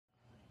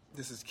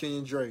This is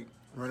Kenyon Drake,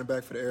 running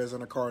back for the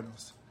Arizona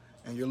Cardinals,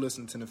 and you're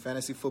listening to the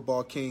Fantasy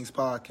Football Kings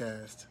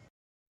podcast.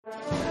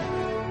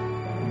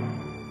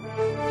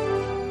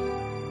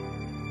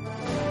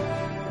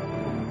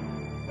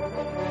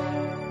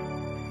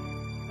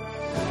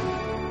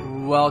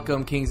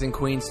 Welcome, Kings and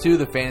Queens, to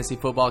the Fantasy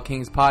Football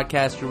Kings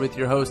podcast. You're with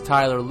your host,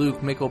 Tyler,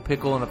 Luke, Mickle,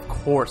 Pickle, and of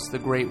course, the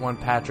great one,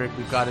 Patrick.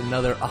 We've got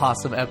another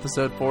awesome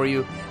episode for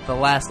you. The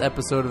last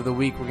episode of the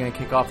week, we're going to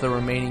kick off the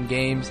remaining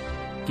games,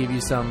 give you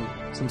some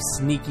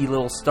sneaky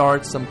little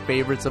starts, some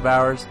favorites of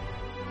ours.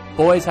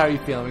 Boys, how are you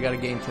feeling? We got a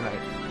game tonight.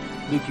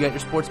 Luke, you got your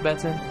sports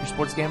bets in? Your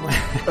sports gambling?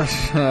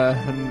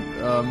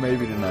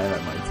 Maybe tonight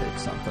I might take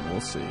something.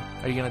 We'll see.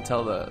 Are you going to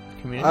tell the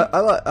community?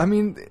 I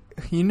mean,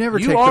 you never.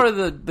 You are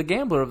the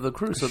gambler of the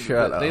crew. So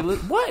Shut up.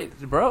 What,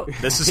 bro?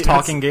 This is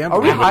talking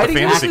gambling. Are we hiding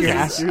with the fantasy this?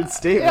 guys. Accurate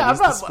statement. Yeah, I'm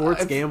He's not- the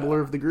sports gambler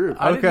of the group.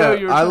 I didn't know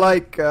you were I trying-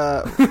 like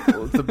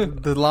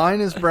the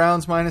line is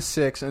Browns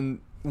 -6,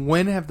 and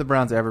when have the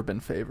Browns ever been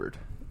favored?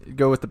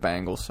 Go with the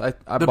Bengals.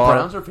 I The bought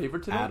Browns are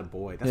favored today?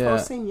 Attaboy. That's Yeah. what I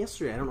was saying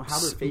yesterday. I don't know how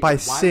they're favored. by Why-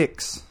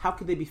 6. How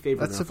could they be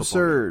favored? That's in a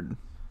football game? absurd.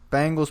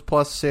 Bengals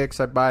 +6.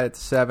 I buy it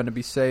 7 to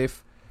be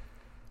safe.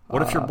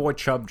 What if your boy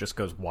Chubb just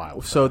goes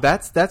wild? So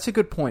that's a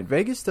good point.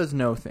 Vegas does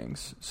know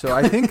things. So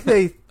I think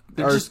they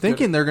They're are just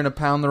thinking they're going to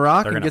pound the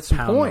rock They're and gonna get some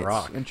pound the points.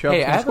 rock. And Chubb's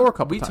Hey, going to score a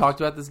couple we times.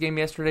 talked about this game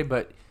yesterday,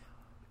 but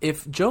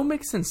if Joe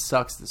Mixon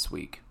sucks this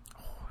week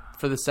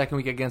for the second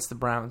week against the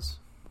Browns,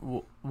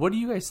 what do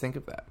you guys think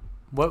of that?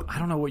 What I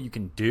don't know what you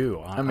can do.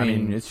 I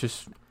mean,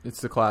 it's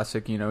the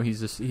classic. You know,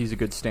 he's a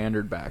good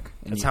standard back,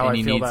 and That's how I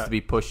he feel needs that- to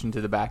be pushed into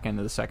the back end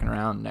of the second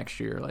round next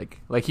year.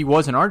 Like he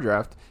was in our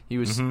draft, he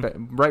was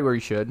right where he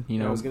should. You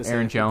Yeah, I know, was gonna say,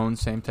 Aaron I think- Jones,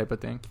 same type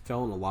of thing.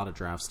 Fell in a lot of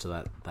drafts to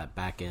that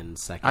back end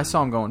second. I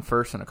saw him going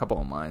first in a couple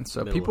of mine.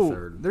 So Middle of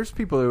third. there's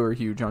people who are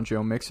huge on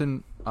Joe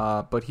Mixon,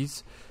 but he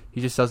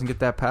just doesn't get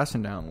that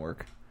passing down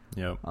work.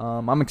 Yep.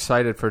 I'm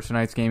excited for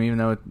tonight's game, even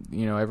though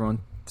everyone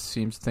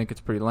seems to think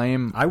it's pretty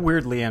lame. I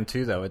weirdly am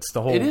too, though. It's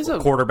the whole It is a-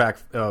 quarterback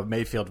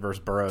Mayfield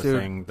versus Burrow Dude,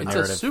 thing. The it's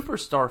narrative. a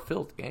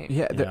superstar-filled game.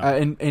 Yeah, Yeah.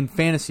 in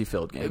fantasy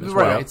field game as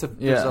Right. well.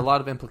 There's a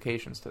lot of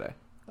implications today.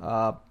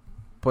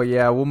 But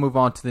yeah, we'll move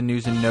on to the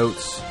news and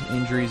notes.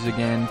 Injuries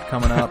again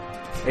coming up.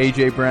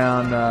 AJ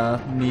Brown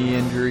knee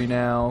injury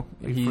now.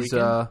 He's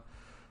freaking?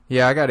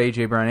 yeah, I got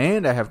AJ Brown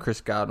and I have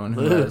Chris Godwin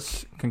who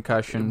has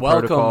concussion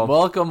Welcome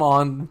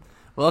protocol.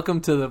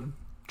 welcome to the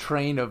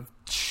train of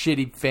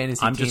shitty fantasy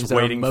I'm teams just that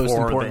are waiting most for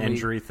the importantly.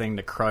 injury thing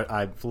to crush.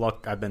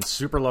 I've been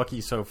super lucky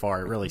so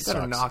far. It really You better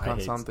sucks. knock I on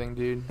hate- something,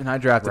 dude. And I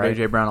drafted Right.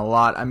 AJ Brown a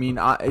lot. I mean,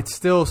 it's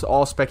still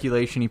all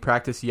speculation. He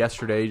practiced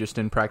yesterday, he just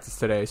didn't practice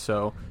today,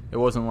 so it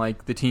wasn't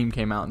like the team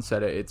came out and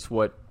said it. It's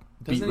what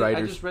beat Doesn't he- I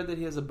writers. just read that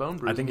he has a bone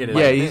bruise. I think it He is.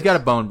 might Yeah, miss. he's got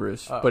a bone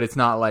bruise, Oh. but it's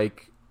not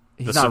like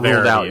he's The not ruled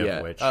severity out of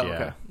yet. which, Oh, yeah.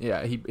 okay.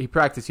 Yeah, he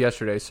practiced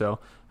yesterday, so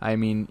I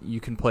mean, you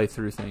can play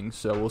through things.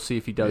 So we'll see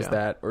if he does Yeah.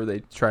 that, or they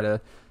try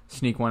to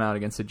sneak one out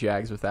against the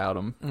Jags without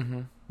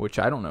him, which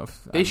I don't know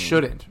if They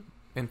shouldn't,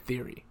 in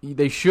theory.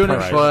 They shouldn't,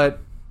 Right. but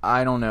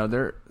I don't know.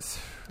 They're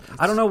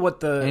I don't know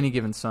what the any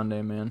given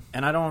Sunday, man.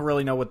 And I don't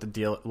really know what the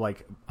deal.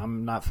 Like,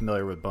 I'm not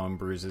familiar with bone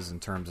bruises in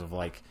terms of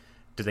like,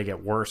 do they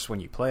get worse when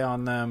you play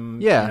on them?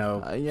 Yeah. You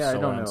know, Yeah, I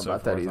so don't on know and so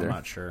about that forth. either. I'm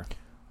not sure.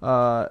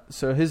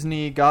 So his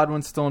knee,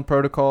 Godwin's still in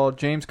protocol.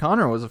 James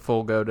Conner was a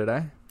full go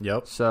today.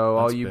 Yep. So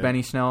all That's you big.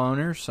 Benny Snell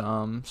owners,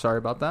 sorry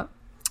about that.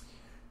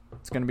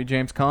 It's going to be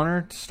James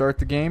Conner to start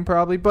the game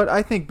probably, but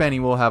I think Benny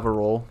will have a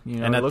role. You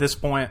know, And at look- this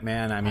point,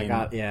 man, I mean,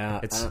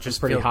 It's it's just just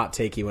pretty feel- hot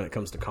takey when it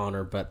comes to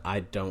Connor, but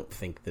I don't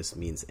think this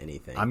means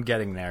anything. I'm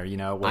getting there. You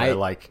know, where I- they're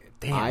like,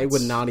 damn, I it's-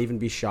 would not even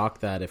be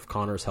shocked that if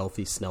Connor's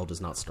healthy, Snell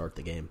does not start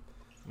the game.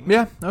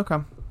 yeah, okay.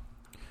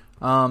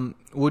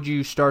 Would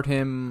you start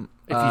him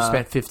If you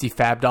spent $50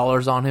 fab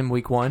on him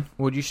week one,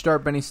 Would you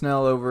start Benny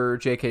Snell over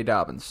J.K.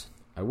 Dobbins?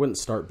 I wouldn't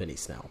start Benny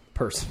Snell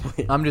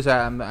personally. I'm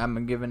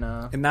giving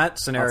In that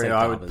scenario,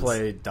 I would Dobbins.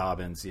 play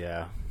Dobbins.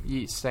 Yeah.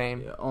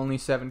 same. only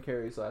 7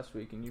 carries last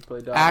week, and you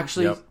played Dobbins.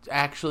 Actually,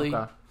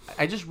 Okay.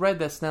 I just read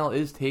that Snell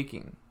is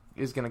going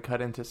to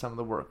cut into some of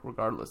the work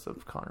regardless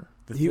of Connor.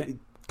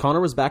 Connor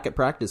was back at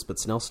practice, but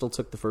Snell still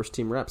took the first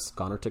team reps.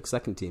 Connor took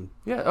second team.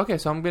 Yeah, okay,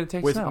 so I'm going to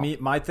take With Snell. me,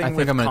 my thing I think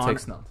with I'm going to Connor, take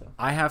Snell too.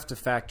 I have to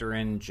factor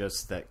in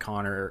just that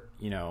Connor,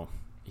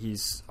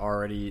 he's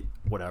already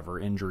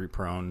injury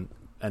prone,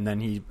 and then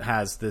he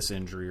has this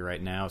injury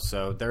right now,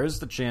 so there is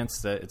the chance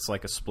that it's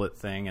like a split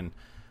thing, and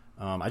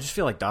I just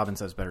feel like Dobbins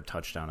has better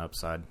touchdown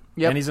upside.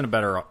 Yep. And he's in a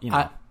better,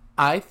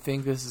 I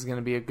think this is going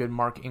to be a good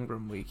Mark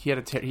Ingram week. He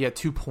had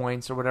 2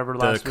 points or whatever the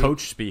last week.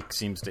 coach speak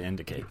seems to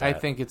indicate that. I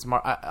think it's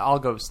I'll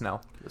go with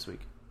Snell this week.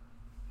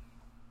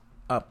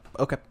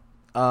 Okay.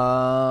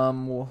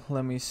 Well,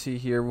 let me see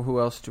here. Who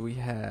else do we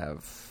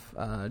have?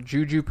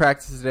 Juju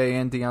practiced today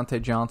and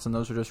Deontay Johnson.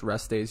 Those were just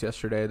rest days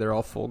yesterday. They're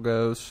all full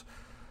goes.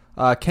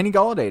 Kenny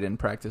Golladay didn't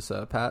practice,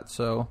 Pat,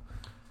 so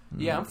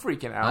Yeah, I'm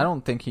freaking out. I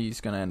don't think he's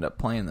going to end up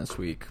playing this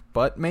week.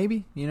 But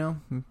maybe, I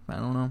don't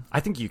know. I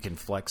think you can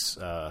flex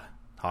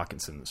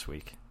Hawkinson this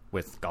week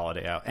with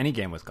Golladay out. Any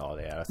game with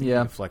Golladay out, I think Yeah.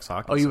 you can flex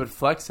Hawkinson. Oh, you would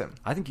flex him.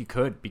 I think you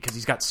could because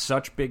he's got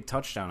such big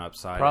touchdown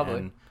upside. Probably.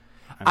 And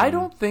I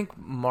don't think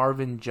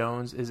Marvin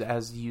Jones is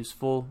as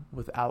useful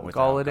without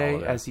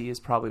Golladay as he is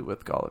probably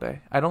with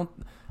Golladay. I don't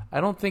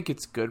think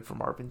it's good for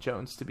Marvin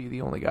Jones to be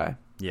the only guy.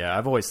 Yeah,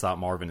 I've always thought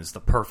Marvin is the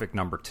perfect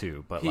number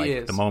 2, but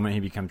the moment he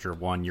becomes your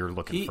 1, you're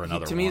looking for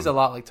another one. To me, he's a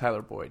lot like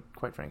Tyler Boyd,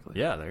 quite frankly.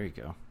 Yeah, there you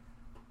go.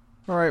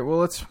 All right, well,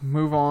 let's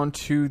move on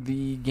to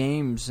the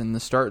games and the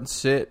start and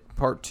sit,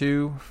 part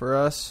 2 for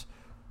us.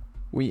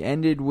 We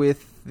ended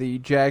with the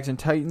Jags and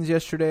Titans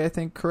yesterday, I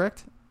think,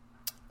 correct?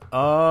 We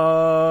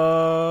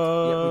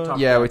talked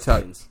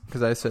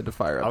because I said to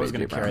fire up. I was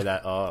going to carry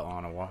that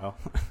on a while.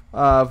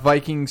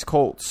 Vikings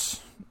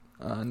Colts.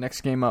 Next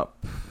game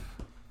up.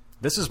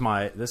 This is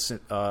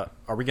are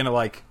we going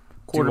to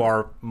do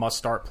our must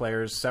start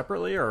players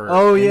separately or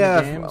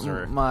the games,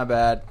 or? My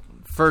bad.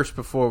 First,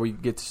 before we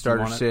get to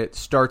starter sit,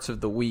 starts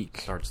of the week.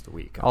 Starts of the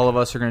week. Okay. All of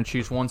us are going to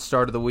choose one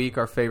start of the week,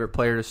 our favorite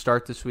player to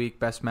start this week,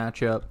 best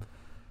matchup.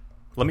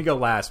 Let me go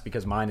last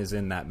because mine is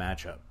in that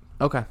matchup.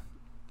 Okay.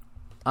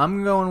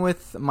 I'm going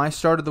with my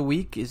start of the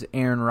week is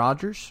Aaron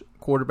Rodgers,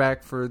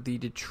 quarterback for the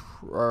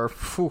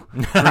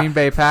Green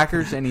Bay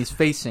Packers, and he's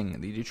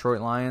facing the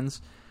Detroit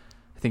Lions.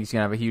 I think he's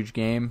going to have a huge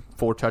game,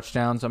 4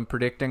 touchdowns I'm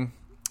predicting,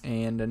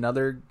 and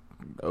another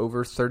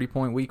over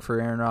 30-point week for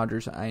Aaron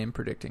Rodgers I am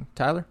predicting.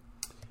 Tyler?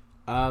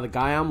 The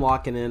guy I'm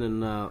locking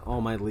in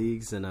all my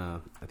leagues, and I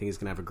think he's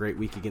going to have a great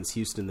week against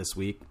Houston this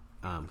week,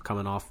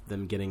 coming off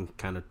them getting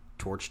kind of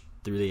torched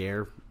through the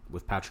air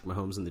with Patrick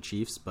Mahomes and the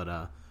Chiefs,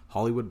 but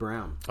Hollywood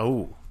Brown.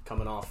 Oh.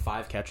 Coming off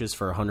 5 catches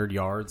for 100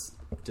 yards.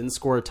 Didn't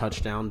score a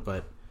touchdown,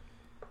 but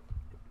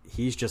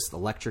he's just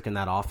electric in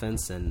that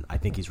offense, and I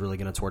think he's really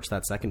going to torch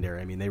that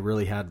secondary. I mean, they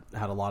really had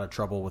a lot of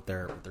trouble with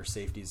their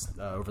safeties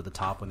over the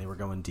top when they were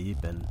going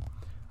deep, and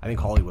I think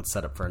Hollywood's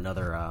set up for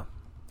another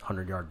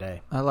 100-yard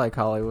day. I like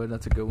Hollywood.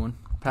 That's a good one.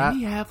 Pat? Did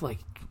he have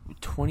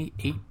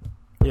 28%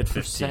 He had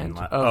 15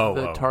 of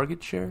the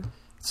target share?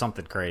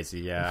 Something crazy,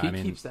 yeah. If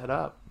he keeps that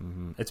up.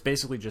 Mm-hmm. It's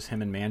basically just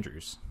him and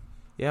Mandrews.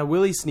 Yeah,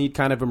 Willie Snead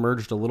kind of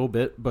emerged a little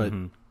bit, but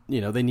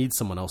they need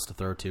someone else to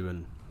throw to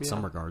in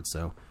some regards.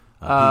 So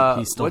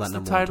he's still that number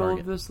 1 target. What's the title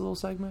of this little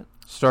segment?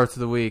 Starts of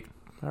the week.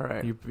 All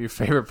right. Your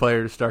favorite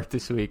player to start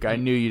this week. I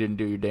knew you didn't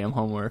do your damn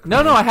homework.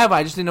 No, I have.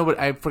 I just didn't know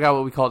I forgot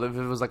what we called it. If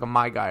it was like a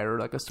my guy or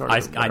like a starter.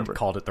 I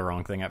called it the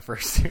wrong thing at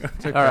first, too.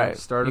 All right.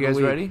 Start you of guys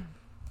the week. ready?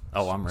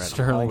 Oh, I'm ready.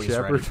 Sterling Always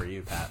Shepard. ready for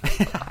you,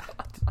 Pat.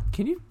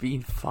 Can you be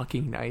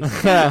fucking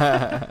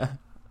nice?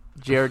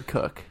 Jared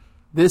Cook.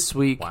 This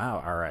week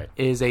wow, all right.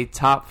 is a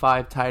top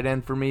 5 tight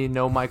end for me.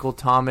 No Michael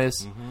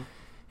Thomas.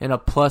 In a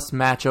plus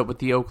matchup with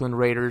the Oakland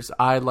Raiders,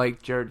 I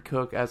like Jared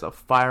Cook as a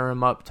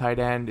fire-him-up tight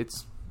end.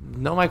 It's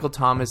no Michael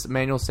Thomas.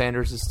 Emmanuel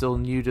Sanders is still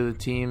new to the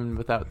team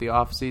without the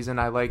offseason.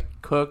 I like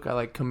Cook. I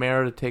like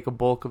Kamara to take a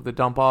bulk of the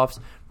dump-offs.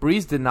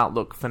 Breeze did not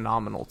look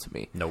phenomenal to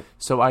me. Nope.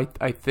 So I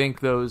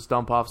think those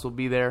dump-offs will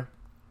be there.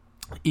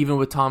 Even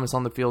with Thomas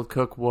on the field,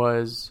 Cook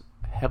was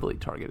heavily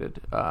targeted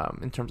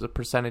in terms of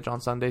percentage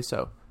on Sunday.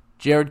 So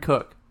Jared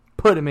Cook,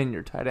 put him in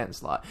your tight end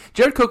slot.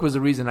 Jared Cook was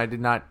the reason I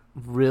did not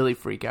really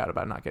freak out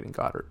about not getting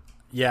Goddard.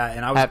 Yeah,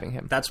 and I was having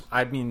him.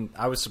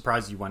 I was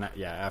surprised you went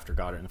after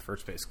Goddard in the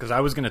first place because I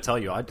was going to tell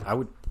you I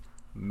would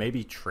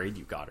maybe trade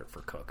you Goddard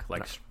for Cook,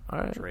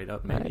 straight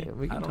up maybe. Right,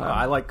 we can I don't talk. know.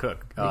 I like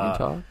Cook. We can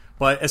talk.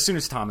 But as soon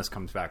as Thomas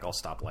comes back, I'll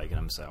stop liking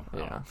him. So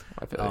yeah,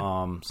 I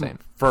feel same.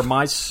 For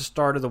my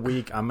start of the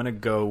week, I'm going to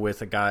go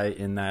with a guy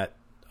in that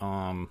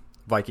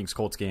Vikings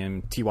Colts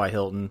game, T.Y.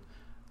 Hilton.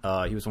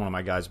 He was one of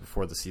my guys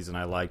before the season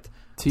I liked.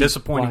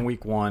 Disappointing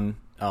week 1,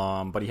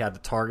 but he had the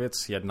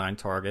targets. He had 9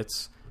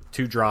 targets,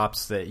 2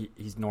 drops. That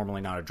he's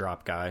normally not a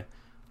drop guy.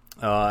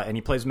 And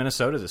he plays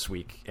Minnesota this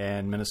week.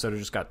 And Minnesota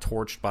just got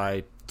torched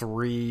by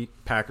 3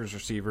 Packers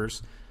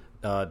receivers.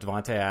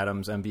 Devontae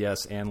Adams,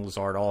 MVS, and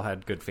Lazard all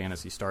had good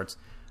fantasy starts.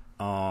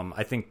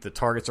 I think the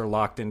targets are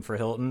locked in for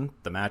Hilton.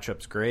 The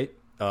matchup's great.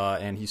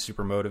 And he's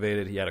super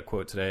motivated. He had a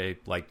quote today,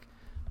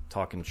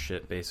 talking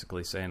shit,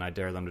 basically saying, I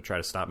dare them to try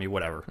to stop me,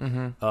 whatever.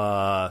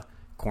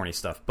 Corny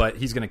stuff. But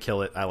he's going to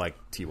kill it. I like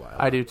T.Y.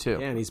 I do too.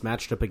 Yeah, and he's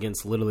matched up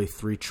against literally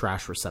 3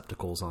 trash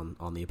receptacles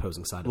on the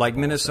opposing side of the ball,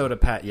 Minnesota,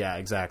 Pat. Yeah,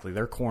 exactly.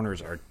 Their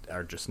corners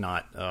are just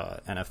not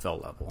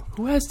NFL level.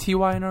 Who has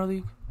T.Y. in our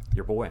league?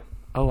 Your boy.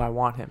 Oh, I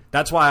want him.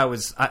 That's why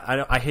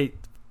I hate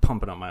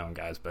pumping up my own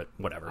guys, but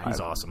whatever. He's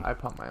awesome. I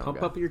pump my own Pump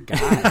guy. up your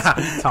guys. What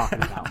are you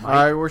talking about, Mike? All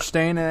right, we're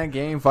staying in that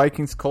game.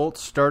 Vikings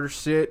Colts starter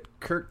sit.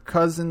 Kirk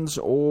Cousins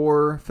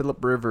or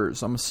Phillip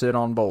Rivers. I'm gonna sit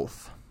on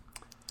both.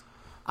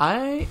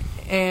 I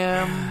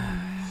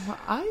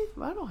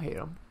don't hate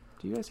him.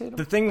 Do you guys hate him?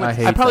 The thing I with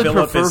hate probably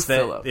Phillip prefer is that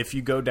Phillip. if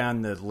you go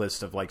down the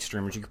list of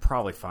streamers, you could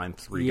probably find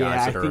 3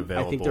 guys that are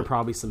available. I think there are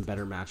probably some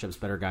better matchups,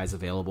 better guys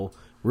available.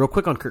 Real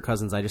quick on Kirk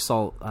Cousins, I just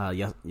saw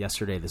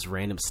yesterday this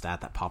random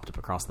stat that popped up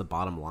across the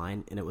bottom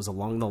line, and it was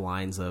along the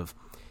lines of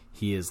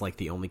he is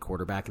the only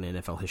quarterback in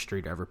NFL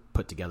history to ever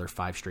put together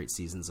 5 straight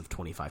seasons of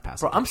 25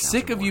 passing. Bro, I'm touchdowns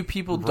sick or of more. you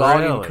people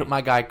dogging Really?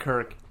 my guy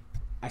Kirk.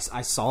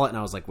 I saw it and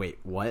I was like, wait,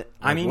 what?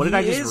 I mean, what did he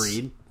I just is-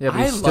 read? Yeah, but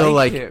he's I still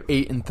like like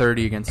him.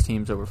 8-30 against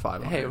teams over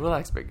 500. Hey,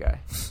 relax, big guy.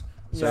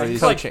 Yeah, he's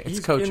he's coaching.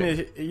 It's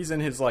coaching. He's in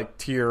his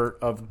tier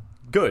of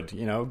good.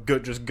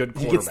 Good, just good He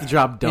quarterback. gets the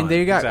job done. And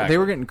they Exactly.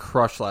 were getting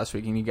crushed last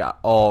week, and he got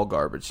all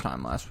garbage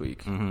time last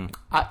week.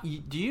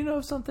 Do you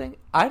know something?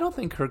 I don't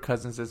think Kirk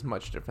Cousins is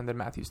much different than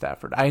Matthew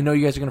Stafford. I know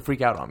you guys are going to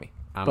freak out on me.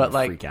 I'm but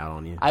gonna freak out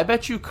on you. I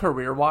bet you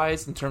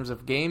career-wise, in terms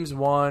of games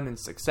won and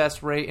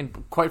success rate,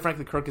 and quite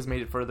frankly, Kirk has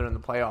made it further in the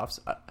playoffs.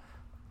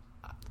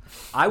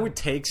 I would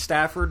take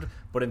Stafford,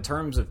 but in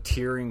terms of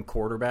tiering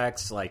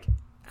quarterbacks, like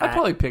I'd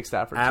probably pick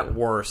Stafford, at too.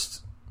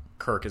 worst,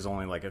 Kirk is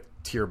only like a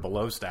tier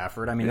below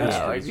Stafford. I mean, Yeah,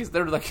 that's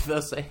they're like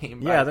the same.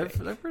 yeah, I they're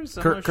think. pretty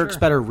similar. Kirk's sure.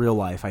 better real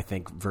life, I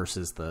think,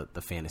 versus the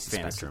fantasy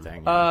spectrum.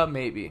 thing. Yeah.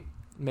 Maybe.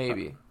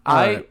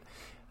 right.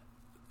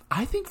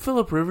 I think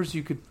Phillip Rivers,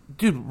 that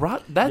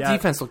Yeah,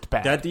 defense looked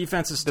bad. That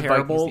defense is The Vikings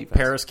terrible. defense.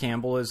 Paris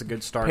Campbell is a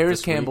good start. Paris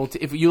this Campbell, week.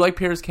 if you like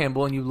Paris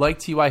Campbell and you like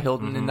T.Y.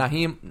 Hilton, and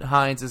Naheem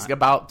Hines is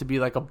about to be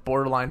like a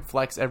borderline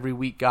flex every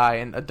week guy,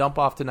 and a dump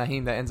off to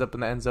Naheem that ends up in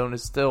the end zone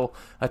is still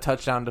a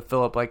touchdown to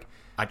Phillip. Like,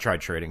 I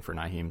tried trading for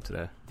Naheem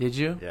today. did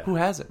you? Yeah. Who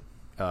hasn't?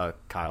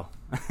 Kyle.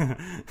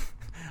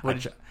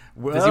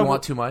 Does he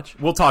want too much?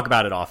 We'll talk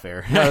about it off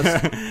air. No,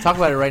 let's talk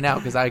about it right now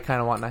because I kind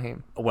of want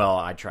Naheem. Well,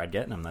 I tried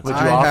getting him. That's Would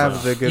all. you I offer?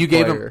 have the good You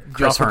gave player. him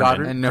Chris Joshua Herndon.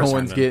 Goddard? And no Chris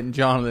one's Herndon. getting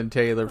Jonathan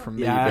Taylor from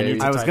me, Yeah, baby.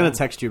 I was tight going end. to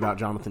text you about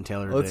Jonathan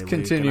Taylor. Let's today,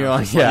 Luke, continue and I on.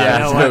 was Yeah,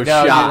 no, no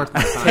shot.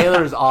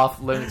 Taylor's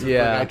off limits.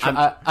 Yeah.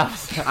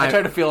 I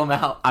tried to feel him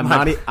out.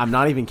 I'm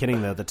not even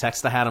kidding though. The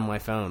text I had on my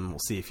phone, we'll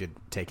see if you'd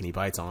take any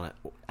bites on it,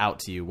 out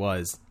to you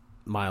was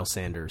Miles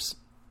Sanders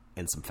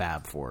and some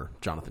fab for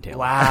Jonathan Taylor.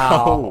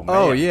 Wow.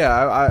 Oh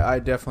yeah,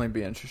 I'd definitely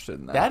be interested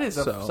in that. That is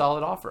a So,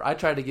 solid offer. I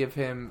tried to give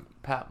him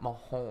Pat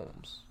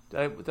Mahomes.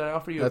 Did I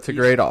offer you? That's a piece?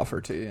 great offer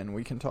to you, and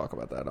we can talk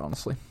about that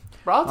honestly.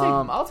 Bro,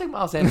 I'll take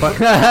Miles Sanders.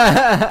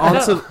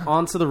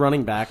 onto the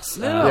running backs.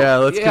 No. Yeah,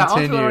 let's On to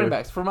continue. the running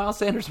backs. For Miles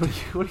Sanders, what are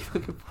you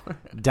looking for?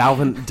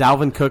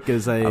 Dalvin Cook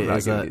is I'm not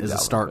a giving you Dalvin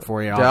start Cook.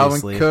 for you.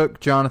 Obviously, Dalvin Cook,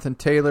 Jonathan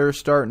Taylor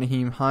start,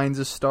 Naheem Hines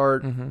is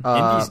start.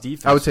 Indy's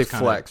defense I would say was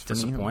kinda flex. For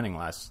Naheem. disappointing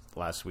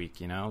last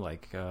week.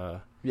 Yeah,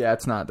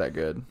 it's not that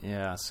good.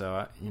 Yeah. So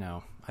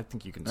I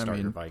think you can start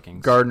your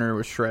Vikings. Gardner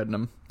was shredding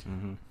them.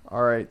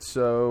 All right,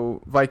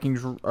 so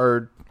Vikings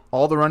are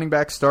all the running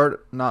backs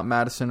start, not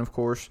Madison, of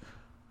course.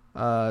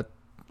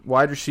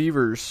 Wide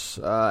receivers,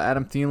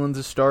 Adam Thielen's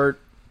a start,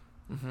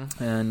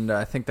 and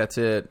I think that's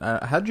it.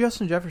 How did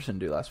Justin Jefferson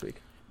do last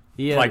week?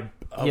 he had, Like,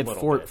 a he had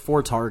little bit.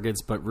 four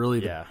targets, but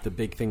really Yeah. the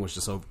big thing was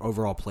just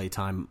overall play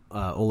time.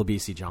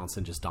 Olabisi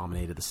Johnson just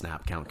dominated the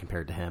snap count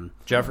compared to him.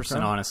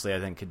 Jefferson, honestly, I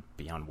think could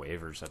be on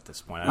waivers at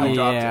this point.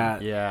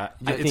 Yeah,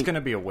 I it's think going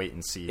to be a wait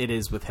and see. it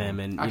is with him,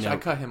 and Actually, I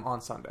cut him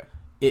on Sunday.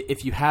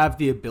 if you have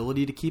the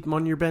ability to keep him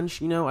on your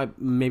bench, I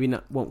maybe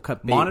won't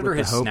cut bait Monitor with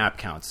the his hope. snap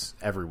counts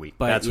every week.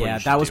 But That's what yeah, you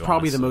should that was do,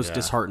 probably the honestly. most Yeah.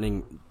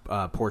 disheartening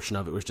portion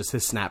of it. Was just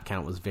his snap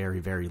count was very,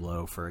 very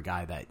low for a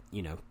guy that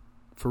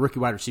for rookie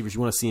wide receivers, you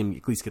want to see him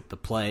at least get the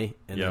play,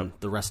 and then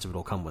the rest of it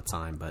will come with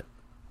time. But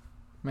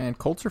Man,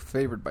 Colts are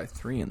favored by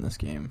 3 in this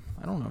game.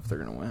 I don't know if they're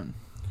going to win.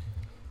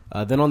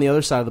 then on the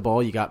other side of the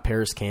ball, you got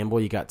Paris Campbell,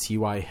 you got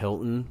T.Y.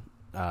 Hilton.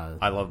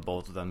 I love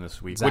both of them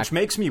this week, Zach- which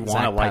makes me want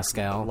to Zach like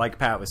Pascal. like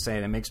Pat was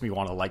saying. It makes me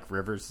want to like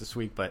Rivers this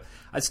week, but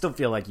I still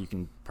feel like you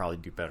can probably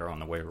do better on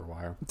the waiver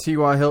wire.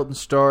 T.Y. Hilton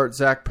start,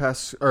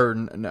 Paris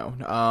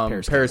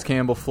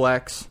Campbell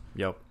flex,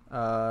 Yep,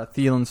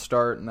 Thielen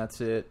start, and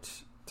that's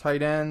it.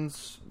 Tight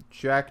ends,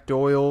 Jack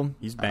Doyle.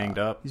 he's banged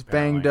up. He's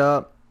banged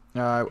up.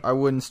 I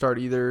wouldn't start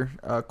either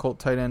Colt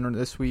tight end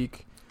this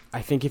week.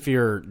 I think if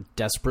you're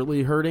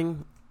desperately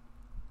hurting,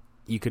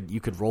 you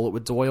could roll it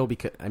with Doyle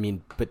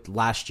but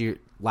last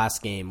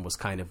game was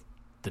kind of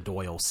the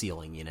Doyle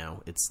ceiling.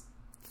 It's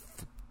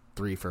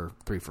 3 for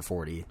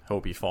 40.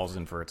 Hope he falls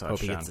in for a touchdown. Hope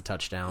he gets a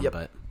touchdown, Yep.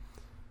 but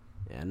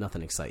yeah,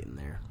 nothing exciting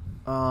there.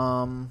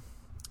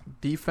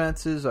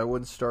 Defenses, I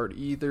wouldn't start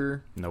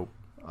either. Nope.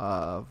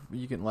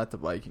 You can let the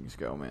Vikings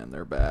go, man.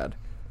 They're bad.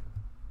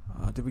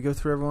 Did we go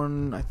through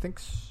everyone? I think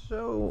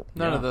so.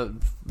 None of the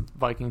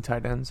Viking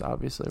tight ends,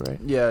 obviously, right?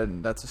 Yeah,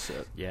 that's a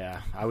set.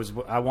 Yeah,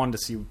 I wanted to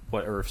see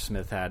what Irv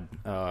Smith had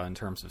in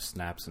terms of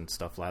snaps and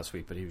stuff last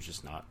week, but he was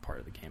just not part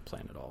of the game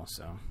plan at all.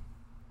 So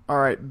All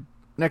right,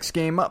 next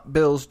game up,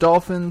 Bills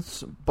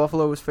Dolphins.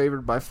 Buffalo is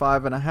favored by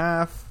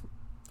 5.5.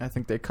 I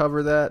think they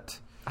cover that.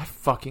 I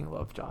fucking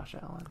love Josh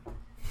Allen.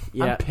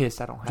 Yeah, I'm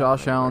pissed I don't have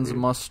Josh him anymore, Allen's a dude.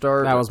 must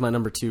start. that was my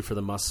number 2 for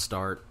the must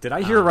start. did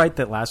I hear right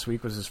that last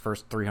week was his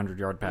first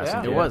 300-yard passing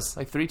Yeah, game? It was.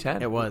 like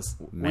 310. It was.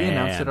 We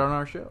announced it on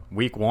our show.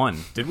 Week 1.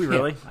 Did we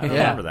really? I don't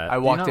Yeah. remember that. I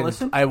walked not in.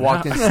 listen? I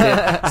walked in,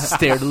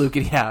 stared Luke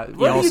at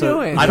What are also-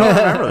 you doing? I don't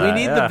remember that, We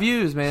need yeah. the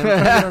views, man. We're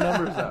trying to get our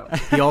numbers up.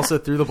 He also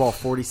threw the ball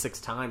 46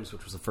 times,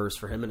 which was a first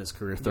for him in his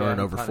career, throwing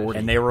Yeah, over punished. 40.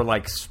 And they were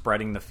like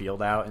spreading the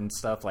field out and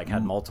stuff, like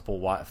had multiple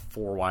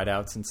 4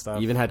 wideouts and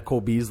stuff. Even had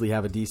Cole Beasley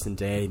have a decent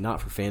day,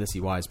 not for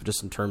fantasy wise, but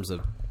just in terms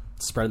of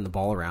spreading the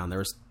ball around. There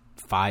was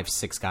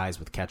 5-6 guys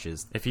with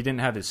catches. If he didn't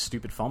have his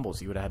stupid fumbles,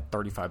 he would have had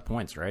 35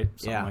 points, right?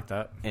 Something like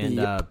that.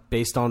 And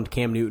based on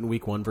Cam Newton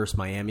week 1 versus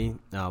Miami,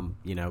 Well,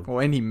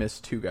 and he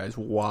missed 2 guys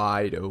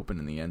wide open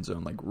in the end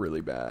zone, like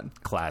really bad.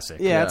 Classic.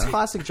 Yeah, it's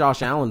classic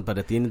Josh Allen, but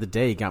at the end of the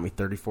day, he got me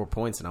 34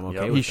 points, and I'm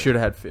okay with He it. should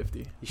have had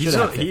 50.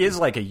 He is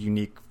like a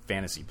unique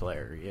fantasy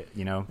player,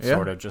 Yeah.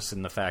 sort of just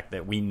in the fact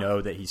that we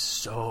know that he's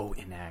so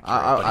inaccurate.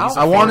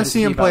 I want to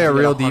see him play a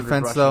real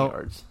defense, rushing though.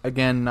 yards.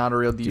 Again, not a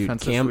real Dude,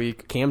 defense Cam, this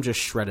week. Cam just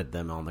shredded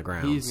them on the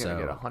ground. He's going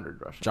so to get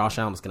 100 rushing. Josh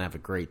Allen's going to have a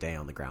great day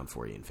on the ground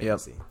for you in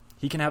fantasy.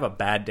 He can have a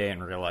bad day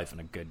in real life and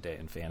a good day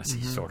in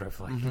fantasy, sort of.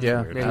 Like, it's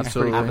Yeah, weird. Yeah,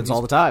 absolutely. Happens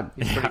all the time.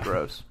 He's pretty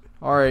gross.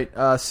 All right,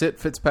 sit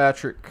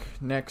Fitzpatrick.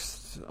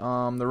 Next,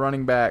 the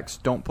running backs.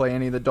 Don't play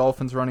any of the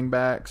Dolphins running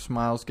backs.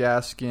 Myles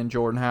Gaskin,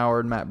 Jordan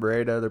Howard, Matt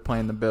Breida. They're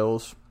playing the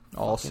Bills.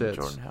 All sits.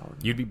 Jordan Howard.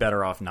 You'd be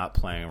better off not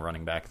playing a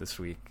running back this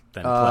week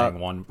than playing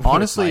one.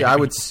 Honestly, I Miami.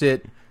 would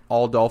sit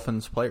all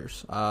Dolphins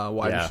players.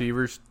 Wide Yeah.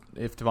 receivers.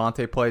 If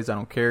Devontae plays, I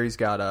don't care. He's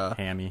got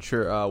Hammy.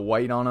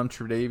 White on him,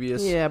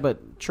 Tre'Davious. Yeah,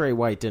 but Trey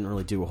White didn't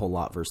really do a whole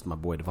lot versus my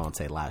boy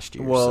Devontae last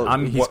year. Well, so.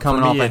 he's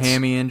coming for off me, a it's-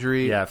 hammy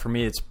injury. Yeah, for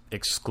me, it's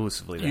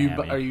exclusively the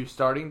hammy. Are you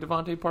starting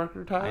Devontae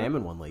Parker, Tyler? I am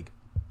in one league.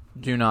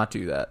 Do not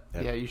do that.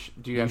 Yeah, do you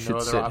You have should no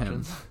sit other him.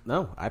 options?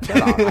 No,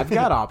 I've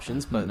got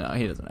options, but No,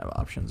 he doesn't have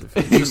options.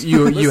 If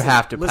you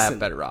have to have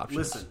better options.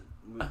 Listen,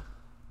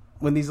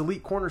 when these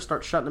elite corners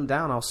start shutting them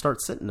down, I'll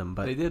start sitting them.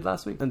 But They did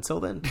last week.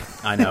 until then,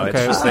 I know. It's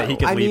Okay, just that he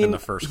could I leave in mean, the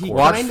first he quarter.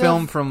 Watch kind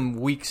film of- from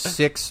week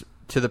 6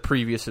 to the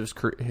previous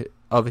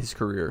of his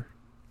career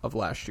of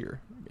last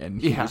year,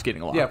 and he was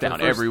getting locked for the down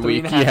first every 3.5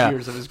 week. Yeah,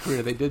 years of his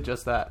career, they did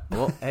just that.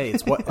 well, hey,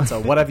 it's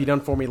what have you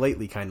done for me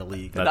lately kind of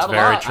league. That's Not a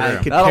very lot. true. I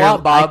could Not a care,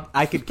 lot, Bob.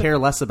 I could care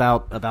less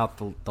about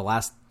the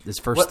last his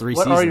first What 3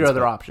 what seasons. are your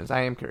other but, options?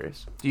 I am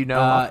curious. Do you know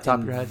off the top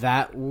of in your head?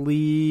 that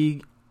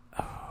league,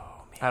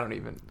 I don't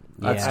even.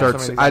 Yeah. I'd I start.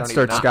 have so many I I'd don't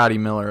start even know. Scotty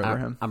Miller over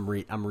him.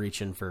 I'm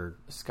reaching for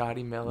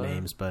Scotty Miller.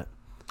 names, but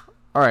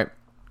All right,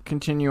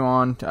 continue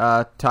on.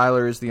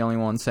 Tyler is the only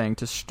one saying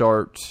to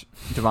start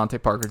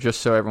Devontae Parker,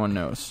 just so everyone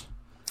knows.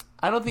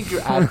 I don't think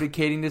you're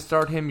advocating to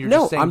start him. You're no,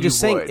 just saying I'm just you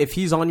saying would. if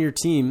he's on your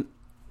team,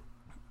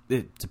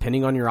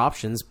 depending on your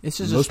options, This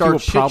is a most start people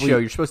shit probably. show.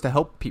 You're supposed to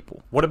help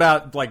people. What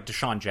about like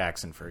Deshaun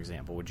Jackson, for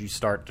example? Would you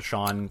start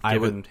Deshaun? I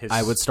given would. His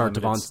I would start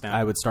limited Devontae. snap?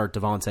 I would start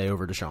Devontae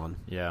over Deshaun.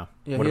 Yeah.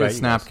 Yeah, What he about had a you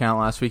snap guys? count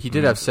last week. He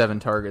did have 7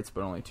 targets,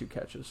 but only 2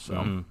 catches. So,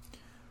 Mhm.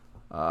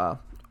 all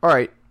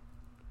right.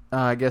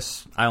 I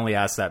guess I only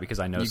asked that because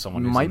I know you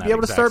someone who's in might that be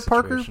able to exact start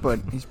Parker,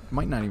 situation. but he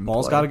might not even.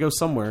 Ball's play. got to go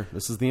somewhere.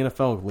 This is the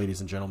NFL, ladies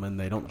and gentlemen.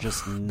 They don't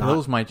just not,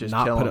 Bills might just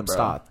not kill put him, up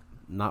bro.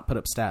 not put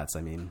up stats.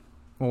 I mean,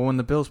 Well, when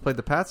the Bills played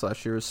the Pats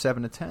last year, it was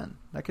 7-10.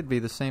 That could be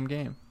the same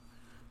game.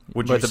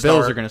 Would But you the Bills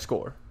start- are going to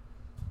score.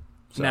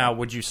 So, Now,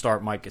 would you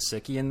start Mike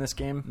Gesicki in this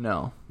game?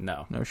 no,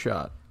 No. no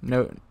shot.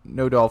 No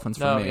Dolphins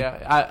for No, me.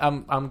 yeah,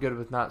 I'm good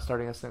with not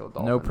starting a single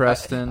Dolphin. No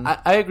Preston.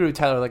 I agree with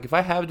Tyler. Like if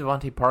I have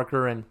Devontae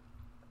Parker and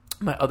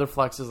my other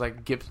flex is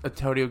like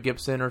Antonio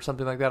Gibson or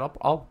something like that,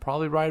 I'll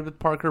probably ride with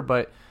Parker.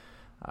 But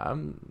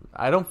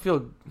I don't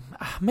feel.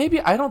 Maybe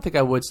I don't think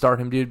I would start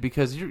him, dude,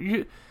 because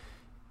you.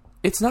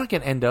 It's not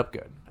going to end up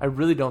good. I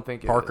really don't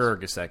think it Parker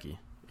is. or Gesicki?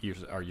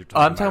 Are you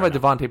I'm talking about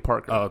right now? Devontae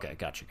Parker. Oh, okay.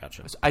 Gotcha.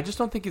 I just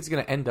don't think it's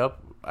going to end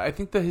up. I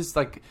think that his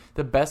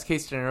the best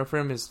case scenario for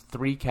him is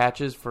 3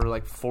 catches for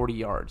like 40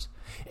 yards,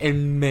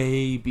 and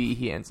maybe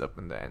he ends up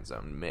in the end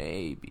zone,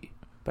 maybe.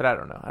 But I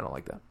don't know. I don't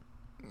like that.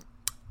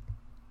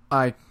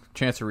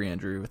 Chance of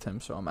re-injury with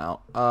him, so I'm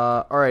out.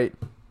 All right.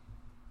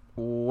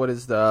 What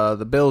is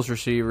the Bills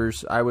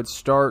receivers? I would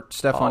start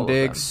All Stephon of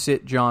Diggs, them.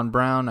 sit John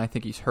Brown. I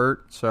think he's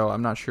hurt, so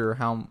I'm not sure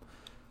how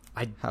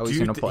he's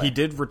going to play. He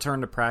did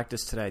return to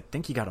practice today. I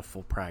think he got a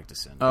full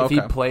practice in. Oh, If he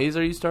okay. plays,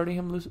 are you starting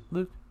him,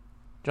 Luke?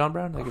 John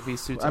Brown? Like if he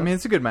suits I up? mean,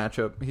 it's a good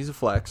matchup. He's a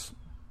flex.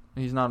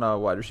 He's not a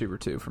wide receiver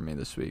 2 for me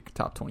this week.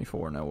 Top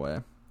 24, no way.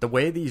 The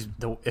way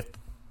if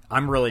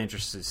I'm really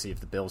interested to see if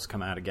the Bills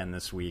come out again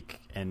this week,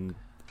 and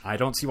I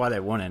don't see why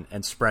they wouldn't,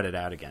 and spread it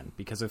out again.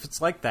 Because if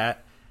it's like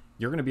that,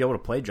 you're going to be able to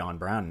play John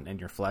Brown in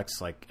your flex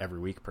like every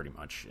week, pretty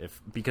much.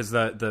 Because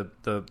the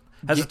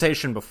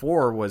hesitation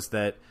before was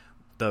that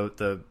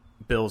the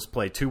Bills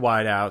play 2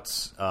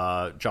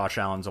 wideouts. Josh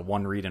Allen's a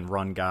 1 read and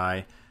run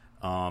guy,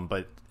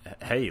 but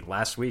hey,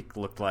 last week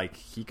looked like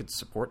he could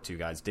support 2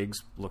 guys.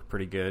 Diggs looked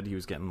pretty good. He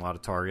was getting a lot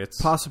of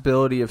targets.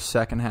 Possibility of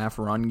second half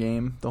run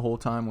game the whole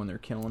time when they're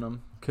killing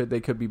them. They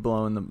could be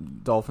blowing the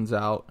Dolphins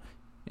out.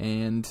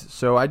 And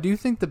so I do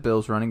think the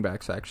Bills running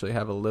backs actually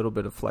have a little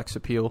bit of flex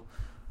appeal.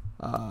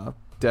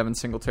 Devin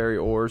Singletary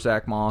or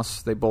Zach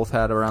Moss. They both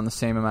had around the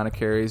same amount of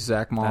carries.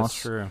 Zach Moss.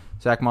 That's true.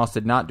 Zach Moss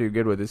did not do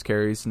good with his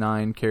carries.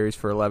 9 carries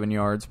for 11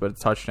 yards, but a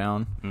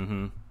touchdown.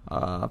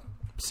 Mm-hmm.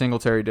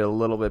 Singletary did a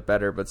little bit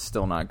better, but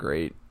still not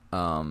great.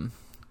 If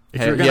He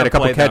you're had gonna a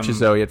couple play catches,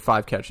 them- though. He had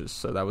 5 catches,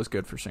 so that was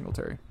good for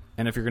Singletary.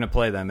 And if you're going to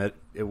play them, it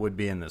would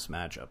be in this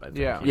matchup. I think.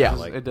 Yeah. You know, Yeah.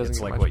 like, It doesn't it's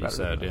get like much what you better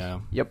than said. this. Yeah.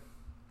 Yep.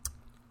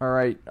 All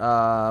right.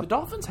 The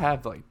Dolphins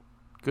have like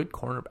good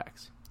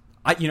cornerbacks.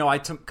 I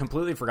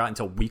completely forgot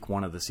until week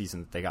 1 of the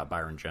season that they got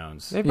Byron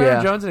Jones. They have Byron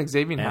Yeah. Jones and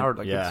Xavier And- Howard.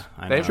 Like, yeah,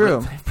 I they know. have, True.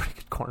 they have pretty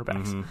good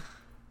cornerbacks. Mhm.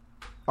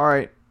 All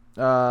right.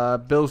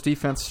 Bills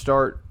defense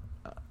start.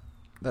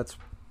 That's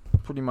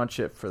pretty much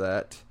it for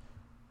that.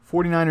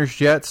 49ers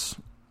Jets.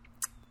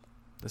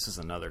 This is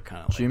another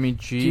kind of like, Jimmy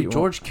G. Dude,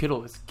 George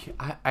Kittle is.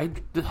 Oh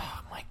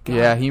my god.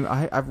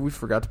 Yeah, we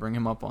forgot to bring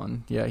him up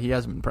on. Yeah, he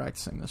hasn't been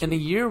practicing this In a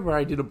week. year where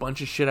I did a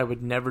bunch of shit I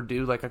would never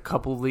do, like a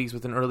couple of leagues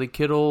with an early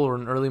Kittle or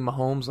an early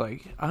Mahomes,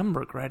 like I'm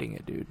regretting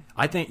it, dude.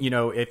 I think,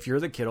 if you're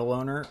the Kittle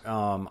owner,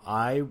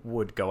 I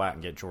would go out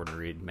and get Jordan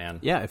Reed, man.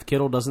 Yeah, if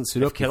Kittle doesn't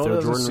suit up, Kittle you throw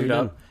doesn't Jordan suit Reed in.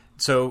 up.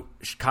 So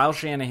Kyle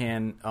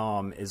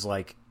Shanahan is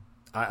like,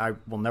 I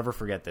will never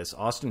forget this.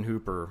 Austin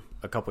Hooper,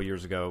 a couple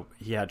years ago,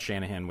 he had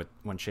Shanahan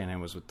when Shanahan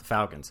was with the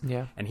Falcons.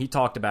 Yeah. And he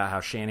talked about how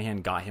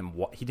Shanahan got him,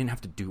 he didn't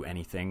have to do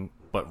anything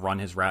but run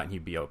his route and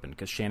he'd be open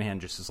because Shanahan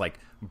just is like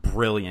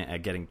brilliant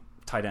at getting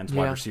tight ends,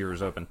 wide Yeah.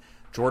 receivers open.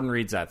 Jordan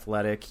Reed's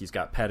athletic. He's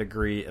got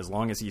pedigree. As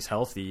long as he's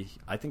healthy,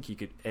 I think he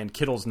could, and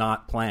Kittle's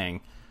not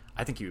playing,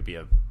 I think he would be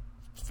a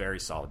very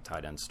solid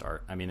tight end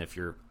start. I mean, if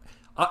you're,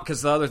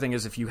 because the other thing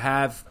is if you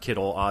have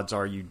Kittle, odds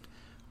are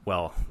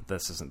well,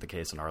 this isn't the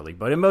case in our league,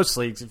 but in most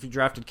leagues, if you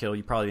drafted Kittle,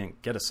 you probably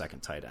didn't get a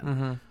second tight end.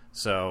 Mm-hmm.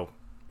 So,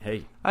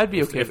 hey, I'd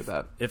be okay with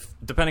that. If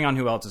depending on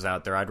who else is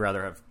out there, I'd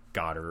rather have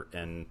Goddard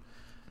and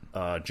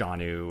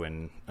Jonnu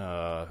and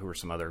who are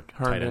some other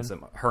tight ends.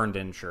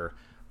 Herndon, sure.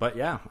 But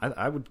yeah,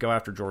 I would go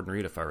after Jordan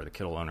Reed if I were the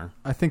Kittle owner.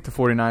 I think the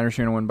 49ers are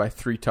going to win by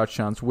 3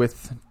 touchdowns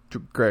with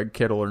Greg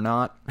Kittle or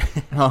not.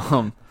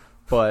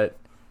 But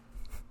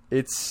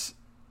it's...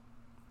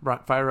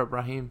 Fire up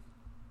Raheem.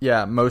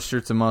 Yeah,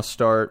 Mostert's a must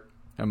start.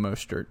 A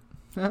Mostert.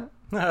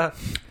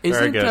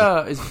 Isn't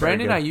good. Is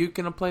Brandon good. Ayuk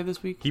gonna play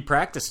this week? He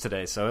practiced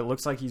today, so it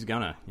looks like he's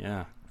gonna.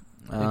 Yeah,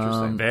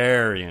 Interesting.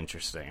 very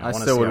interesting. I wanna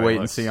still see would how he wait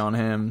and looks. see on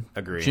him.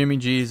 Agreed. Jimmy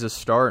G's a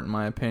start, in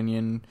my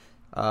opinion.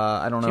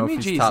 I don't know Jimmy if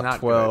he's G's top not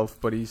 12,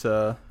 but he's...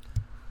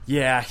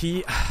 Yeah,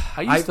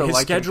 I used to his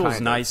like him schedule is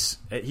kind of. nice.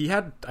 He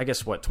had, I guess,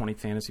 20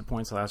 fantasy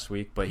points last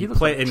week, but He he looked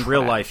played like in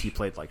real trash. life. He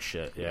played like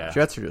shit. Yeah,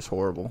 Jets are just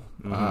horrible.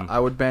 Mhm. I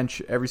would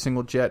bench every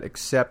single Jet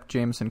except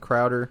Jameson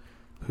Crowder.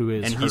 Who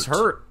is and he's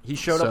hurt. He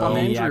showed up So on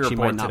the he injury actually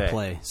report might not today.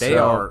 play. They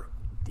So- are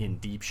in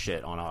deep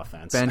shit on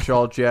offense. Bench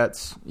all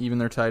Jets, even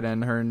their tight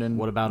end Herndon.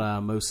 What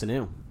about Mo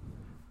Sanu?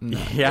 No,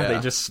 yeah, they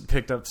just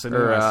picked up Sanu.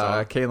 or I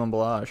saw. Kalen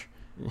Balazs.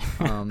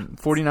 The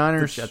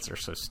 49ers. Jets are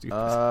so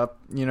stupid.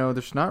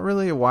 There's not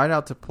really a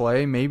wideout to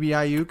play. Maybe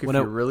Ayuk if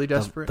you're really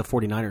desperate. The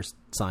 49ers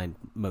signed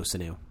Mo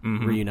Sanu,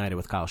 reunited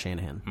with Kyle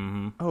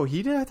Shanahan. Oh,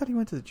 he did? I thought he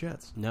went to the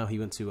Jets. No, he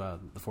went to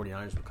the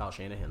 49ers with Kyle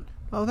Shanahan.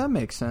 Oh, that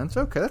makes sense.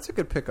 Okay, that's a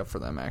good pickup for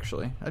them,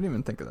 actually. I didn't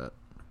even think of that.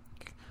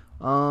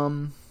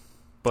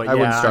 But I wouldn't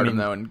yeah, start I him, mean,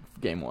 though, in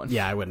game 1.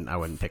 Yeah, I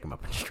wouldn't pick him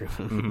up and stream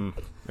him.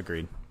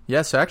 Agreed.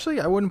 Yeah, so actually,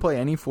 I wouldn't play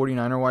any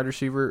 49er wide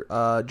receiver.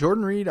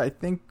 Jordan Reed, I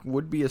think,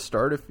 would be a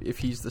start if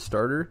he's the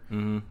starter.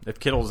 If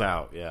Kittle's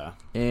out, yeah.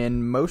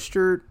 And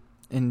Mostert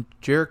and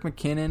Jerick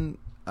McKinnon,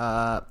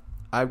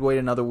 I'd wait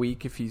another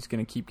week if he's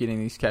going to keep getting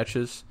these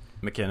catches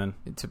McKinnon.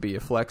 to be a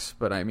flex.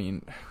 But, I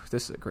mean,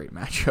 this is a great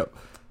matchup.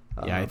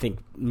 Yeah, I think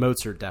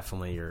Mozart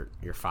definitely your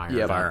fire.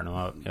 Yeah, Firing him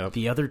up. Yep.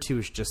 The other two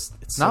is just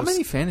it's Not so,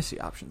 many fantasy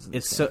options in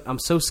this It's game. so I'm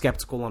so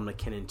skeptical on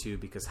McKinnon too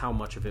because how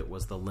much of it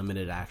was the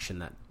limited action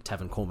that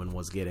Tevin Coleman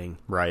was getting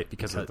Right,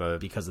 because of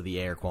the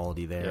air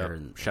quality there. Yep.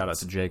 And Shout out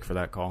to Jake for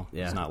that call.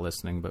 Yeah. He's not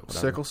listening, but whatever.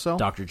 Sickle cell?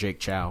 Dr. Jake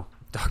Chow.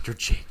 Dr.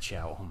 Jake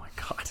Chow. Oh my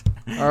god.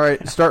 All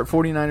right, start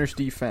 49ers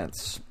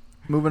defense.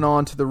 Moving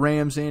on to the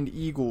Rams and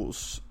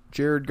Eagles.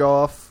 Jared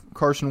Goff,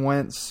 Carson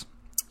Wentz.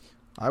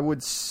 I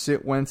would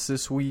sit Wentz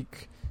this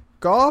week.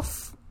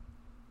 Goff,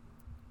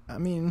 I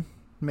mean,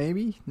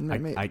 maybe.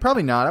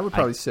 Probably not. I would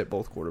probably sit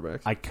both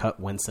quarterbacks. I cut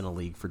Wentz in a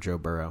league for Joe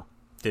Burrow.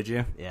 Did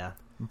you? Yeah.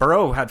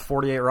 Burrow had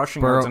 48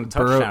 rushing yards and a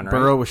touchdown, right?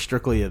 Burrow was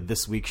strictly a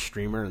this week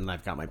streamer, and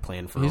I've got my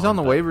plan for He's him, on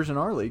the but waivers in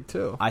our league,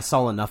 too. I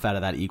saw enough out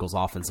of that Eagles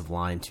offensive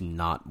line to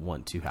not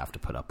want to have to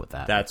put up with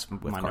that. That's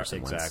with my Carson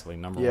Wentz. exactly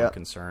number Yeah. one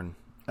concern.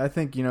 I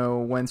think,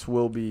 Wentz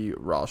will be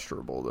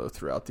rosterable, though,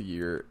 throughout the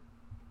year,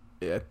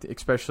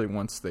 especially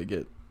once they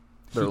get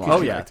their line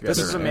Oh yeah, back together.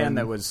 this is a man And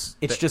that was.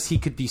 It's just he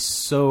could be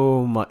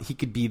so much. He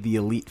could be the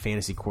elite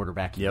fantasy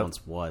quarterback he Yep.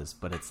 once was,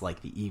 but it's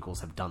like the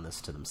Eagles have done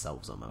this to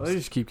themselves almost. They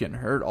just keep getting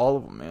hurt, all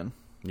of them, man.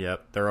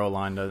 Yep, their O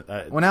line.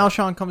 When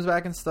Alshon comes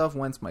back and stuff,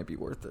 Wentz might be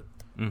worth it.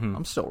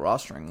 I'm still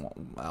rostering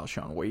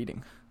Alshon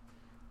waiting.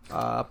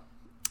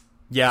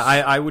 Yeah,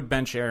 I would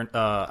bench Aaron.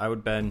 I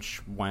would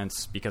bench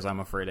Wentz because I'm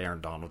afraid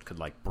Aaron Donald could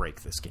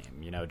break this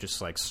game. Just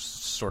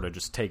sort of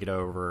just take it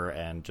over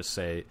and just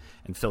say,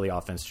 and Philly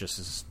offense just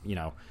is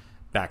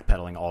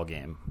backpedaling all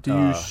game. Do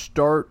you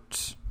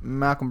start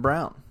Malcolm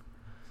Brown?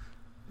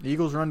 The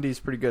Eagles' run D is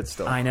pretty good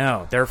still. I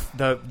know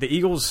the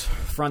Eagles'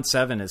 front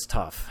seven is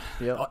tough.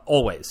 Yep.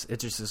 Always, it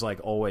just is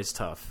always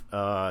tough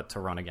to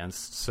run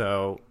against.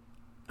 So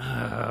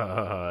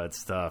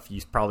It's tough.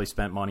 You probably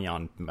spent money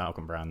on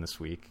Malcolm Brown this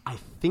week. I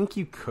think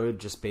you could,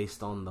 just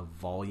based on the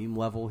volume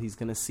level he's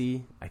going to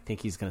see. I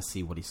think he's going to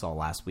see what he saw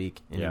last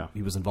week. And Yeah.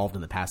 he was involved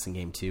in the passing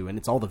game, too. And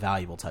it's all the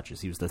valuable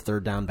touches. He was their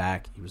third down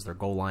back. He was their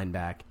goal line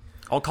back.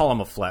 I'll call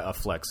him a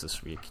flex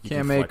this week. You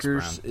Cam can flex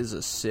Akers Brown. is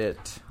a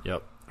sit.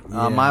 Yep.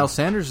 Yeah. Miles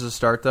Sanders is a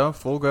start, though.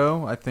 Full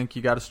go. I think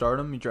you got to start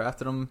him. You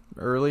drafted him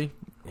early.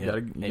 Yeah. Gotta,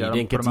 And you gotta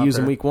didn't put get him to out use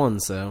him there. week 1,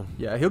 so...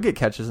 Yeah, he'll get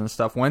catches and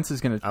stuff. Wentz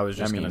is going to... I was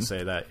just going to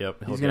say that. Yep.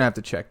 He's going to have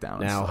to check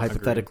down. and Now, stuff.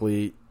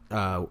 hypothetically,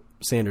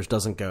 Sanders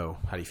doesn't go.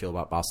 How do you feel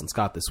about Boston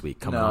Scott this week?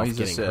 Coming No, off he's a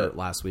getting sit. hurt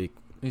last week.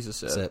 He's a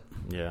sit. Sit.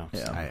 Yeah.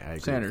 Yeah, I agree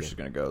Sanders with is you.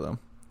 going to go,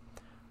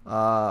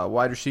 though.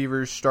 Wide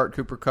receivers, start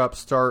Cooper Kupp,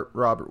 start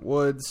Robert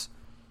Woods.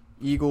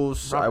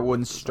 Eagles, I Robert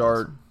wouldn't Woods is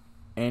start awesome.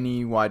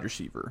 any wide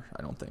receiver,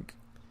 I don't think.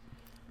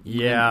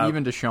 Yeah.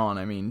 Even Deshaun,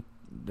 I mean,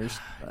 there's...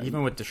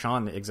 Even with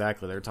Deshaun,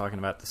 exactly. They're talking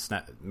about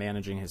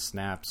managing his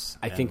snaps.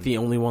 I think the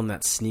only one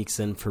that sneaks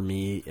in for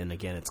me, and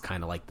again, it's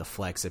kind of like the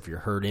flex. If you're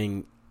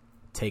hurting,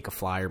 take a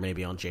flyer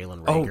maybe on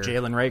Jalen Reagor. Oh,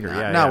 Jalen Rager.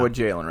 Yeah. not yeah. with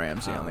Jalen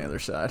Ramsey on the other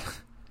side.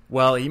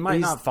 Well, he might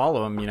He's- not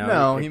follow him. You know.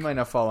 No, It- he might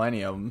not follow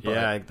any of them. But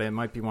Yeah, they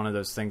might be one of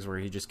those things where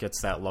he just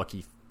gets that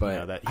lucky.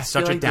 But that I he's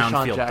feel such like a Deshaun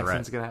downfield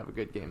Jackson's threat, gonna have a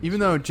good game.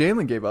 even though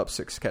Jalen gave up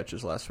 6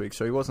 catches last week,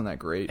 so he wasn't that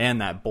great. and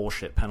that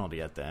bullshit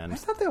penalty at the I end.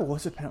 thought that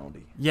was a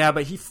penalty. Yeah,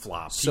 but he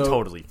flopped. So- he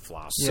totally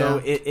flopped.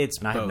 So Yeah. it's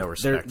And I have both. no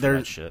respect for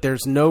that shit.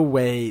 There's no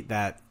way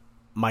that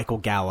Michael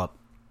Gallup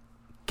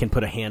can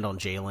put a hand on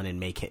Jalen and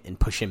make it and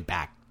push him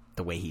back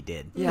the way he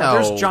did. Yeah, No,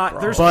 there's bro.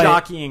 there's But-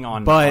 jockeying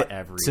on But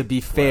every. to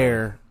be play.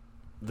 fair,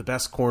 the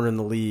best corner in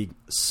the league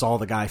saw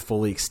the guy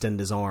fully extend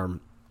his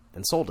arm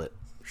and sold it.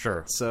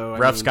 Sure. So, I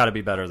refs mean- got to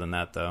be better than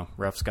that, though.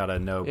 Refs got to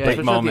know yeah, big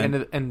especially moment.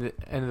 at the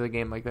end of the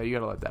game like that, you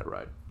gotta let that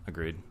ride.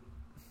 Agreed.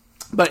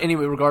 But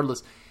anyway,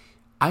 regardless,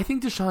 I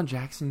think Deshaun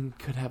Jackson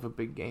could have a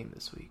big game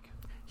this week.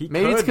 He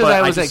Maybe could, it's because but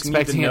I was just need to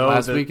expecting it know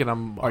last that- week, and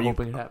I'm Are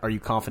hoping it you happens. are you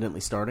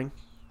confidently starting?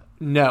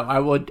 No, I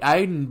would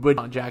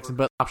on Jackson,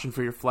 but option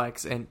for your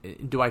flex. And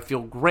do I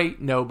feel great?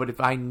 No, but if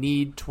I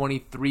need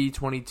 23,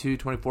 22,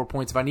 24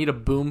 points, if I need a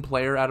boom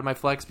player out of my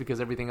flex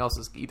because everything else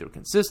is either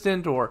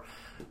consistent or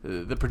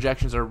the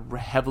projections are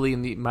heavily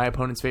in my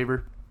opponent's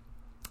favor,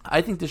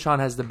 I think Deshaun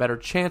has the better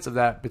chance of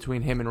that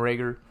between him and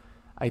Rager.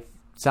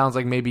 Sounds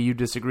like maybe you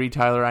disagree,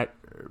 Tyler.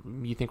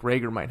 You think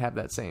Rager might have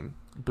that same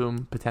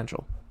boom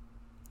potential.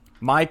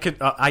 I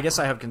guess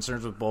I have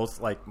concerns with both.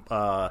 Like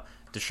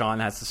Deshaun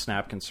has the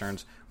snap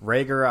concerns.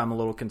 Rager, I'm a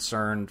little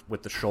concerned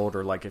with the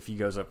shoulder. Like if he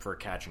goes up for a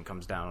catch and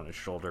comes down on his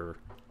shoulder,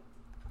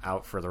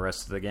 out for the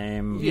rest of the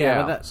game.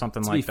 Yeah, but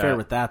something to like be fair that.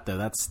 with that though,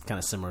 that's kind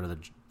of similar to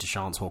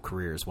Deshaun's whole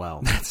career as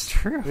well. That's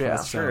true. Yeah.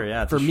 That's true.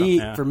 Yeah. for Deshaun- me,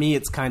 yeah. for me,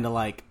 it's kind of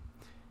like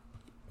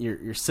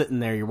you're sitting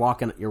there, you're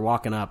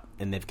walking up,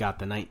 and they've got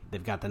the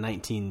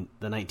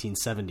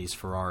 1970s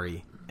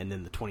Ferrari, and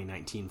then the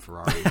 2019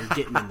 Ferrari. You're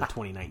getting in the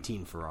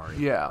 2019 Ferrari.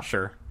 Yeah.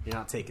 Sure. You're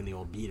not taking the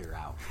old beater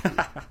out.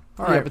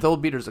 All right, but the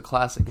old beater's a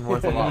classic and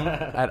worth a lot.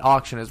 At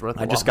auction is worth a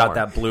I lot just got more.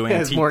 that blue Yeah,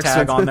 it's antique more tag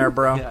on expensive. there,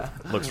 bro. Yeah.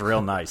 Looks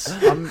real nice.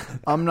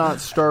 I'm not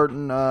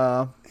starting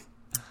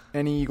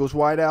any Eagles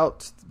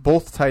wideouts.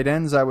 Both tight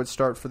ends I would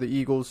start for the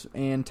Eagles,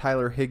 and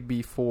Tyler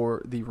Higbee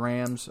for the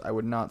Rams. I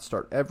would not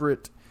start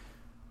Everett.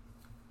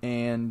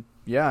 And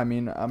yeah, I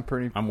mean, I'm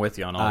with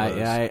you on all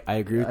those. I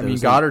agree with I those. mean,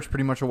 Goddard's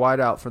pretty much a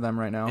wideout for them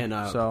right now. And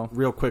so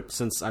real quick,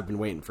 since I've been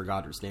waiting for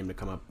Goddard's name to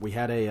come up, we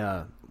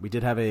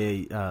did have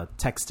a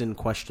text-in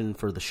question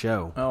for the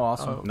show. oh,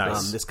 awesome.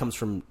 Nice. This comes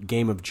from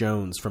Game of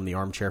Jones from the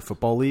Armchair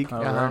Football League. Oh,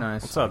 Yeah. very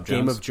nice. What's up,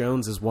 Game Jones? of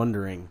Jones is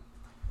wondering,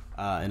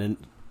 in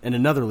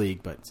another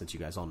league, but since you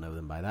guys all know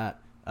them by that,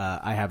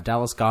 I have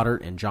Dallas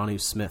Goedert and Jonnu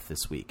Smith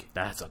this week.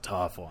 That's a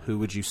tough one. Who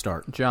would you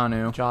start?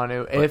 Jonnu.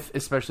 Jonnu,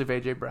 especially if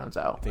AJ Brown's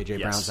out. AJ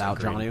Yes, Brown's out,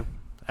 agreed. Jonnu.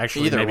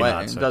 Actually, Either maybe way,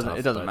 not so it doesn't tough,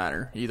 it doesn't but-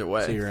 matter. Either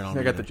way, So you're in on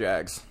I got either. the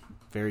Jags.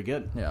 Very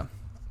good. Yeah,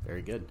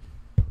 Very good.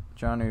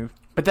 Jonnu.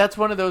 But that's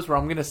one of those where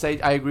I'm going to say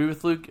I agree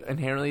with Luke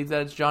inherently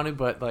that it's Jonnu,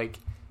 but like,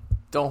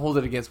 don't hold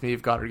it against me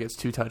if Goddard gets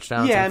 2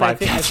 touchdowns Yeah, and and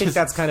 5 I catches. think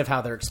that's kind of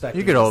how they're expecting.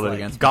 You could hold It's it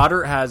against.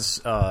 Goddard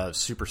has a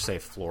super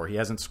safe floor. He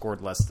hasn't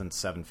scored less than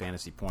 7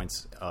 fantasy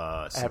points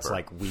since Ever.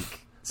 like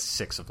week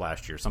 6 of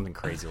last year, something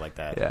crazy like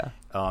that. Yeah.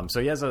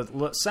 So he has a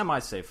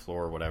semi-safe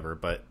floor or whatever.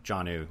 But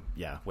Jonnu,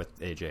 yeah, with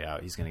AJ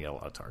out, he's going to get a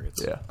lot of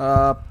targets.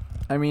 Yeah.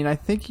 I mean, I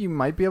think you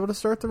might be able to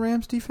start the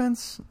Rams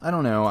defense. I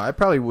don't know. I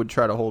probably would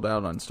try to hold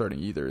out on starting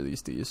either of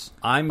these Ds.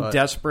 I'm But-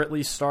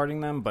 desperately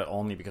starting them, but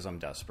only because I'm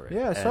desperate.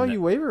 Yeah, I saw And-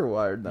 you waiver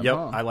wired them. Yep,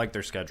 huh? I like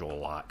their schedule a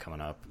lot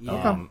coming up.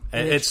 Yeah.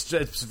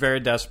 It's very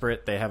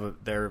desperate. They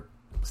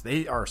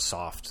are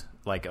soft.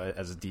 Like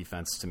as a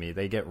defense to me,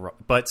 they get,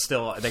 but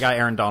still they got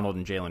Aaron Donald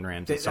and Jalen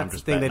Ramsey. So I'm That's the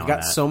just thing. betting They've on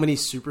got that. so many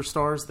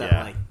superstars that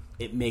Yeah. like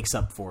it makes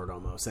up for it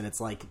almost. And it's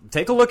like,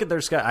 Take a look at their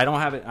schedule. I don't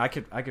have it. I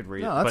could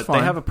read No, it, that's but fine.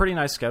 they have a pretty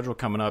nice schedule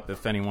coming up.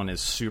 If anyone is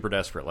super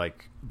desperate,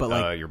 like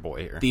your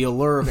boy here, the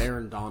allure of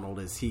Aaron Donald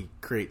is he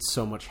creates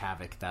so much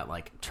havoc that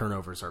like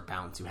turnovers are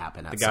bound to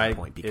happen at the some guy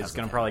point. Because is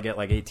going of to probably get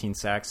like 18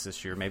 sacks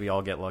this year. Maybe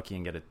I'll get lucky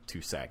and get a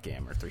 2-sack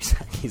game or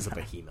 3-sack. he's a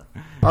behemoth.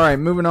 All right,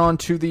 moving on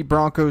to the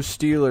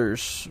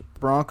Broncos-Steelers.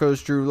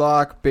 Broncos, Drew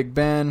Lock, Big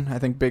Ben. I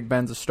think Big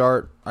Ben's a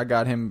start. I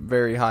got him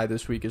very high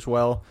this week as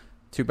well.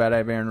 Too bad I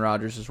have Aaron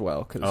Rodgers as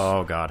well. Cause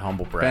Oh God,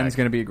 humble brag. Ben's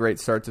going to be a great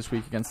start this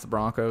week against the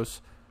Broncos.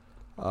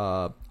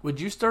 Would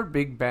you start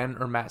Big Ben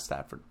or Matt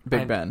Stafford?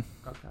 Big Ben.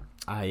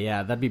 Okay.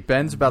 Yeah, that'd be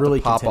Ben's about to really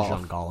pop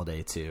contingent off. on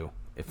Galladay too.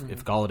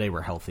 If Galladay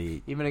were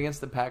healthy, Even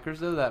against the Packers,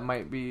 though, they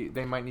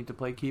might need to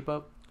play keep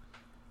up.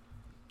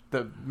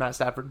 The Matt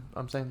Stafford,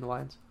 I'm saying the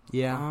Lions.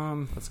 yeah,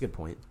 that's a good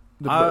point.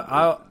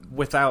 Without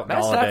Matt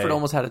Galladay, Stafford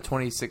almost had a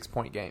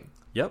 26-point game.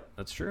 Yep,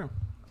 that's true.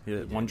 He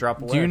had one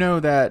drop away. Do you know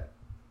that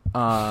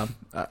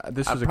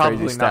this was a Probably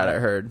crazy stat not. I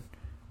heard,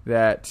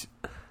 that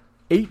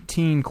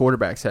 18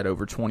 quarterbacks had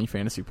over 20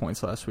 fantasy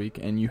points last week,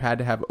 and you had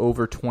to have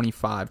over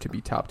 25 to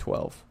be top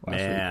 12 last week.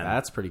 Man,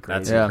 That's pretty crazy.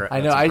 That's Yeah. I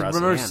know. that's I impressive.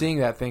 remember Man. seeing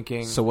that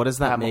thinking. So what does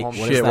that Pat make? Mahomes- What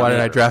does Shit, that why did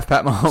make- I draft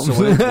Pat Mahomes? So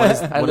what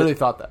is, I literally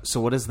thought that.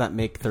 So what does that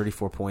make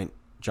 34-point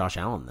Josh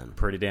Allen then?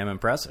 Pretty damn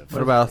impressive.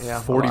 What about Yeah,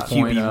 40 a lot.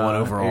 point QB1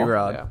 overall.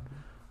 A-Rod? Yeah.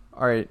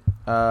 All right.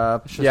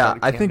 Should've Yeah,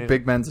 started I Cam think Newton.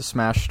 Big Ben's a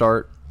smash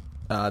start.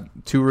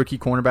 2 rookie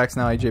cornerbacks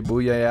now. AJ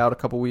Bouye out a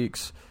couple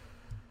weeks.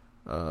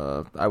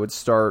 I would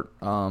start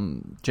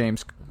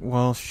James.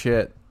 Well,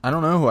 shit. I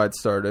don't know who I'd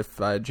start if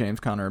I had James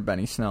Conner or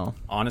Benny Snell.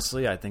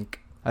 Honestly, I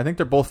think I think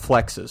they're both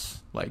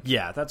flexes. Like,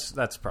 yeah, that's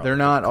probably they're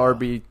not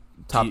RB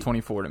top Do you-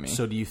 24 to me.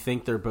 So do you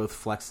think they're both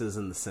flexes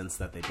in the sense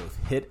that they both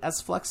hit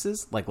as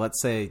flexes? Like,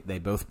 let's say they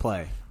both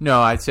play.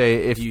 No, I'd say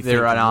if Do you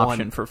they're think an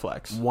option for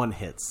flex. One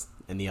hits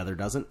and the other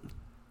doesn't?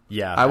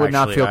 Yeah, I would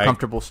not actually, feel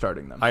comfortable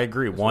starting them. I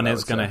agree. is One what I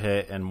is would going to say.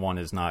 hit, and one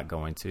is not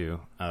going to.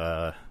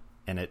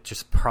 And it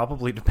just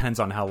probably depends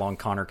on how long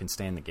Connor can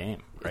stay in the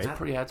game, right?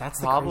 That's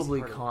the probably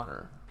crazy part.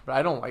 Connor, but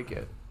I don't like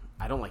it.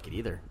 I don't like it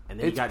either. And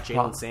then It's you got Jalen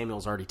prob-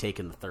 Samuels already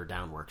taking the third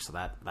down work, so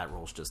that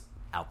role's just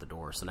out the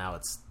door. So now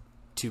it's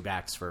 2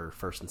 backs for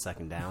first and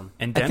second down.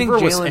 And I think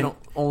Denver was Jalen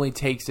only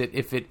takes it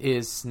if it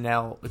is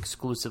Snell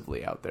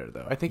exclusively out there,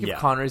 though. I think if Yeah.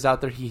 Connor is out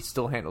there, he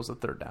still handles the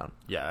third down.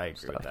 yeah, I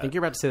agree with I that. think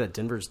you're about to say that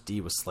Denver's D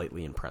was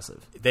slightly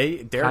impressive.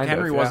 Derrick Kind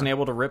Henry of, wasn't yeah.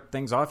 able to rip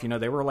things off. You know,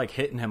 they were like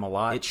hitting him a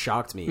lot. It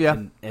shocked me.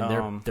 Yeah.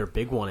 And their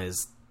big one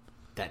is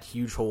that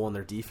huge hole in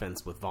their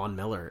defense with Von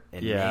Miller.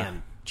 And Yeah.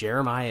 man,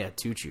 Jeremiah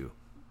Tucci.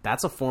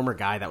 That's a former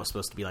guy that was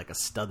supposed to be like a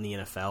stud in the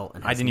NFL.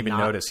 And I has didn't even not-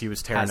 notice. He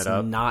was tearing has it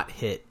up. not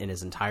hit in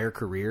his entire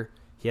career.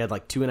 He had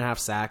like 2.5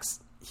 sacks.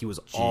 He was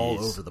all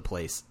Jeez. over the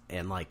place.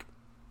 And like,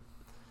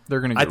 They're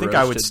going to. I think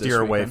I would steer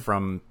away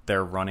from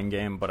their running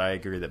game, but I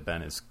agree that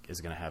Ben is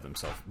going to have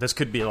himself. This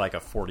could be like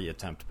a 40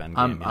 attempt Ben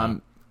game. you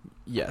know?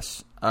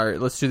 Yes. All right.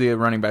 Let's do the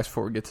running backs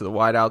before we get to the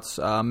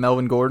wideouts.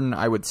 Melvin Gordon,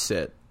 I would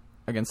sit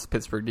against the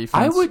Pittsburgh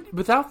defense. I would,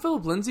 without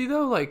Philip Lindsay,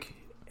 though, like,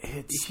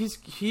 he's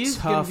going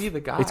tough. to be the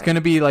guy. It's going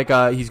to be like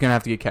he's going to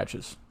have to get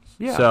catches.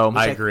 Yeah. So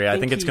I I agree. I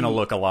think think it's going to he-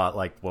 look a lot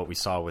like what we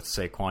saw with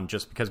Saquon,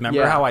 just because remember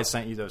Yeah. how I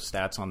sent you those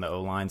stats on the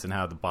O-lines and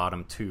how the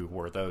bottom two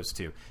were those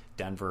two,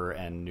 Denver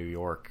and New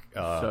York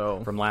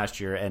from last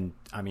year. And,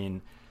 I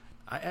mean,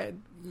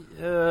 Melvin's it's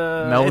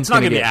not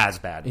gonna going to be get- as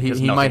bad. he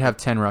because might nothing- have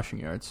 10 rushing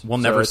yards. We'll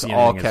So never it's see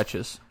all anything as-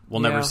 catches.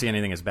 We'll Yeah. never see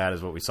anything as bad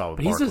as what we saw with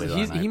But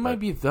Barkley. he might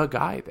be the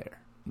guy there.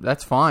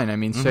 That's fine. I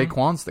mean, Mm-hmm.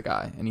 Saquon's the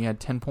guy, and he had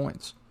 10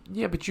 points.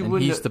 Yeah, but you And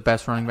wouldn't. he's the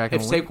best running back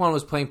If in the league. Saquon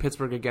was playing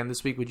Pittsburgh again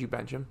this week, would you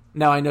bench him?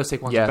 Now, I know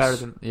Saquon's Yes. better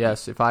than.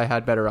 Yes. If I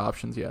had better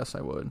options, yes,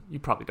 I would. You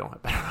probably don't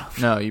have better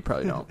options. No, you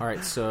probably don't. all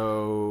right,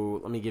 so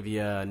let me give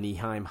you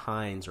Nyheim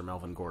Hines or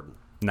Melvin Gordon.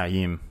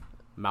 Naeem.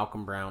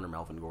 Malcolm Brown or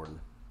Melvin Gordon.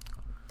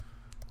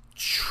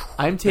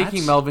 I'm taking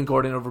That's- Melvin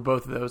Gordon over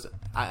both of those.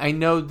 I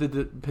know that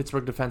the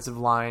Pittsburgh defensive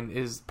line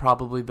is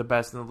probably the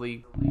best in the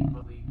league.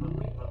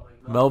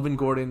 Melvin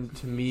Gordon,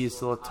 to me, is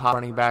still a top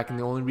running back, and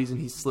the only reason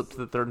he slipped to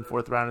the third and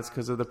fourth round is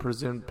because of the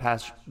presumed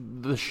pass,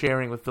 the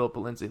sharing with Philip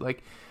Lindsay.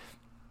 Like,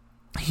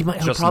 he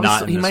might, Just probably not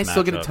still, in he this might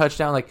still get a matchup.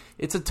 touchdown. Like,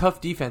 it's a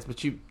tough defense,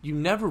 but you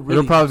never really.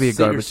 It'll probably be a sit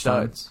your garbage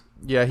time. studs.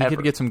 Yeah, he Ever.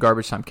 could get some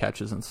garbage time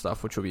catches and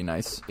stuff, which would be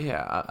nice.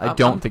 Yeah, I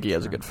don't think he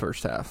has a good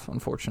first half,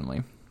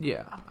 unfortunately.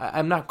 Yeah,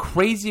 I'm not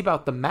crazy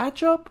about the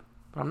matchup,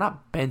 but I'm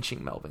not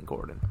benching Melvin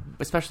Gordon,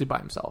 especially by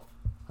himself.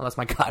 Unless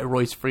my guy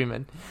Royce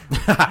Freeman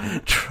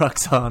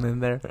trucks on in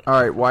there.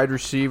 All right, wide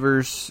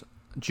receivers,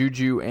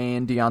 Juju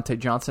and Deontay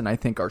Johnson, I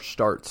think are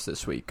starts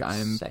this week.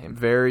 I'm Same.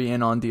 very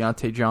in on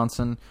Deontay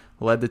Johnson.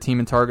 Led the team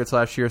in targets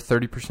last year,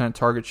 30%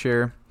 target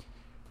share.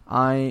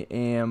 I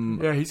am.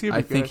 Yeah, he's gonna be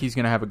I think good. he's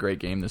going to have a great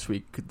game this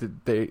week.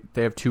 They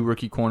have 2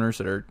 rookie corners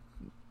that are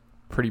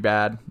pretty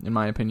bad, in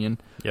my opinion.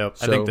 Yep.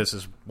 I So- think this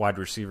is wide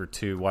receiver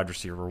 2, wide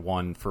receiver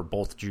 1 for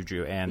both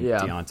Juju and Yeah.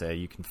 Deontay.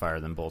 You can fire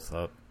them both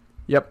up.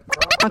 Yep.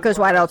 Broncos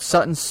wideout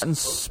Sutton's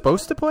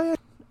supposed to play it,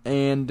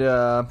 and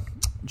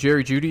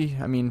Jerry Jeudy.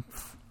 I mean,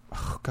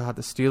 oh God,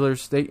 the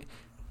Steelers.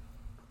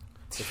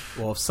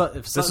 Well,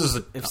 if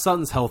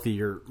Sutton's healthy,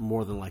 you're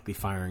more than likely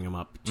firing him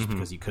up just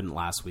because you couldn't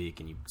last week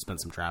and you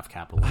spent some draft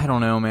capital. I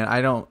don't know, man.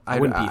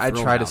 I'd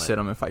try to sit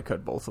them if I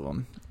could, both of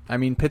them. I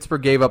mean,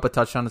 Pittsburgh gave up a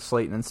touchdown to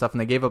Slayton and stuff, and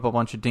they gave up a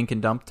bunch of dink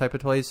and dump type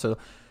of plays, so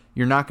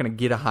you're not going to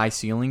get a high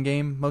ceiling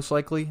game, most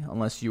likely,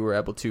 unless you were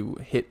able to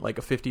hit like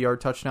a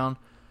 50-yard touchdown.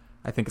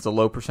 I think it's a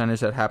low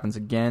percentage that happens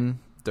again.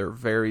 They're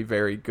very,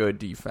 very good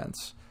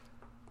defense.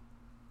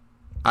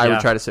 I would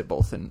try to sit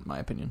both, in my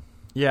opinion.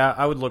 Yeah,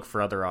 I would look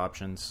for other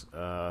options.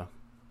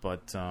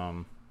 But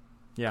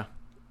yeah.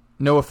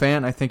 Noah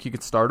Fant, I think you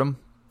could start him.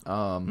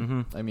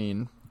 I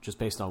mean, just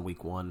based on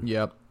week 1.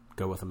 Yep.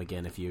 Go with him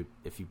again if you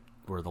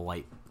were the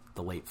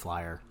late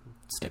flyer.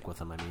 Stick with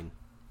him. I mean,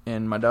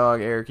 and my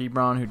dog Eric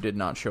Ebron, who did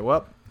not show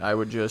up, I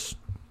would just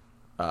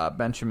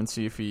bench him and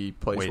see if he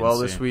plays well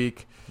this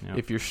week. Yep.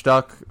 If you're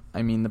stuck,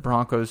 I mean, the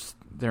Broncos,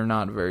 they're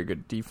not a very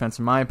good defense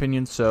in my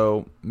opinion,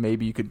 so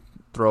maybe you could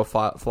throw a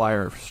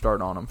flyer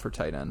start on him for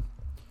tight end.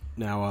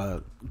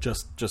 Now,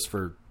 just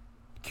for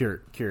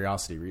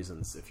curiosity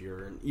reasons, if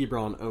you're an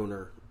Ebron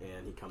owner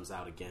and he comes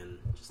out again,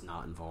 just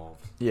not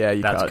involved. Yeah,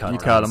 you cut him.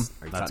 That's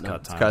cut time.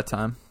 It's cut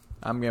time.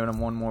 I'm giving him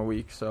one more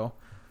week. So,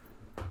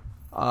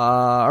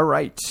 all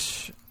right.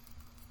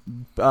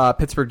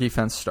 Pittsburgh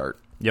defense start.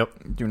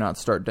 Yep. Do not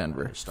start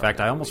Denver. In fact,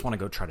 I almost want to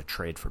go try to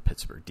trade for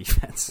Pittsburgh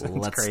defense.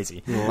 It's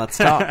crazy. Let's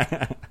talk.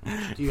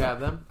 Do you have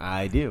them?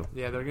 I do.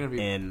 Yeah, they're going to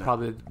be In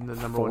probably the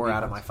number 1 4 defense.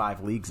 out of my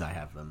 5 leagues, I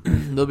have them.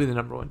 They'll be the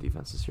number 1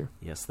 defense this year.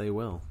 Yes, they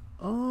will.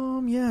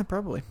 Yeah,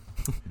 probably.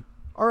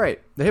 All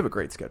right. They have a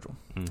great schedule.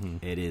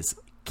 It is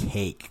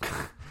cake.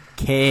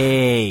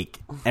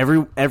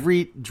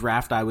 Every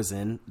draft I was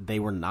in, they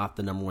were not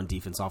the number 1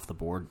 defense off the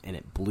board, and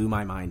it blew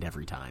my mind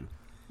every time.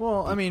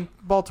 Well, I mean,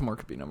 Baltimore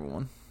could be number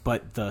 1.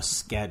 But the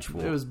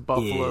schedule It was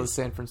Buffalo, is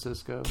San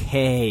Francisco.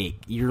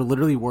 cake. You're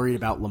literally worried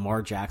about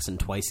Lamar Jackson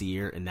twice a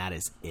year, and that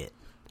is it.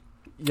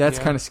 Yeah, it's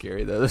Yeah. kind of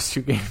scary, though, those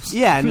 2 games.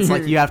 Yeah, and it's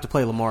like you have to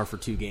play Lamar for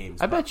 2 games.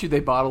 I bet you they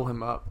bottle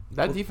him up.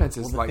 That defense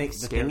is the scary.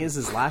 thing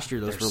is last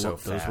year those They're were so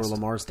those were fast.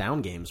 Lamar's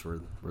down games were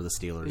the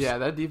Steelers. Yeah,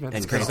 that defense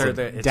And is Chris- scary.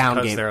 It's down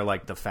because game. they're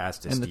like the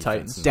fastest And the defense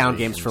Titans. in the Down nation,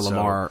 games for so-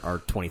 Lamar are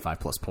 25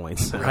 plus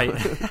points.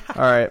 Right.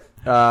 All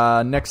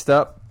right. Next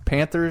up,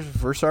 Panthers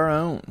versus our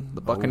own,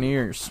 the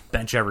Buccaneers.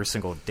 Bench every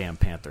single damn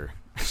Panther.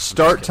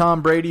 Start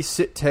Tom Brady,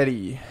 sit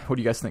Teddy. What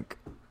do you guys think?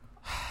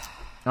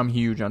 I'm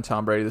huge on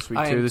Tom Brady this week,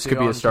 I too. am This too could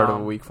be a on start Tom.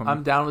 of a week for me.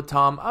 I'm down with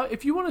Tom.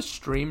 If you want to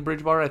stream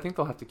Bridgewater, I think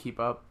they'll have to keep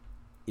up.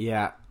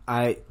 Yeah,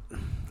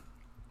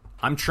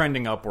 I'm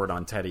trending upward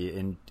on Teddy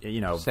in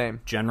Same.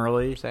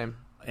 generally Same.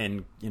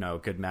 in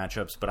good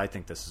matchups, but I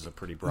think this is a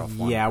pretty rough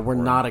one. yeah, we're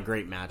for not him. a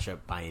great matchup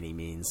by any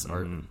means.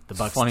 Or the It's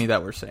Bucks. funny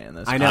that we're saying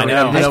this. I know. I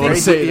know. I don't want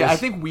to say this. I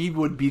think we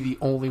would be the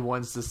only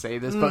ones to say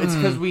this, but it's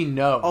because we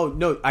know. Oh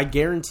no, I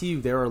guarantee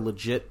you there are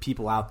legit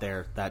people out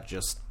there that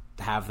just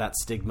have that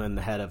stigma in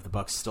the head of the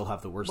Bucks still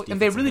have the worst. And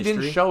they defense in really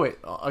didn't history. show it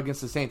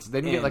against the Saints. They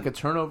didn't get And- like a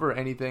turnover or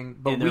anything,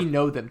 but and we they're-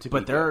 know them to be.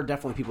 But there good. are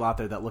definitely people out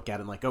there that look at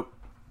it and like, oh,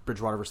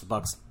 Bridgewater versus the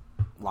Bucks,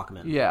 lock them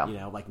in. Yeah.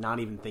 like not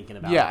even thinking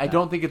about. Yeah, it. I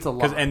don't think it's a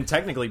lot. And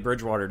technically,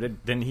 Bridgewater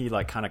didn't he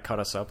like kind of cut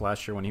us up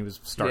last year when he was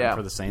starting Yeah.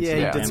 for the Saints? Yeah,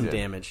 Yeah. he did some Yeah.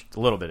 damage. a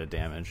little bit of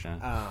damage.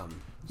 Yeah.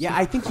 Yeah,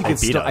 I think you They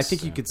could beat still. us, I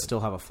think you yeah, could but- still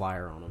have a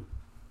flyer on him.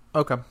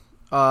 Okay.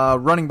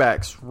 Running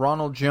backs,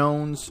 Ronald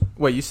Jones.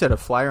 Wait, you said a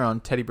flyer on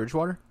Teddy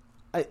Bridgewater?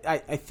 I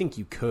think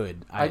you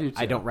could. I do, too.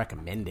 I don't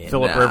recommend it.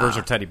 Phillip Nah. Rivers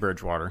or Teddy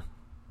Bridgewater?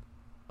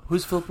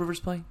 Who's Philip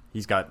Rivers playing?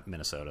 He's got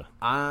Minnesota.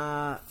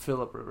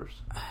 Philip Rivers.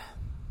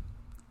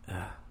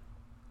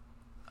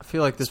 I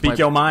feel like this Speak might,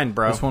 your mind,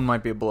 bro. This one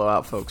might be a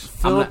blowout, folks.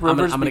 Philip gonna-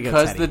 Rivers I'm gonna go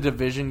because Teddy. the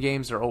division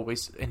games are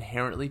always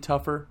inherently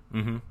tougher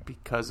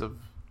because of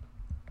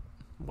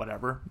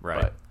whatever.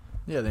 Right. But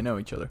Yeah, they know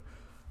each other.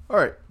 All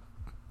right.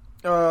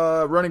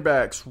 Running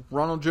backs,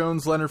 Ronald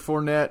Jones, Leonard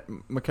Fournette,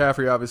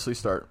 McCaffrey obviously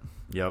start.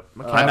 Yep.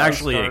 McCaffrey I'm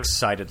actually starts.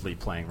 excitedly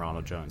playing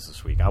Ronald Jones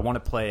this week. I want to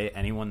play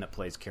anyone that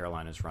plays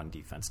Carolina's run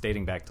defense,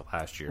 dating back to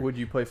last year. Would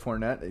you play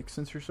Fournette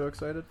since you're so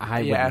excited?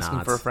 I yeah, would asking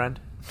not. for a friend.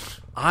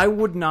 I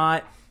would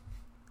not,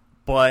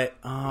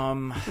 but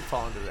Could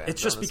fall into that,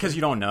 it's just honestly. because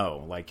you don't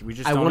know. Like we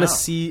just I don't want know. to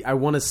see. I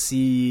want to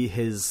see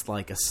his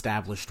like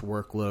established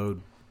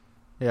workload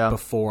Yeah.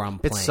 before I'm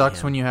It playing. sucks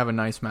him. when you have a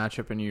nice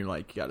matchup and you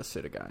like you got to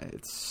sit a guy.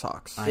 It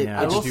sucks. I know.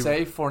 I will Just-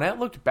 say Fournette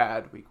looked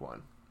bad week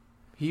 1.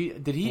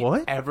 Did he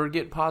What? ever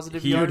get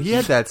positive Dude, yards? he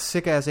had that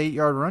sick ass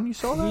 8-yard run. You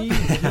saw that? He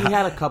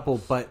had a couple,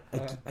 but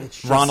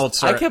it's just, Ronald.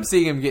 I kept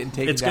seeing him getting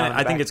taken It's down. gonna. in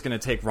the I think back. it's gonna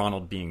take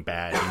Ronald being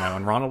bad,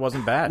 and Ronald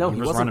wasn't bad. No, he he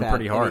was wasn't running bad.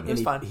 pretty hard. And It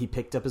was fine. he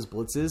picked up his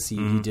blitzes.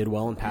 He did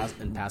well in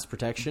pass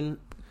protection.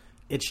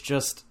 It's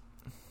just,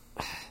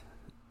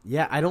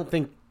 yeah, I don't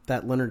think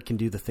that Leonard can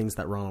do the things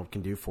that Ronald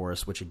can do for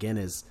us, which again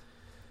is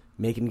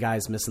making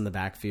guys miss in the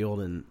backfield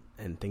and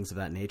things of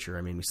that nature.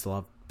 I mean, we still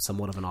have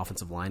somewhat of an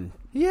offensive line.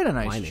 He had a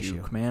nice Line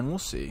juke, issue. man. We'll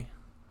see.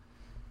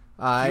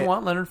 Do you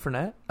want Leonard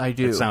Fournette? I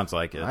do. It sounds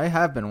like it. I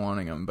have been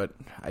wanting him, but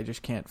I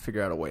just can't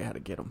figure out a way how to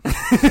get him.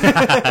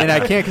 And I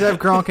can't because I have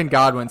Gronk and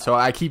Godwin, so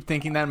I keep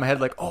thinking that in my head,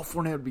 like, oh,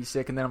 Fournette would be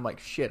sick, and then I'm like,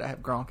 shit, I have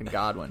Gronk and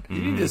Godwin. You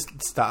need to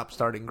stop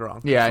starting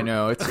Gronk. Yeah, I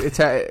know. It's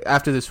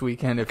after this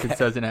weekend. If it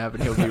doesn't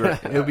happen,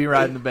 he'll be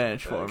riding the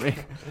bench for me.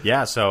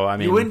 Yeah, so I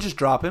mean, You wouldn't just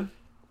drop him?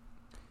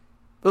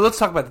 But let's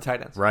talk about the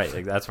tight ends.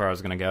 right? That's where I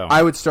was going to go.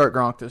 I would start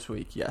Gronk this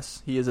week.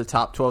 Yes, he is a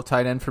top 12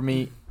 tight end for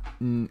me.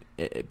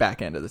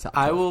 Back end of the top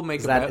 12. I will make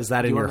Is a that bet. is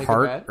that Do in you your wanna make a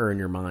heart bet? or in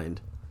your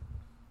mind?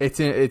 It's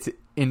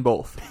in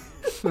both.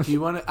 Do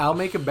you want to? I'll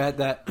make a bet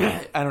that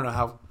I don't know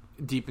how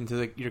deep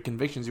into your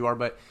convictions you are,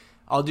 but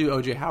I'll do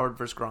OJ Howard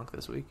versus Gronk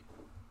this week.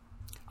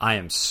 I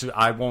am.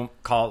 I won't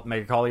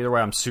make a call either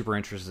way. I'm super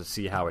interested to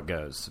see how it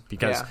goes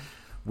because Yeah.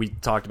 we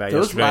talked about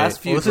Those yesterday. last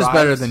few This is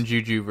better drives- than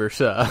Juju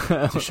versus.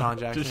 Deshaun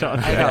Jackson.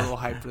 Deshaun I got a little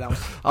hyped for that one.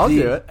 I'll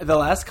do it. The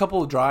last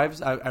couple of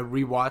drives I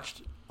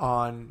rewatched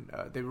on.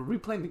 They were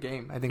replaying the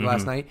game. I think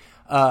last night.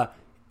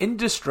 In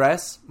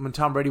distress, when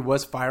Tom Brady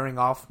was firing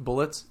off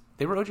bullets,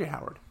 they were OJ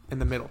Howard in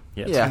the middle.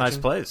 Yeah, Yeah. some nice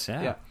plays.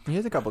 Yeah. Yeah. He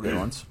has a couple good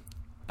ones.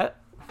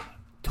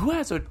 Who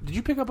has? Did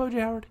you pick up OJ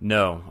Howard?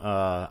 No,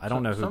 I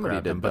don't know who Somebody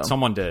grabbed did, him, but though.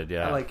 someone did.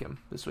 Yeah. I like him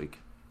this week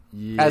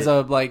Yeah. as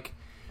a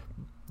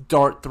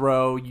dart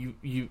throw.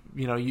 You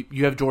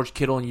have George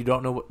Kittle and you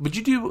don't know what. Would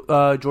you do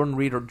Jordan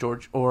Reed or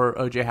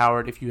OJ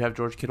Howard if you have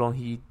George Kittle and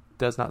he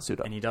does not suit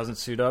up? and he doesn't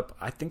suit up.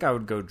 I think I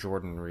would go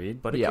Jordan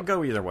Reed, but it Yep. could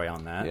go either way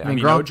on that. Yeah. I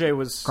mean, Gronk- OJ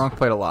was. Gronk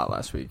played a lot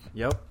last week.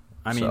 Yep.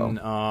 I So- mean,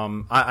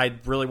 I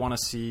really want to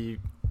see,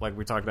 like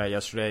we talked about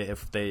yesterday,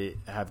 if they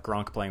have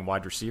Gronk playing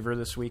wide receiver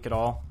this week at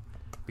all,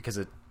 because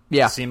it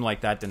Yeah. seemed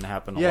like that didn't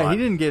happen a Yeah, lot. he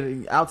didn't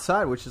get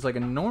outside, which is like a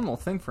normal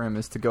thing for him,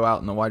 is to go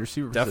out in the wide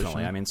receiver Definitely.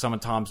 position. I mean, some of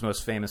Tom's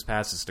most famous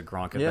passes to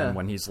Gronk have Yeah. been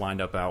when he's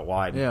lined up out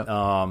wide.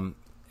 Yeah.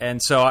 And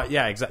so,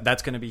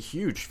 that's going to be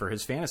huge for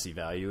his fantasy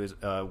value, is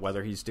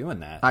whether he's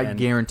doing that. I And,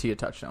 guarantee a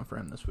touchdown for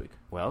him this week.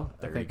 Well,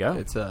 there I you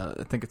think go.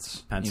 I think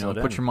it's Pencil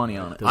it put in. your money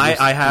on it.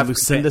 I have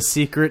Lucinda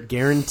secret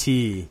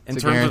guarantee. in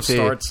It's a terms guarantee. of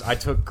starts, I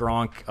took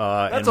Gronk.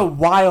 That's a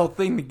wild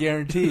thing to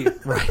guarantee,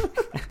 right?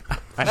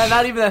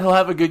 Not even that he'll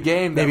have a good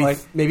game. Maybe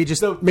that, maybe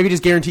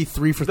just guarantee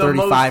 3 for the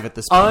 35 most at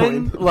this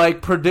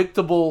point.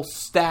 predictable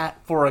stat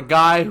for a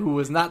guy who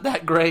was not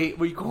that great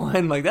week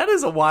one. Like that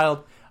is a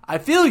wild. I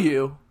feel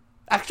you.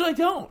 Actually, I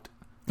don't.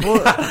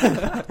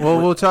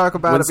 Well, we'll talk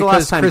about When's it the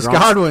because last time Chris Gronk's-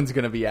 Godwin's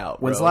going to be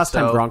out. When's bro, the last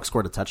time so- Gronk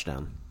scored a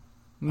touchdown?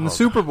 in the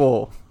Super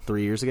Bowl?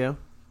 3 years ago.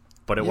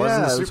 but it Yeah,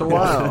 wasn't the it was Super a Bowl.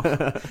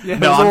 while. Yeah,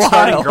 No, it was I'm a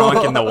starting while.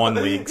 Gronk in the one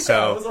league,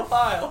 so It was a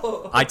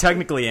while. I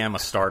technically am a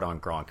start on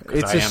Gronk. 'cause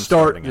It's I a am start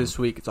starting him. this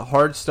week. It's a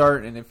hard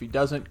start, and if he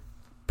doesn't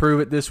prove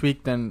it this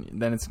week, then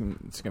it's going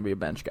to be a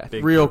bench guy.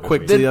 Big Real prove it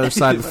quick week. to the other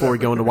side before we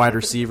go into wide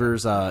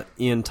receivers.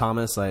 Ian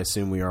Thomas, I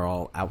assume we are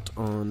all out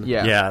on.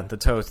 Yeah. Yeah, the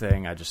toe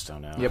thing, I just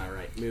don't know. Yep. All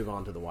right, move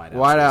on to the wideouts.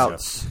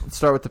 Wideouts. Let's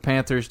start with the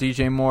Panthers.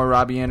 DJ Moore,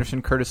 Robbie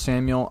Anderson, Curtis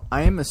Samuel.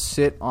 I am a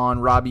sit on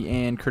Robbie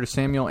and Curtis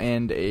Samuel,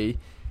 and it's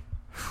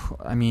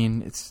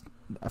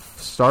a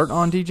start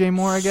on DJ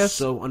Moore, I guess.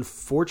 So,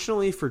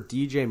 unfortunately for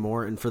DJ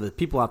Moore and for the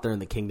people out there in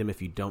the kingdom,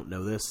 if you don't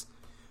know this,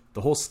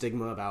 the whole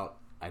stigma about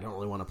I don't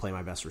really want to play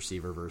my best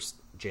receiver versus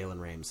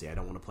Jalen Ramsey. I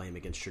don't want to play him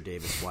against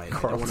Tre'Davious White.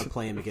 I don't want to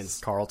play him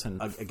against Carlton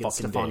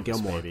against fucking Stephon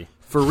Davis, Gilmore. baby.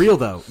 For real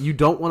though, you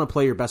don't want to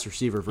play your best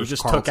receiver He versus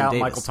just Carlton took out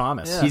Davis. Michael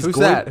Thomas. Yeah, He's who's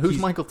going- that? Who's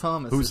he's- Michael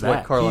Thomas? who's is what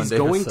that? Carlin He's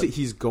Davis going said. to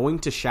he's going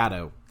to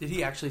shadow. Did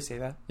he actually say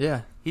that?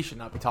 Yeah. He should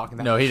not be talking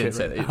that. No, much he didn't shit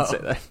say right that. He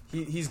didn't now. say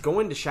that. He's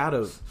going to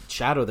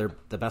shadow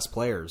the best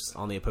players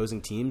on the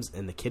opposing teams,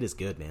 and the kid is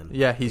good, man.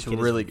 Yeah, he's The kid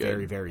is really good.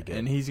 very, very good.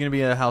 And he's going to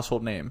be a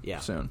household name Yeah.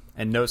 soon.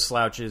 And no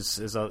slouches.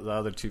 The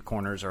other two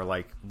corners are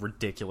like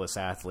ridiculous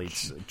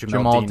athletes.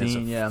 Jamal Dean is a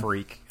Dean, yeah.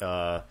 freak.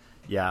 I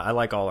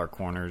like all our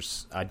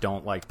corners. I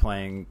don't like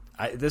playing.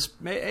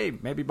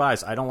 Maybe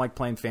bias. I don't like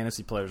playing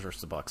fantasy players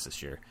versus the Bucks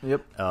this year.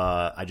 Yep.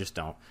 I just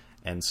don't.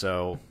 And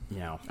so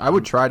I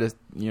would try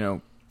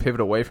to, pivot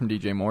away from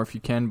DJ Moore if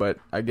you can, but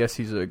I guess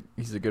he's a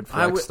good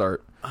flex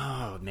start.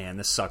 Oh man,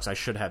 this sucks. I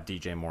should have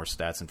DJ Moore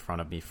stats in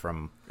front of me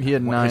from He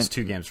had his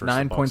two games versus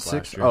the Bucks 9.6.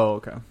 last year. Oh,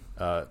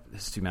 okay.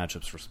 His two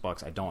matchups versus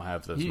Bucks. I don't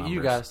have those numbers.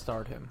 You got to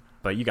start him.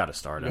 but you got to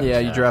start him. Yeah,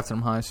 you drafted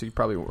him high, so you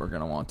probably were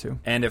going to want to.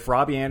 And if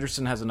Robbie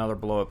Anderson has another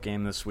blow up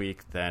game this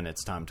week, then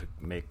it's time to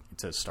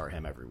start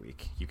him every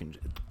week. You can.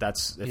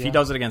 If he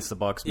does it against the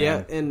Bucks,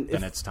 man, and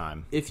then it's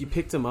time. If you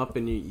picked him up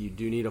and you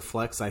do need a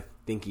flex, I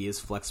think he is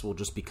flexible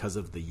just because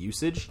of the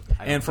usage.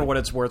 And for what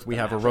it's worth, we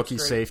have a rookie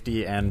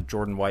safety, and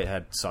Jordan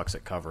Whitehead sucks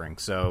at covering.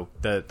 So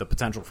the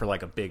potential for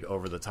like a big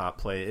over the top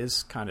play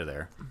is kind of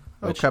there.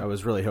 Which Okay. I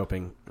was really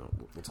hoping.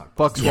 We'll talk about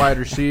Bucks wide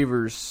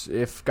receivers,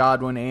 if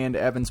Godwin and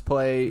Evans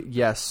play,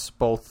 yes,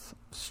 both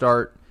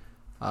start.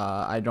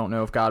 I don't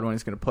know if Godwin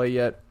is going to play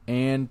yet.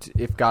 And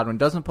if Godwin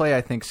doesn't play,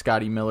 I think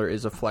Scotty Miller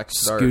is a flex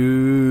start.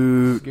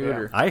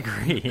 Scooter. I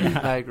agree. Yeah.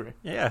 I agree.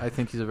 Yeah. I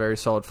think he's a very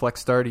solid flex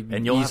start. He can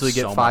And you'll easily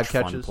have so get 5 much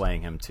fun catches.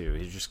 playing him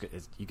too.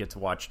 You get to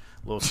watch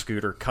little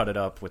Scooter cut it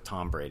up with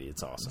Tom Brady.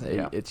 It's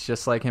awesome. It's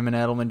just like him and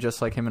Edelman,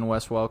 just like him and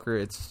Wes Welker.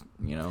 It's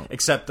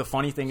Except the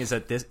funny thing is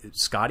that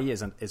Scotty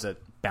is a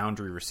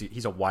boundary receiver.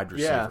 He's a wide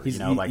receiver.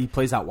 Yeah, he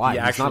plays out wide. He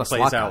He's actually not a plays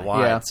slot out guy.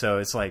 wide. Yeah. So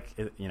it's like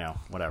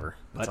whatever.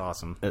 That's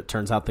awesome. It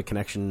turns out the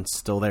connection's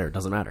still there. It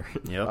doesn't matter.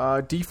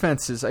 Yep.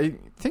 Defenses, I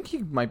think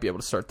you might be able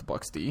to start the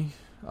Bucs D,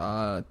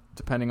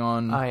 depending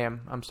on.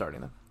 I'm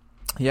starting them.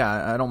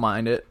 Yeah, I don't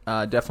mind it.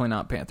 Definitely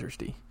not Panthers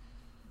D.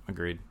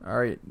 Agreed. All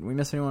right, we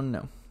miss anyone?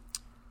 No.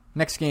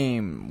 Next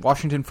game,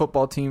 Washington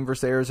football team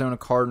versus the Arizona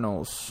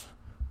Cardinals.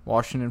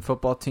 Washington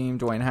football team,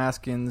 Dwayne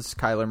Haskins,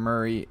 Kyler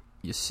Murray.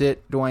 You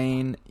sit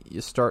Dwayne,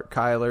 you start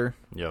Kyler.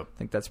 Yep. I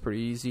think that's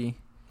pretty easy. And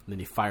then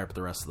you fire up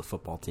the rest of the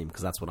football team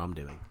because that's what I'm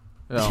doing.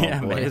 Oh,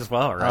 Yeah, boy. may as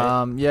well,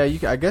 right?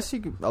 Yeah, I guess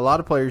you could, a lot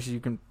of players you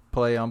can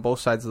play on both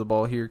sides of the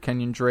ball here.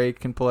 Kenyon Drake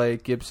can play.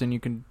 Gibson you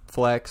can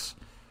flex.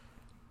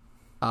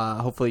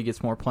 Hopefully he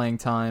gets more playing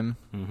time.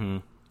 Mm-hmm.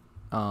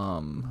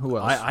 Who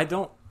else? I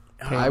don't.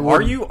 I Are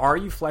wouldn't-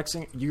 you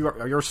flexing?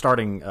 You're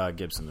starting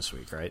Gibson this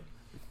week, right?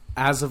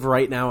 As of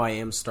right now, I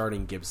am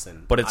starting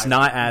Gibson. But it's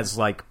not as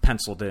like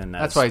penciled in.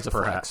 That's as why he's a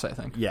perhaps. flex,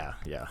 I think. Yeah.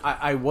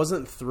 I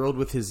wasn't thrilled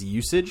with his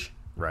usage,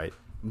 Right.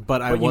 but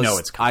But you know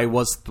it's coming. I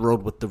was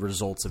thrilled with the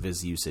results of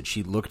his usage.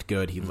 He looked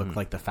good. He looked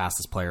like the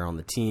fastest player on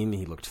the team.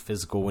 He looked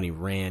physical when he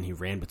ran. He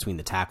ran between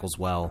the tackles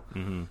well.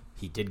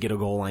 He did get a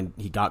goal line.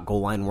 He got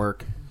goal line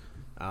work.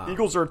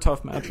 Eagles are a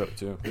tough matchup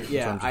too.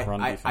 Yeah,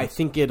 I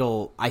think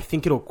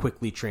it'll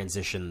quickly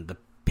transition the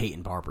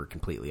Peyton Barber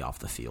completely off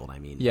the field. I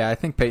mean, Yeah, I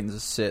think Peyton's a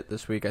sit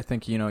this week. I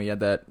think he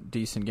had that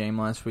decent game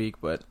last week,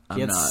 but he I'm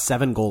had not.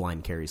 7 goal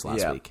line carries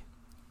last week.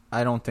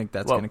 I don't think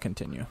that's Well- going to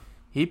continue.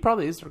 He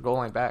probably is their goal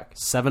line back.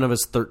 7 of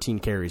his 13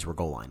 carries were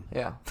goal line,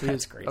 Yeah,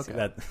 That's crazy.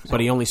 Okay. but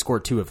he only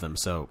scored 2 of them.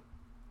 So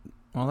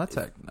Well, that's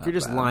if you're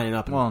just lining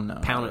up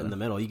and pound it in the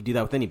middle, you can do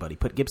that with anybody.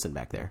 Put Gibson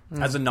back there.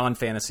 As a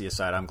non-fantasy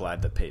aside, I'm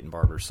glad that Peyton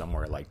Barber's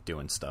somewhere like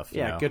doing stuff.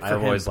 You know? Good for him.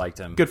 I've always liked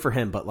him. Good for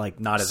him, but like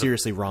Not as a-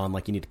 seriously, Ron,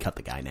 like you need to cut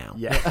the guy now.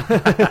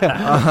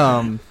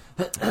 Yeah.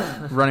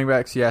 Running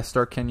backs,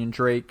 start Kenyon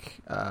Drake.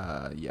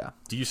 Yeah.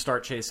 Do you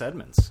start Chase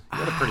Edmonds? He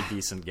had a pretty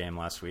decent game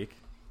last week.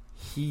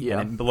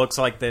 And it looks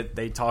like that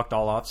they talked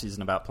all offseason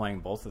about playing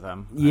both of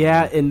them.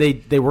 Yeah, and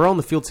they were on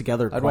the field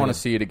together. I'd want to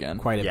see it again.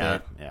 quite a Yeah,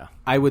 bit. yeah.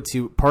 I would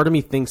too. Part of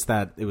me thinks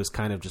that it was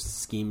kind of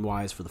just scheme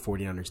wise for the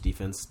 49ers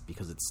defense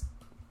because it's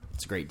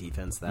a great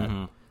defense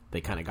that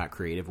they kind of got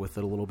creative with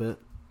it a little bit.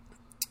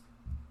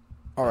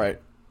 All right.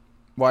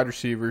 Wide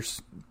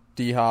receivers,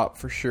 D-Hop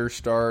for sure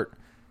start.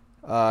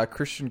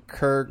 Christian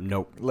Kirk,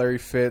 Nope. Larry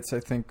Fitz, I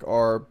think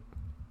are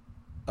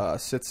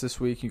sits this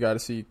week. You got to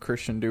see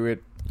Christian do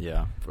it.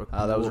 Yeah.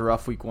 That was a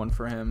rough week 1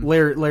 for him.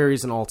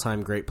 Larry's an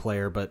all-time great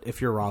player, but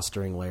if you're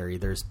rostering Larry,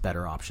 there's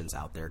better options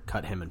out there.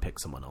 Cut him and pick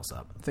someone else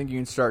up. I think you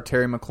can start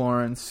Terry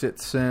McLaurin, sit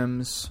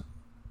Sims,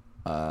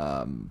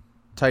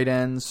 tight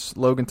ends,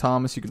 Logan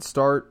Thomas you can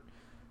start.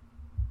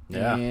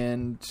 Yeah.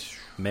 And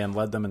Man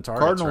led them in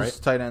targets, Cardinals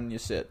right? tight end you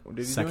sit. Did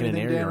he Second do in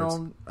anything, air Dan yards.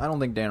 Arnold? I don't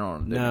think Dan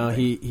Arnold did No,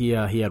 anything.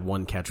 he had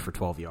 1 catch for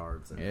 12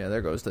 yards. Yeah,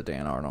 there goes the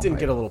Dan Arnold. Didn't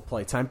get a little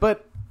play time,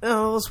 but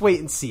let's wait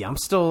and see. I'm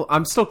still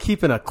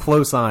keeping a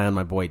close eye on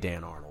my boy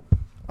Dan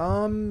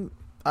Arnold.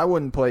 I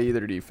wouldn't play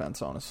either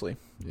defense, honestly,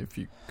 if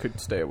you could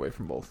stay away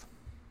from both.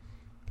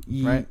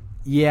 Right?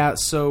 Yeah,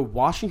 so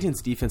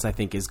Washington's defense, I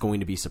think, is going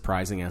to be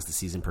surprising as the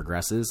season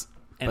progresses.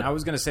 And I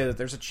was going to say that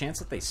there's a chance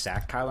that they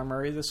sack Kyler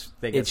Murray.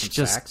 They get It's some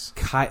just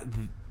sacks.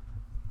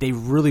 they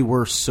really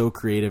were so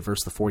creative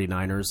versus the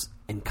 49ers,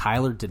 and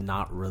Kyler did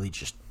not really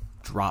just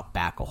drop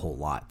back a whole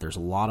lot. There's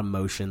a lot of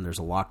motion. There's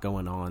a lot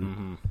going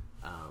on.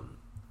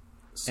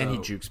 And he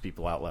jukes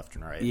people out left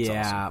and right. It's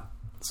Yeah, awesome.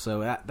 so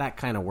that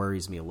kind of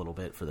worries me a little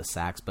bit for the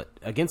sacks. But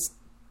against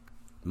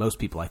most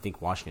people, I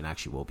think Washington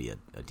actually will be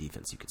a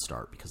defense you could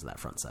start because of that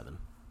front 7.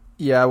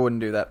 Yeah, I wouldn't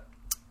do that.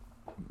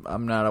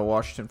 I'm not a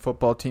Washington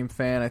football team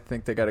fan. I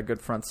think they got a good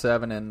front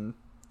 7, and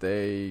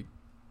they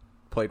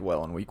played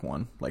well in week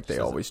 1, like they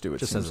always do. It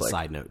Just seems as a like.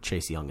 side note,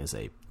 Chase Young is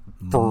a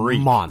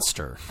Freak.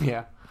 monster.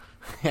 Yeah.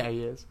 Yeah,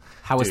 he is.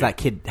 How's Dude. that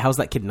kid? How's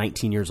that kid?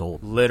 19 years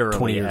old. 20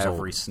 Literally years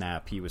every old.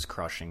 snap, he was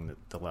crushing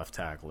the left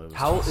tackle. It was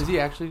How awesome. is he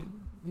actually?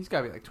 He's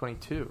got to be like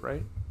 22,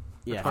 right?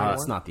 Yeah, 21?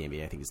 it's not the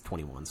NBA. I think he's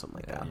 21, something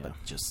like that. Yeah. But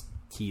just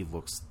he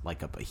looks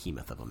like a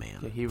behemoth of a man.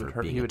 Yeah, he would for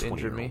hurt. being He a would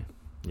injure me.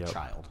 20-year-old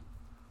child.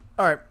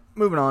 All right,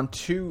 moving on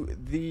to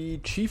the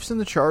Chiefs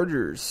and the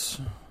Chargers.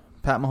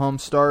 Pat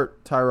Mahomes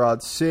start,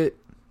 Tyrod sit.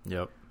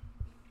 Yep.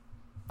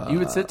 You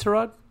would sit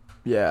Tyrod?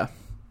 Yeah,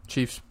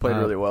 Chiefs played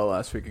really well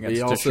last week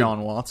against Deshaun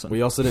Watson.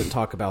 We also didn't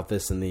talk about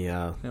this in the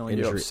They only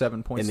gave up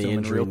 7 points in to the him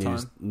in injury real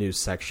time. news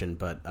section,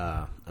 but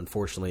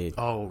unfortunately,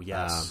 Oh,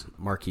 yes.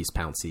 Marquise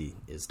Pouncey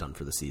is done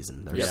for the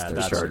season. There's, Yeah, there's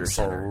that's Chargers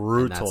center, and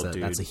brutal, that's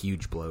dude. that's a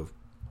huge blow.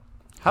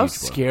 How Huge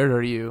blow. scared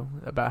are you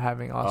about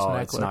having Austin Oh,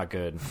 Eckler? it's not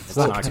good. It's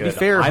Well, not to good. be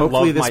fair, I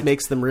hopefully love this my-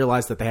 makes them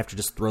realize that they have to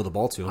just throw the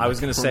ball to him. I was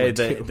going like to say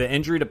everyone do. the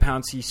injury to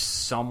Pouncey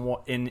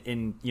somewhat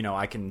in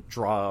I can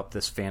draw up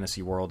this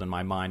fantasy world in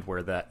my mind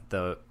where that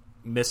the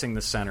missing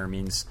the center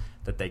means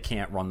that they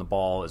can't run the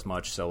ball as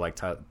much, so like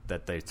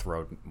that they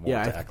throw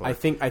more to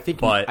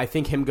Eckler. I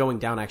think him going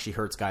down actually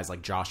hurts guys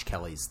like Josh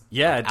Kelly's.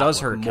 It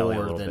does outlook hurt Kelly a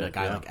more little than bit, a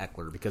guy yeah. like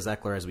Eckler, because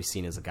Eckler, as we've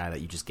seen, is a guy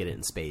that you just get it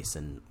in space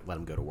and let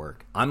him go to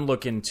work. I'm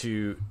looking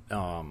to,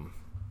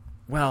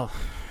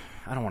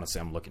 I don't want to say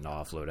I'm looking to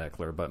offload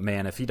Eckler, but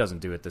man, if he doesn't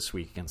do it this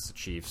week against the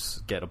Chiefs,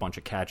 get a bunch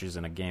of catches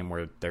in a game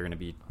where they're going to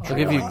be. I'll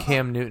give you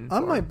Cam Newton. I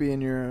for might it. be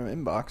in your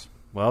inbox.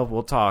 Well,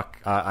 we'll talk.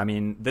 I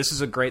mean, this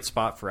is a great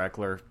spot for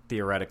Eckler,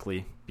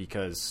 theoretically,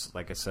 because,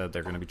 like I said,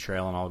 they're going to be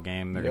trailing all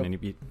game. They're going to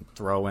be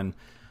throwing.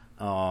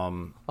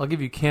 I'll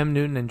give you Cam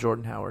Newton and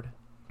Jordan Howard.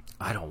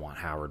 I don't want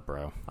Howard,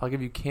 bro. I'll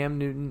give you Cam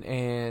Newton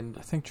and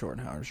I think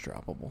Jordan Howard's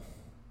droppable.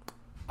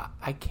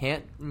 I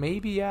can't.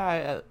 Maybe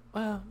yeah.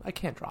 I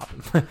can't drop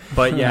him.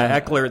 But yeah,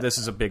 Eckler, this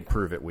is a big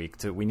prove it week.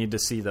 We need to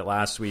see that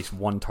last week's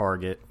one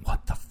target.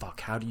 What the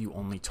fuck? How do you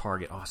only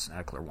target Austin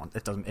Eckler one?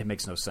 It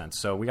makes no sense.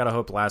 So we got to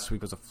hope last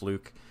week was a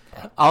fluke.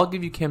 I'll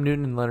give you Cam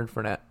Newton and Leonard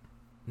Fournette.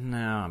 No,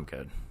 I'm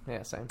good.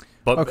 Yeah, same.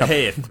 But Okay.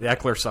 hey, if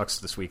Eckler sucks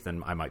this week,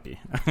 then I might be.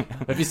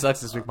 If he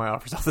sucks this week, my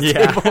offer's off the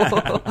Yeah.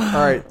 table.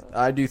 All right,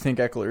 I do think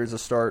Eckler is a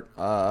start.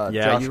 Yeah,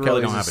 Josh you really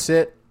Kelly's don't a have a-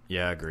 sit.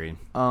 Yeah, agreed.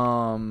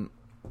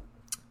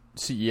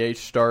 CEH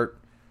start.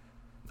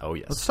 Oh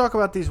yes. Let's talk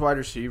about these wide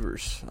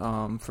receivers.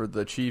 For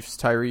the Chiefs,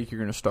 Tyreek, you're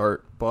going to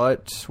start.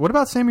 But what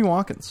about Sammy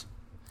Watkins?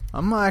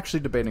 I'm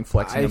actually debating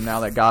flexing him now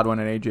that Godwin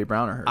and A.J.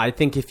 Brown are hurt. I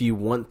think if you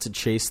want to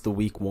chase the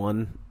week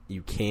one,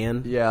 you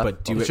can. Yeah,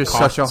 but do it's it just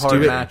such a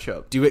hard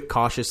matchup. Do it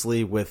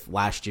cautiously with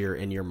last year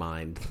in your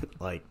mind.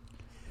 Like,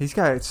 He's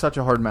got such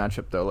a hard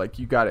matchup, though. Like,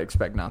 you got to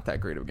expect not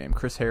that great of a game.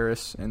 Chris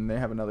Harris, and they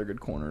have another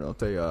good corner, don't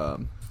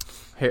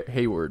they?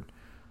 Hayward.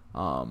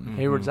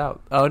 Hayward's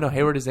out. Oh no,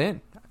 Hayward is in.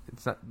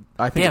 It's not.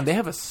 I think Damn, they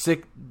have a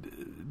sick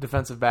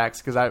defensive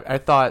backs because I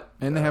thought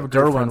And they have a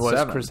good Derwin front was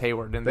seven. Chris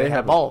Hayward, and They they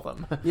have have all of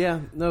them. yeah,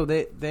 no,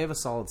 they have a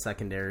solid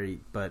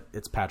secondary, but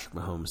it's Patrick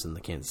Mahomes and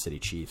the Kansas City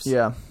Chiefs.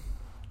 Yeah.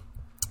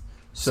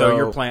 So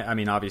you're playing. I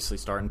mean, obviously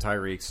starting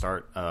Tyreek,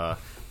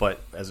 but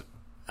as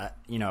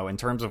in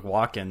terms of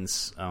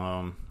Watkins,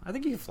 I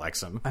think you can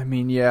flex him. I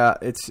mean, yeah,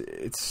 it's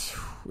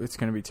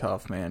going to be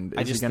tough, man.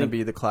 I Is he just going to think-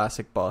 be the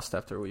classic bust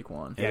after week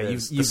one? Yeah, It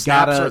is. The you've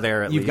snaps got are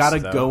there at You've least, got to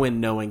though. go in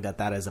knowing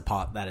that is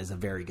a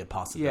very good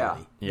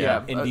possibility.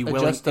 Yeah. and be Adjust willing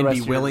the rest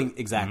of your-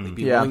 exactly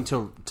be Yeah. willing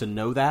to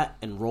know that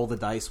and roll the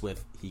dice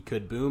with he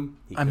could boom.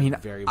 He I could mean,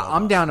 very well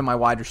I'm bust. down to my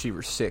wide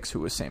receiver 6, who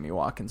was Sammy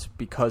Watkins,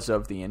 because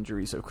of the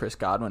injuries of Chris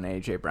Godwin and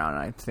A.J. Brown,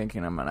 and I'm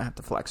thinking I'm going to have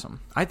to flex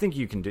him. I think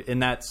you can do in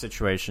that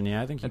situation.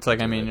 Yeah, I think you It's can like,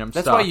 do I mean, it. I'm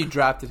That's stuck. why you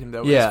drafted him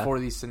though. Yeah. Is for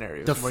these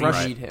scenarios the where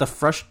you need him.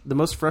 the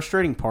most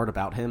frustrating part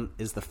about him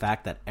is the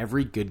fact that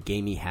every good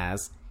game he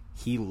has,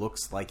 he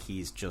looks like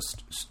he's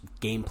just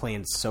game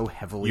planned so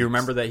heavily. You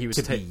remember that he was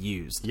to ta- be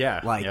used.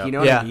 Yeah, like yeah. you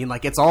know Yeah. what I mean.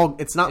 Like it's not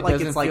It like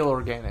doesn't it's like feel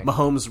organic.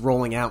 Mahomes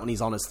rolling out when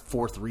he's on his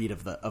fourth read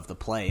of the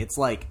play. It's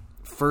like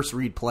first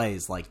read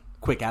plays, like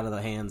quick out of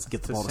the hands,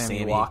 get the To ball to Sammy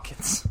Sammy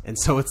Watkins. and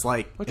so it's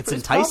like Which it's is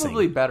enticing.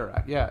 probably better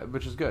at. Yeah,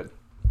 which is good.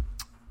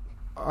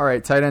 All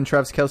right, tight end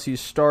Travis Kelce, you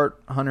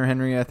start. Hunter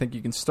Henry, I think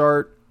you can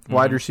start.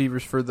 Wide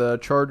receivers for the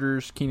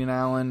Chargers, Keenan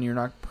Allen,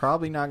 you're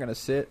probably not going to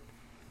sit.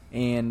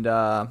 And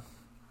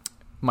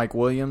Mike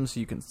Williams,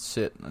 you can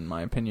sit, in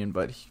my opinion,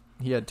 but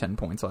he had 10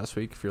 points last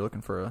week. If you're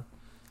looking for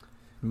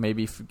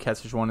maybe if he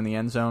catches one in the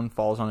end zone,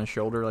 falls on his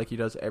shoulder like he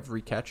does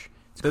every catch.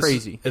 It's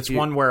crazy. It's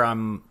one where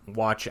I'm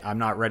watching. I'm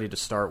not ready to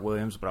start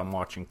Williams, but I'm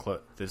watching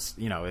this.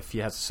 If he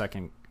has a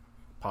second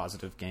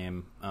positive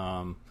game,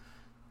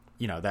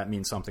 that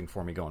means something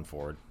for me going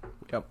forward.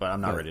 Yep. But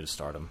I'm not Yeah. ready to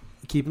start him.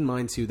 Keep in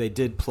mind too, they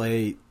did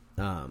play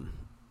a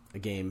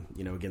game,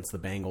 against the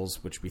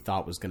Bengals, which we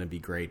thought was going to be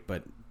great,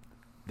 but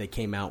they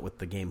came out with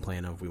the game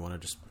plan of we want to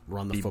just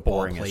run the Be football,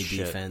 boring play as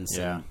shit. defense,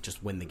 Yeah. and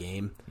just win the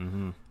game.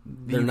 Mm-hmm.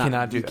 You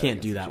cannot do You that can't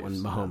against do the that when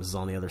Chiefs. Mahomes is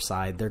on the other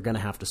side. They're going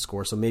to have to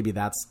score. So maybe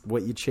that's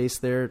what you chase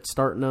there,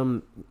 starting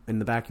them in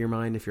the back of your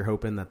mind if you're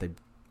hoping that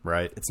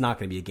Right. it's not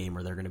going to be a game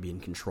where they're going to be in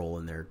control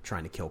and they're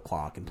trying to kill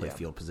clock and play Yeah.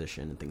 field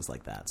position and things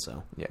like that.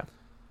 So Yeah.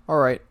 All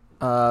right.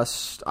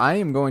 I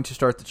am going to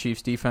start the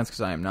Chiefs defense because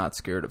I am not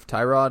scared of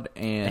Tyrod.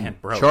 And Man,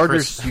 bro,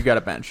 Chargers, Chris- you got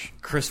a bench.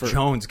 Chris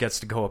Jones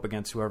gets to go up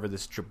against whoever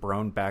this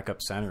jabron backup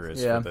center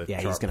is Yeah. for the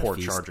yeah, he's going poor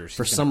to Chargers.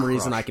 For He's some gonna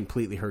reason, crush. I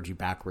completely heard you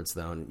backwards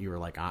though, and you were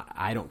like,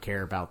 "I don't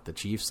care about the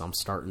Chiefs. I'm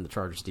starting the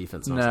Chargers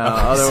defense." And No,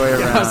 I was like, other way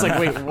around. I was like,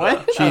 "Wait,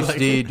 what?" Chiefs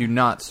D, do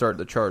not start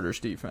the Chargers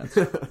defense.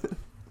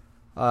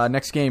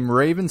 Next game,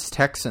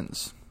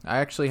 Ravens-Texans. I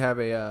actually have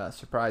a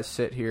surprise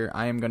sit here.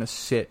 I am going to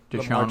sit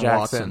Lamar Deshaun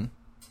Jackson. Watson.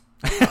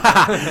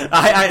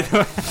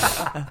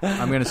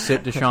 I'm going to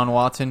sit Deshaun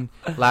Watson.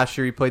 Last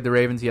year he played the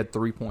Ravens. He had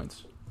 3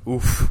 points.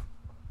 Oof.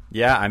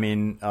 Yeah, I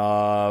mean,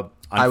 I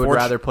would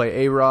rather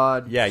play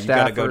A-Rod, Yeah, you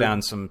got to go Stafford.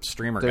 down some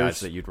streamer There's- guys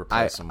that you'd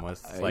replace him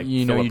with. Like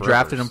you Phillip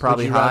drafted Rivers. him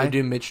probably Would you rather high.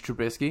 do Mitch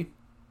Trubisky?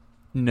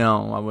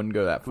 No, I wouldn't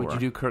go that far. Would you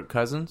do Kirk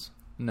Cousins?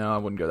 No, I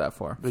wouldn't go that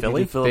far. Would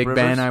Philly? you do Phillip Big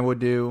Rivers? Ben, I would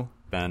do.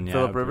 Ben, yeah,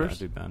 Phillip I'd Rivers?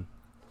 do Ben.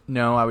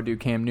 No, I would do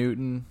Cam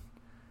Newton.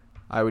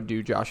 I would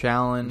do Josh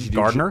Allen.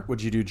 Gardner?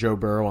 Would you do Joe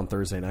Burrow on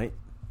Thursday night?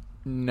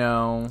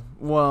 No.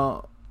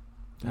 Well,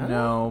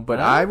 No, but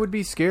I would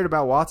be scared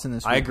about Watson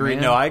this week. I agree.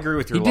 Man. No, I agree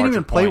with your He didn't larger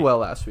even play point. well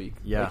last week.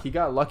 Yeah. Like, he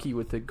got lucky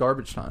with the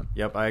garbage time.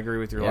 Yep, I agree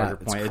with your Yeah, larger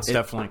point. It's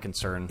definitely a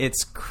concern.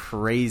 It's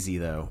crazy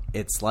though.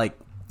 It's like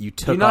you Do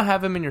took you not up-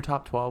 have him in your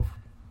top 12?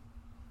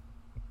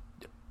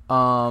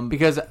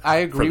 Because I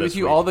agree For with this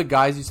you. week. All the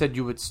guys you said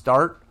you would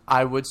start,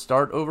 I would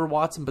start over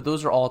Watson, but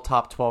those are all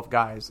top 12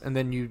 guys. And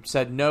then you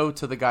said no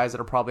to the guys that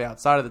are probably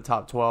outside of the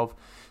top 12.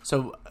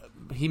 So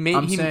he made.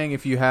 I'm saying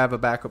if you have a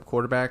backup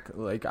quarterback,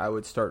 like I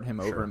would start him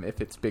over him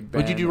if it's Big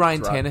Ben. Would you do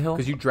Ryan Tannehill?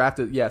 Because you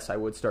drafted. Yes, I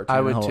would start. Tannehill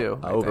I would too,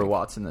 I over think.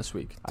 Watson this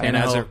week. and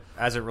Tannehill-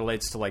 as it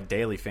relates to like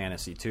daily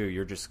fantasy too,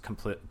 you're just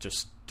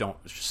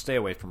stay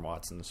away from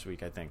Watson this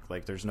week. I think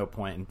like there's no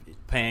point in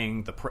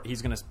paying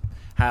he's going to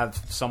have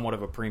somewhat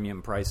of a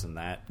premium price in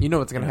that. You know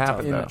what's going to in a tough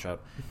happen, though. matchup.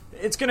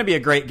 It's going to be a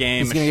great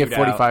game. He's going gonna to get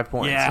 45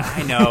 points. Yeah,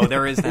 I know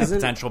there is that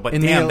potential, but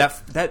in damn, the-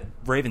 that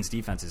Ravens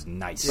defense is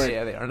nice.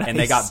 Yeah, they are nice. And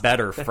they got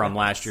better from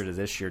last year to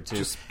this year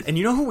too. And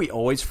you know who we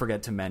always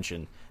forget to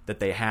mention that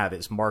they have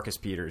is Marcus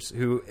Peters,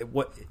 who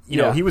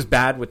know he was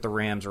bad with the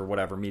Rams or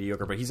whatever,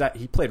 mediocre, but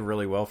he played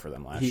really well for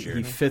them last year.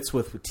 He fits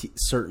with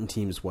certain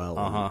teams well.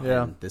 and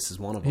Yeah. this is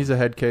one of them. He's a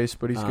head case,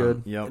 but he's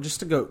good. Yep. Just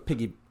to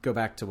go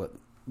back to what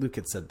Luke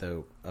had said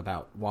though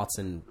about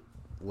Watson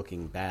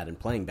looking bad and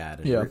playing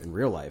bad in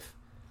real life.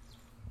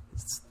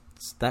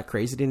 Is that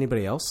crazy to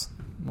anybody else?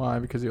 Why?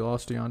 Because he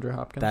lost DeAndre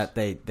Hopkins. That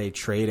they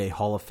trade a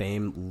Hall of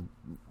Fame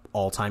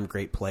all-time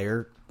great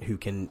player who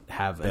can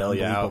have an Bail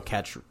you unbelievable out.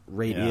 catch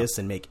radius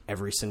and make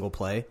every single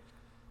play,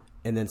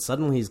 and then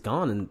suddenly he's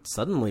gone, and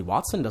suddenly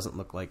Watson doesn't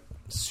look like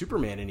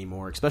Superman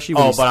anymore. Especially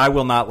when but I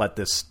will not let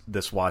this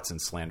Watson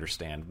slander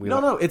stand. it's but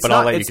not.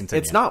 I'll let you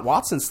continue. It's not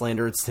Watson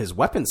slander. It's his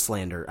weapon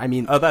slander. I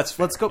mean, that's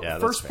fair. let's go. Yeah,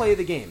 that's First fair. play of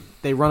the game.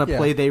 They run a Yeah.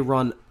 play they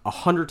run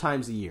 100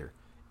 times a year.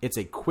 It's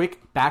a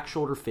quick back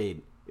shoulder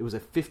fade. It was a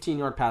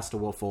 15-yard pass to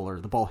Will Fuller.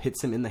 The ball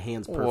hits him in the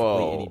hands perfectly,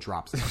 Whoa. and he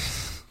drops it.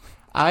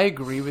 I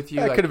agree with you.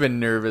 I like- could have been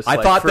nervous. I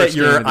like, thought that first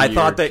game of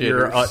the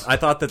year, jitters. I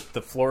thought that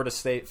the Florida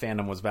State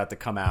fandom was about to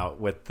come out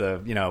with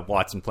the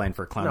Watson playing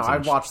for Clemson. No, I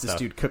watched this stuff.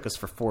 dude cook us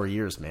for 4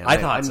 years, man. I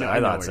thought so. I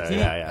know thought where so. he's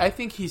Yeah, at. I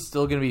think he's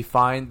still going to be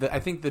fine. I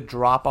think the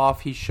drop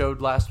off he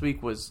showed last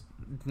week was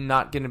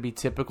not going to be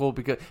typical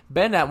because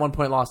Ben at one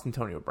point lost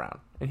Antonio Brown,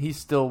 and he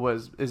still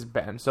is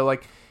Ben. So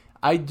like,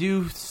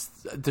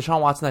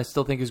 Deshaun Watson I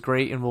still think is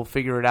great, and we'll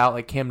figure it out.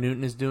 Like Cam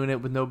Newton is doing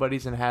it with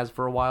nobodies and has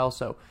for a while,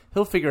 so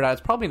he'll figure it out.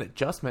 It's probably an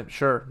adjustment,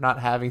 sure, not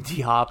having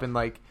D Hop and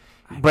like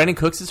Brandon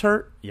Cooks is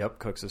hurt, Yep,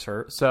 Cooks is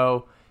hurt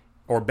so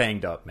or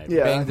banged up, maybe.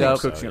 Yeah, I banged think up.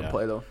 Cook's So, gonna yeah.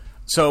 play though.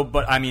 So,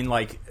 but I mean,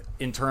 like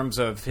in terms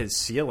of his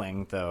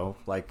ceiling, though,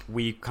 like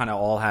we kind of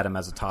all had him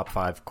as a top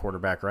 5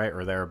 quarterback, right,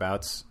 or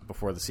thereabouts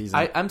before the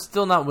season. I'm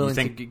still not willing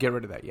think- to get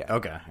rid of that yet.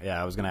 Okay,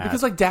 yeah, I was gonna ask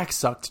Because like Dak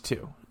sucked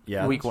too.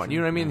 Yeah, week that's one. true.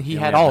 You know what I mean? He Yeah,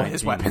 had we all had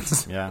his 19.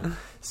 weapons. Yeah.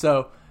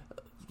 So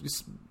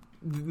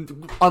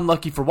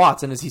unlucky for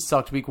Watson is he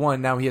sucked week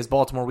 1. Now he has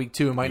Baltimore week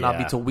 2. It might not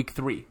be Yeah. till week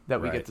 3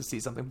 that we Right. get to see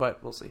something,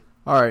 but we'll see.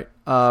 All right,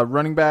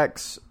 running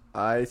backs.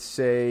 I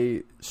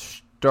say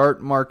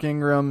start Mark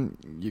Ingram.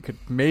 You could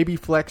maybe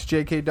flex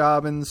J.K.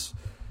 Dobbins,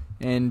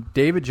 and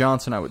David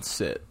Johnson. I would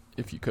sit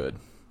if you could.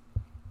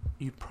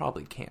 You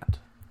probably can't.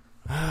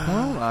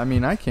 Well, I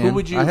mean, I can. Who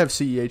would you- I have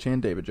CEH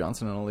and David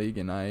Johnson in a league,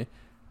 and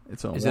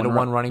Is it a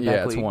one running back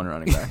Yeah, it's league? a one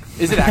running back.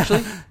 Is it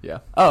actually? Yeah.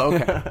 Oh,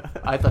 okay.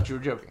 I thought you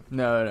were joking.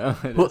 No,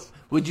 it Well, is.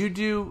 would you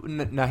do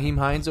Naheem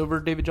Hines over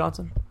David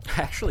Johnson?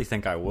 I actually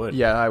think I would.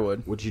 Yeah, I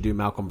would. Would you do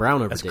Malcolm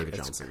Brown over That's David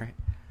that's Johnson? great.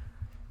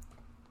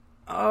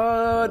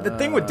 The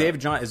thing with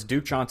David Johnson is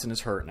Duke Johnson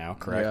is hurt now,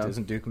 correct? Yeah.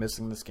 Isn't Duke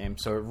missing this game?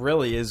 So it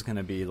really is going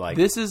to be like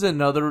This is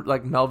another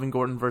like Melvin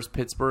Gordon versus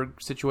Pittsburgh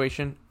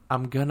situation.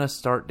 I'm gonna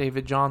start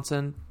David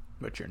Johnson,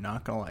 But you're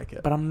not going to like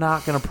it. but I'm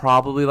not gonna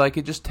probably like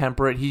it. Just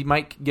temper it. He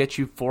might get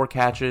you 4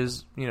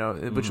 catches,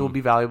 which will be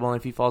valuable. And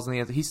if he falls in the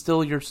end, he's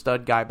still your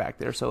stud guy back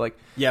there. So like,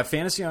 Yeah,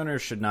 fantasy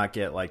owners should not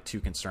get like too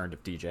concerned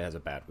if DJ has a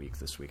bad week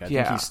this week. I think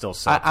yeah, he's still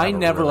set up to I have a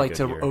never really like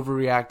to good year.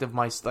 overreact if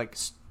my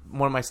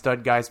one of my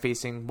stud guys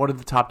facing one of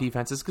the top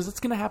defenses because it's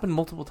going to happen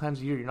multiple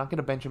times a year. You're not going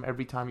to bench him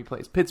every time he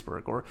plays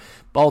Pittsburgh or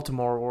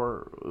Baltimore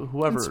or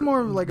whoever. It's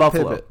more like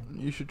Buffalo. a pivot.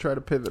 You should try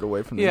to pivot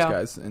away from these Yeah.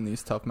 guys in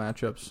these tough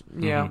matchups.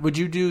 Yeah. Would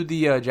you do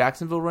the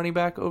Jacksonville running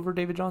back over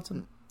David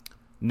Johnson?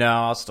 No,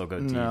 I'll still go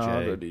DJ. No,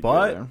 I'll go DJ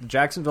but there.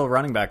 Jacksonville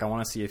running back, I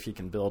want to see if he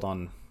can build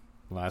on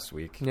last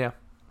week. Yeah.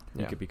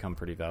 He could become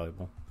pretty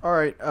valuable. All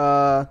right,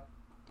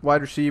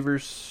 wide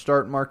receivers,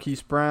 start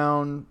Marquise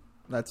Brown.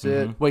 That's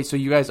it. Wait, so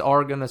you guys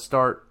are going to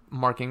start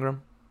Mark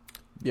Ingram?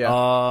 Yeah.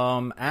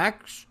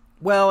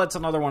 Well, it's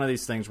another one of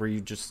these things where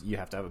you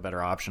have to have a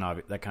better option.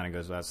 That kind of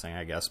goes without saying,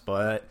 I guess.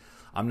 But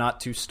I'm not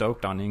too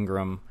stoked on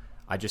Ingram.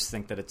 I just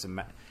think that it's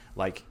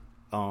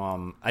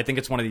I think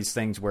it's one of these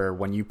things where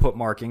when you put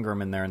Mark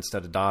Ingram in there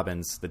instead of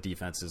Dobbins, the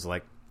defense is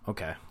like,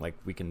 okay, like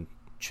we can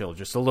chill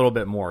just a little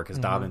bit more because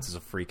Dobbins is a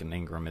freak and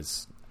Ingram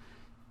is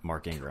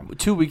Mark Ingram.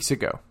 2 weeks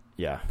ago,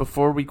 Yeah,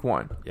 before week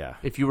 1, yeah.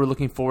 if you were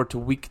looking forward to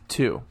week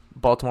 2,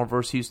 Baltimore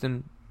versus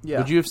Houston, Yeah.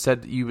 would you have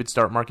said that you would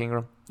start Mark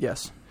Ingram?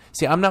 Yes.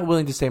 See, I'm not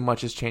willing to say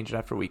much has changed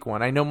after week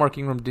 1. I know Mark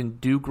Ingram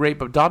didn't do great,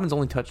 but Dobbins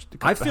only touched.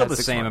 I feel the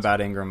 6 same runs.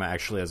 about Ingram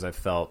actually as I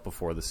felt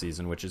before the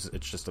season, which is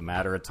it's just a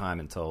matter of time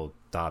until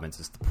Dobbins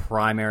is the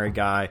primary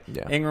guy.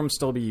 Yeah. Ingram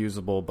still be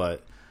usable,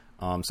 but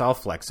so I'll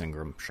flex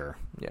Ingram, sure.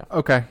 Yeah.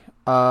 Okay.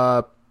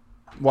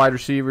 Wide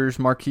receivers,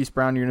 Marquise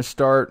Brown, you're going to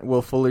start.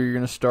 Will Fuller, you're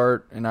going to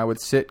start. And I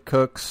would sit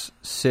Cooks,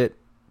 sit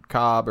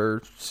Cobb,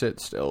 or sit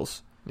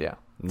Stills. Yeah.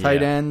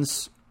 Tight Yeah.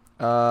 ends,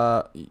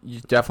 you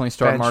definitely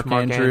start Bench Mark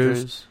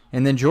Andrews.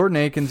 And then Jordan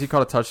Akins, he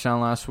caught a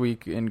touchdown last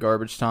week in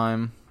garbage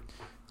time.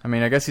 I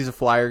mean, I guess he's a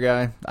flyer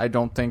guy. I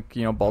don't think,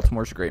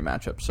 Baltimore's a great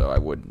matchup, so I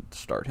wouldn't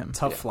start him.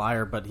 Tough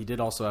flyer, but he did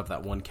also have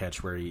that one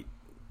catch where he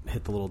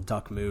hit the little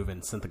duck move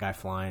and sent the guy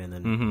flying and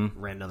then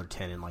ran another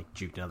 10 and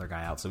juked another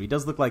guy out. So he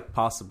does look like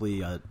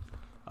possibly a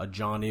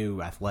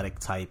Jonnu athletic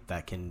type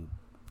that can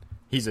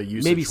He's a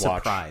usage maybe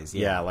watch. surprise.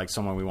 Yeah. like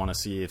someone we want to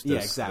see if Yeah,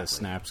 the exactly.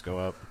 snaps go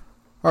up.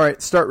 All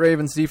right, start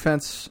Ravens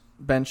defense,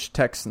 bench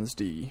Texans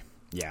D.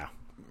 Yeah.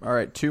 All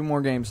right, 2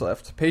 more games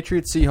left.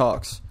 Patriots,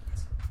 Seahawks.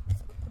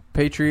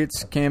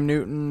 Patriots, Cam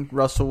Newton,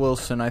 Russell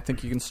Wilson. I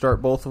think you can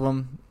start both of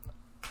them.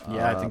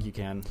 Yeah, I think you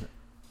can.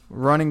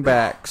 Running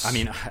backs. I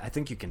mean, I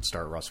think you can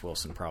start Russ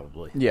Wilson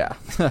probably. yeah.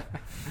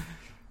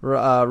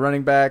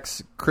 Running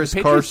backs, Chris The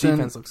Patriots Carson.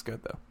 defense looks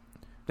good though.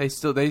 They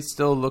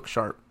still look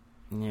sharp.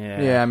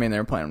 Yeah. Yeah, I mean,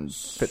 they're playing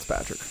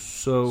Fitzpatrick,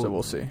 so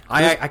we'll see.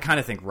 I kind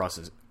of think Russ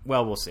is.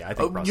 Well, we'll see. I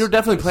think Russ You're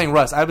definitely playing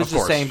Russ. I was Of just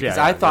course. saying because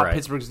Yeah, I yeah, thought you're right.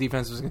 Pittsburgh's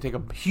defense was going to take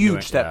a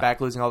huge step Yeah.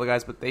 back, losing all the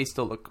guys, but they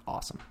still look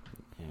awesome.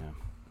 Yeah.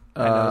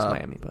 I know it's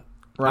Miami, but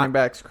Running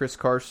backs, Chris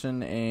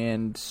Carson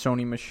and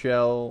Sony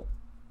Michel,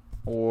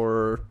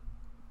 or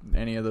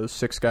any of those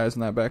 6 guys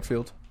in that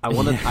backfield. I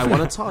want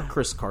to talk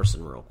Chris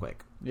Carson real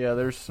quick. Yeah,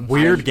 there's some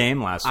Weird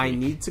game last week. I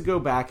need to go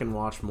back and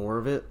watch more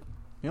of it.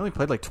 He only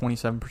played like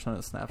 27% of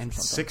the snaps and or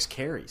something. 6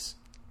 carries.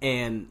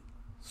 And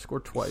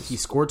Scored twice. he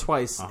scored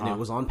twice, and Uh-huh. it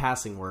was on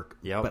passing work.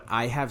 Yep. But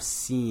I have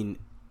seen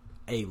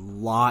a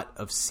lot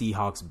of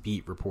Seahawks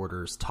beat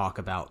reporters talk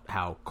about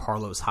how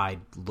Carlos Hyde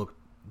looked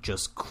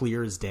just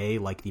clear as day,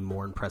 like the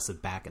more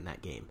impressive back in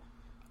that game.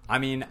 I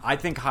mean, I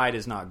think Hyde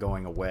is not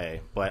going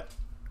away, but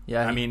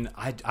Yeah, I he- mean,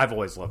 I've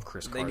always loved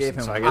Chris Carson. gave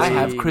him so I way guess I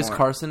have Way Chris more.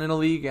 Carson in a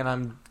league,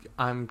 and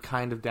I'm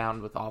kind of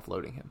down with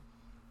offloading him.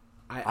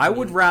 I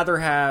would rather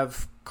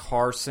have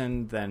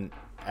Carson than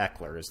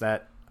Eckler. Is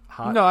that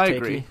hot? No, I takey?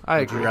 agree. I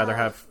Would you agree. rather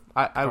have?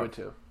 I would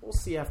too. We'll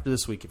see after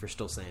this week if you're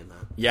still saying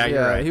that. Yeah, yeah,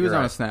 you're right. he was you're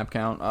on a right. snap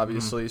count,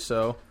 obviously.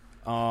 So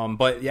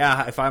But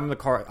yeah, if I'm the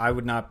car, I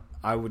would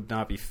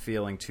not be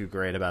feeling too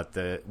great about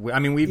the. I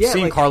mean, we've Yeah,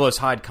 seen like- Carlos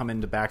Hyde come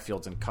into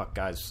backfields and cut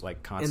guys like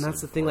And constantly.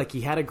 that's the thing. Like, he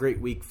had a great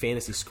week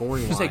fantasy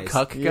scoring You wise. say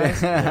cuck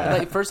guys?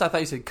 Like, first I thought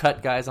you said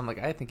cut guys. I'm like,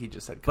 I think he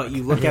just said cuck. But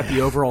you look at the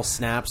overall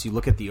snaps, you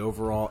look at the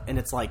overall, and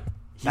it's like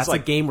that's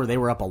like- a game where they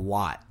were up a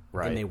lot,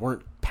 Right. and they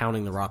weren't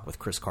pounding the rock with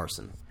Chris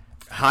Carson.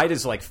 Hyde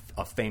is like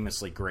a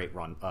famously great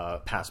run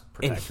pass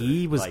protector, And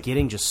he was Like,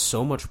 getting just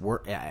so much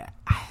work.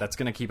 That's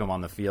going to keep him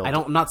on the field.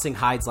 I'm not saying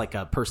Hyde's like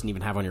a person to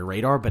even have on your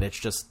radar, but it's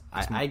just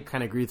I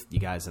kind of agree with you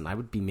guys, and I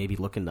would be maybe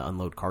looking to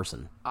unload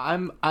Carson.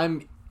 I'm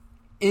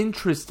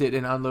interested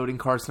in unloading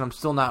Carson. I'm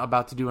still not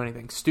about to do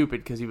anything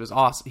stupid because he was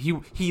awesome.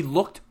 He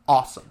looked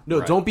awesome No,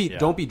 Right, don't be yeah.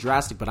 don't be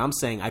drastic, but I'm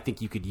saying I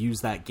think you could use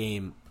that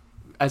game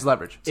as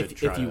leverage. if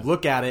try you to-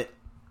 look at it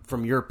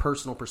from your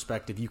personal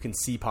perspective. You can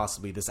see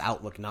possibly this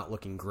outlook not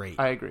looking great.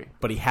 I agree.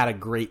 But he had a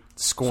great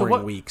scoring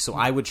what- week, so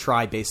I would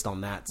try based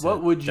on that. to-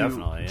 What would you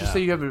Definitely, just yeah. say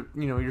you have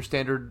your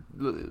standard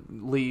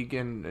league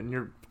and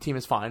your team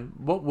is fine?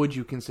 What would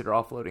you consider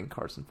offloading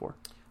Carson for?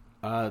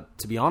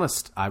 To be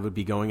honest, I would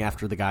be going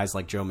after the guys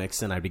like Joe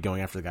Mixon. I'd be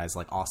going after the guys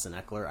like Austin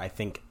Eckler. I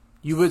think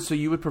You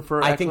would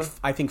prefer? I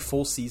Eckler? think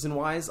full season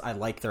wise, I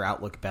like their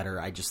outlook better.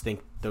 I just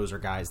think those are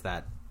guys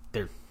that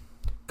their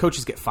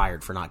coaches get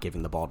fired for not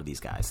giving the ball to these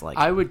guys. Like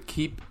I would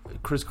keep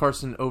Chris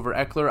Carson over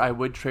Eckler. I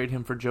would trade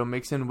him for Joe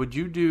Mixon. Would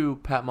you do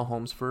Pat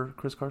Mahomes for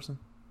Chris Carson?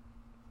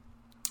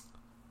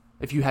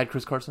 If you had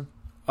Chris Carson?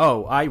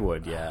 Oh, I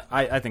would. Yeah,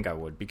 I think I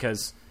would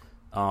because.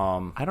 I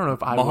don't know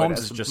if I Mahomes would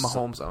is as just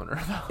Mahomes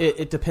owner.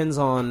 it depends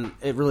on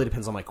it really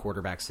depends on my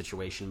quarterback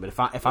situation. But if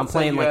I'm Let's say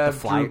playing you like the have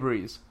fly, Drew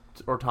Brees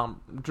or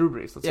Drew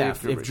Brees. Let's yeah,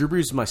 say if Drew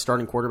Brees is my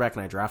starting quarterback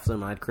and I drafted him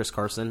and I had Chris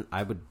Carson,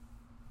 I would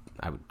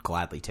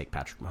gladly take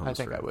Patrick Mahomes. I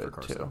think for, I for would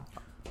Carson. too.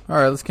 all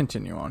right, let's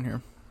continue on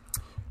here.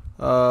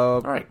 All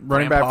right,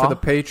 running back Grandpa. for the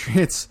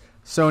Patriots,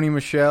 Sony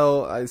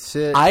Michel. I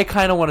sit. I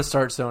kind of want to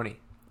start Sony.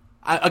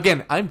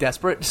 Again, I'm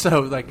desperate,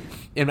 so like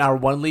in our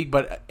one league,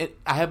 but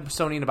I have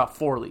Sony in about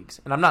 4 leagues,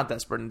 and I'm not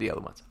desperate in the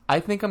other ones. I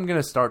think I'm going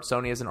to start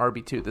Sony as an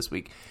RB2 this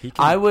week. He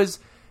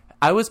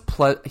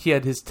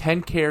had his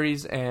 10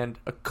 carries and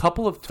a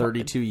couple of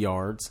 32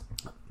 yards.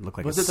 Looked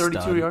like Was a it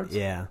 32 stud. yards?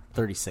 Yeah,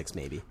 36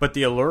 maybe. But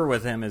the allure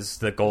with him is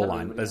the goal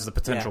line, is the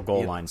potential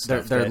goal line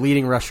stuff. Their that-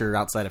 leading rusher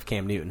outside of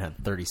Cam Newton had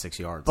 36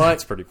 yards. But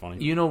That's pretty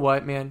funny. You know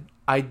what, man?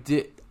 I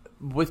did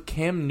with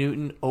Cam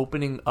Newton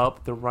opening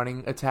up the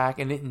running attack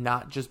and it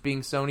not just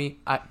being Sony.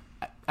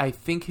 I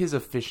think his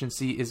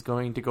efficiency is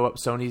going to go up.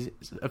 Sony's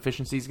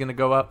efficiency is going to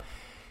go up.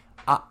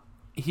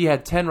 he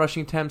had 10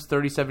 rushing attempts,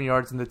 37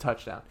 yards, and the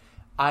touchdown.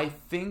 I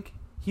think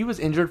he was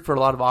injured for a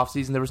lot of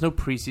offseason. There was no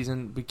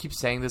preseason. We keep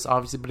saying this,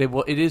 obviously,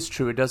 but it is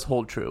true. It does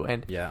hold true.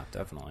 And Yeah,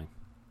 definitely.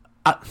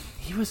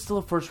 he was still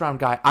a first-round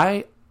guy.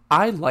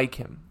 I like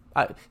him.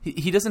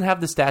 He doesn't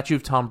have the statue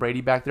of Tom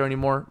Brady back there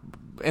anymore,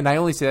 and I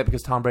only say that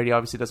because Tom Brady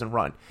obviously doesn't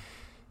run.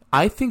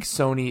 I think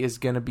Sony is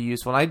going to be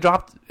useful,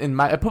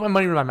 and I put my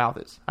money where my mouth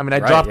is. I mean, I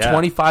dropped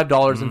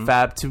 $25 in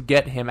Fab to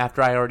get him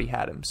after I already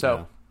had him.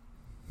 So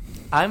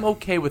I'm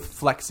okay with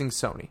flexing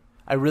Sony.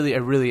 I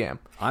really am.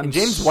 And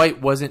James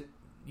White wasn't.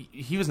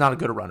 He was not a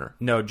good runner.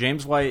 No,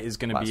 James White is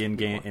going to be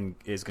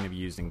is going to be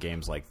used in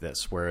games like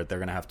this where they're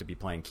going to have to be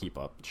playing keep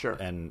up. Sure.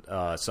 And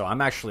so I'm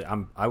not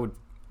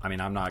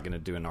going to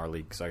do an R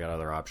league because I got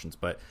other options,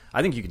 but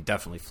I think you can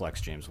definitely flex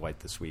James White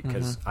this week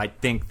because I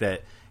think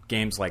that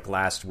games like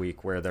last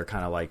week where they're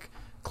kind of like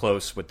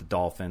close with the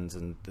Dolphins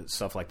and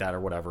stuff like that or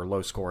whatever,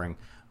 low scoring.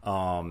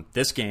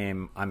 This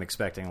game, I'm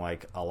expecting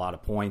like a lot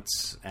of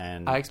points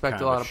and I expect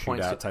kind a lot of of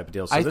points type of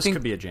deal. So this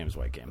could be a James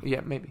White game.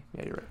 Yeah, maybe.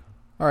 Yeah, you're right.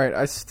 All right,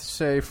 I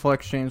say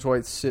flex James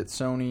White, sit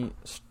Sony,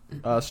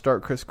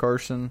 start Chris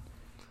Carson.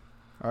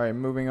 All right,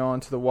 moving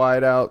on to the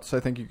wideouts. I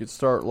think you could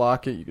start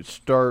Lockett. You could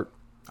start.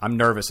 I'm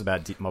nervous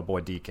about my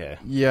boy DK.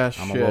 Yeah,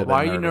 I'm a little bit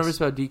Why are you nervous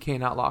about DK and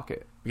not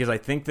Lockett? Because I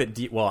think that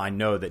I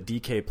know that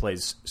DK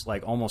plays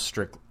like almost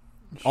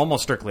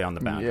strictly on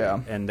the boundary. Yeah.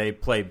 And they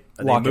Lockett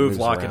move moves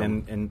Lockett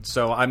around. and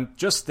so I'm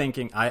just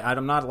thinking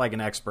I'm not like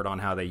an expert on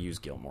how they use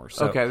Gilmore.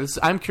 So Okay,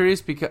 I'm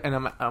curious because,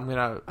 and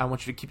I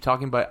want you to keep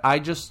talking, but I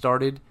just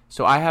started,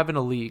 so I have in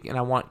a league, and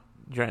I want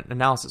your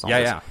analysis on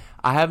this. Yeah.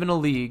 I have in a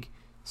league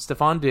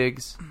Stephon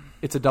Diggs.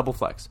 It's a double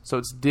flex, so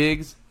it's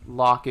Diggs,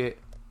 Lockett,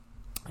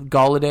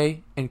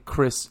 Galladay, and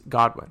Chris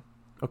Godwin.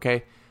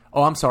 Okay.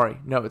 Oh, I'm sorry.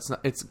 No, it's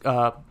not. It's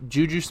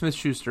Juju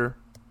Smith-Schuster,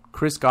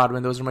 Chris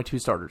Godwin. Those are my two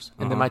starters,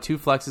 and then my two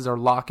flexes are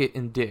Lockett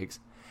and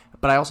Diggs.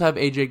 But I also have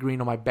AJ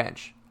Green on my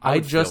bench. I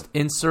just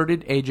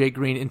inserted AJ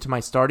Green into my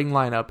starting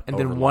lineup, and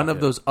then one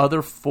of those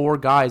other four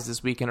guys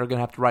this weekend are going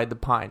to have to ride the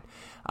pine.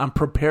 I'm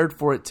prepared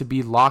for it to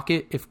be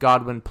Lockett if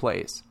Godwin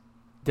plays.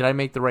 Did I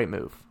make the right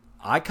move?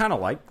 I kind of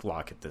like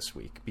Lockett this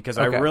week because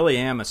I really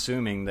am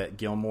assuming that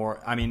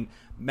Gilmore. I mean,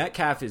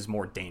 Metcalf is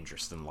more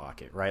dangerous than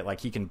Lockett, right?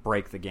 Like he can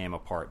break the game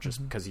apart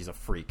just because he's a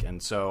freak,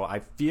 and so I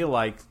feel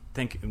like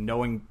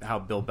knowing how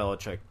Bill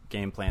Belichick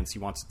game plans, he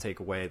wants to take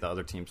away the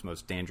other team's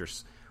most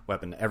dangerous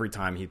weapon every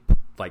time he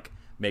like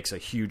makes a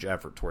huge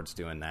effort towards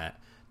doing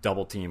that,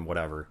 double team,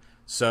 whatever.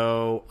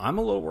 So I'm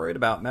a little worried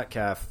about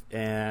Metcalf,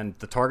 and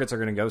the targets are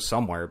going to go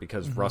somewhere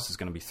because Russ is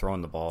going to be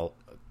throwing the ball.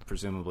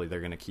 Presumably,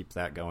 they're going to keep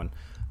that going.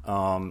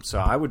 So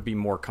I would be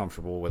more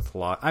comfortable with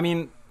I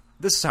mean,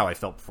 this is how I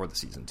felt before the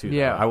season too.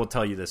 Yeah, I will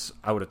tell you this.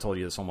 I would have told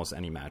you this almost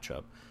any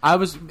matchup.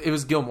 It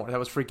was Gilmore that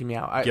was freaking me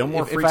out.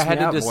 If I had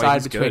to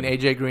decide between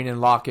AJ Green and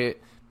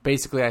Lockett,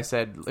 basically I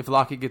said if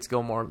Lockett gets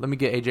Gilmore, let me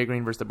get AJ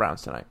Green versus the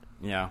Browns tonight.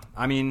 Yeah,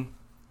 I mean,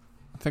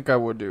 I think I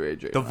would do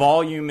AJ. The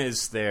volume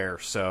is there,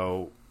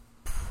 so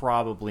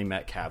probably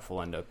Metcalf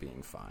will end up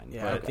being fine.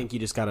 Yeah, but I think you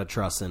just got to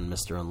trust in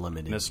Mr.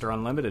 Unlimited. Mr.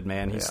 Unlimited,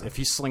 man. If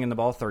he's slinging the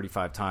ball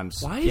 35 times,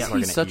 why is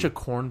he such a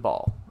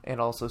cornball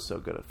and also so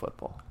good at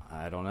football?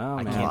 I don't know,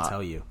 I man. can't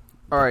tell you.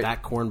 All right,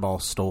 that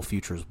cornball stole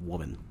Future's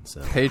woman.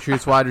 So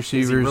Patriots wide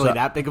receivers. Is he really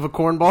that big of a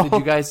cornball? Did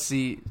you guys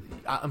see?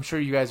 I'm sure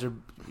you guys are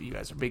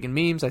big in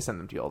memes. I send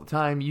them to you all the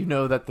time. You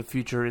know that the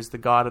Future is the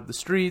god of the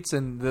streets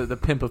and the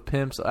pimp of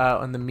pimps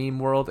out in the meme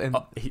world. And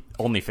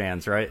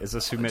OnlyFans, right? Is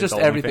this who made just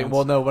the everything? OnlyFans?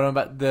 Well, no. What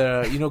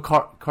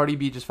about Cardi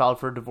B just filed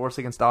for a divorce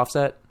against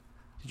Offset?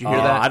 Did you hear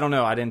that? I don't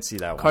know. I didn't see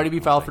that one. Cardi B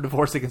filed for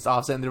divorce against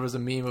Offset, and there was a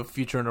meme of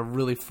Future in a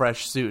really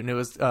fresh suit, and it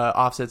was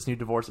Offset's new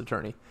divorce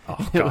attorney.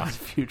 Oh, it God. was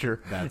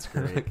Future. That's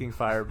great. Looking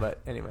fire, but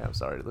anyway, I'm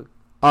sorry, Luke.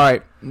 All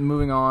right,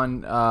 moving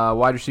on.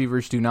 Wide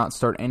receivers do not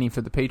start any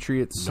for the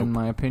Patriots, in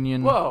my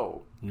opinion.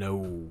 Whoa.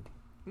 No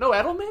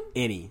Edelman?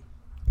 any.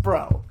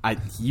 Bro.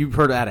 You've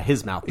heard it out of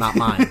his mouth, not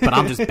mine. But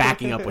I'm just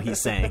backing up what he's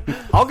saying.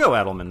 I'll go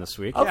Edelman this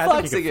week. I'm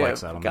I think you flexing can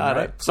flex him. Edelman. Got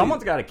right? it.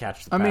 Someone's got to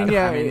catch the I mean, pass.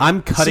 yeah,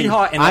 I'm cutting.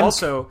 Seahawks,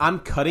 and I'm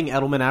cutting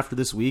Edelman after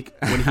this week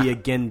when he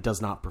again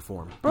does not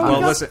perform. Bro, Well,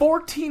 he got listen,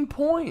 14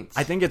 points.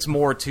 I think it's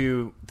more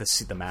to the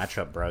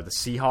matchup, bro. The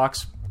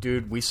Seahawks,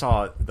 dude. We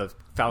saw the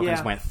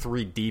Falcons went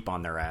 3 deep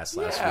on their ass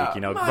last week.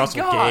 You know, my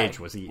Russell God. Gage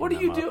was eating. What do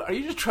them you up. do? Are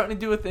you just trying to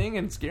do a thing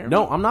and scare me?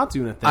 No, I'm not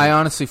doing a thing. I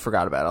honestly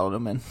forgot about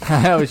Edelman.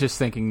 I was just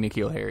thinking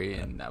N'Keal Harry,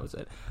 and that was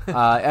it.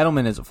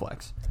 Edelman is a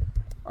flex.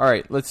 All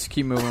right, let's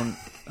keep moving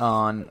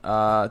on.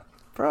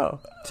 Bro.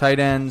 Tight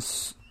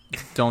ends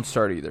don't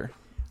start either.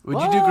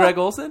 Would you do Greg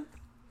Olsen?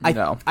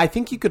 No. I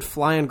think you could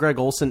fly on Greg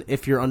Olsen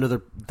if you're under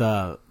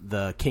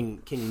the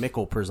King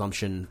Mickle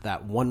presumption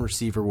that one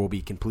receiver will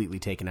be completely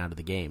taken out of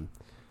the game.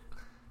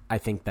 I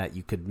think that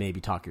you could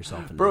maybe talk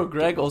yourself into Bro,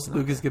 Greg Olsen.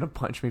 Luke is going to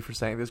punch me for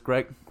saying this.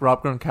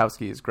 Rob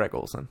Gronkowski is Greg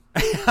Olsen.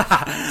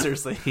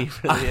 Seriously, he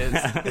really is.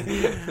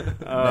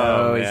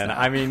 Oh, he's man. not.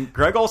 I mean,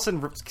 Greg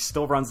Olsen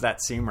still runs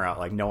that seam route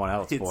like no one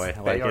else, boy.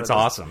 Like, it's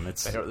awesome.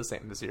 They are the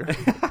same this year. I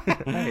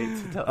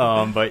hate to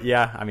tell you. But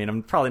yeah, I mean,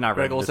 I'm probably not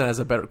Greg ready. Olsen has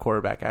a better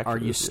quarterback, actually. Are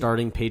you this year.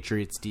 starting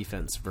Patriots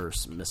defense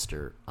versus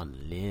Mr.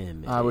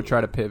 Unlimited? I would try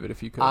to pivot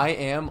if you could. I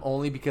am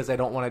only because I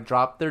don't want to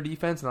drop their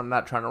defense, and I'm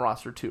not trying to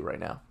roster 2 right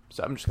now.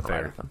 So I'm just going to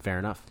ride with them. Fair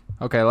enough.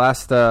 Okay,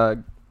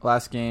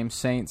 last game,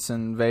 Saints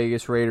and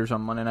Vegas Raiders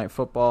on Monday Night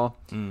Football.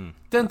 Dun,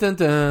 dun,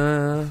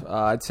 dun.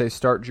 I'd say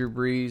start Drew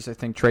Brees. I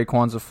think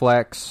Traquan's a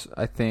flex.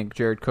 I think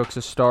Jared Cook's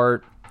a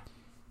start.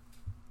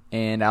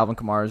 And Alvin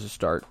Kamara's a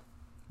start.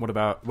 What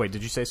about... Wait,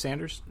 did you say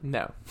Sanders?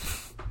 No.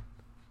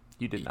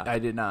 You did not. I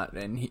did not,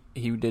 and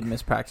he did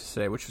miss practice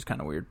today, which was kind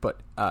of weird. But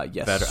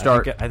yes, Better.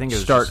 start. I think it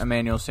was start just-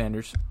 Emmanuel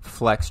Sanders,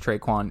 flex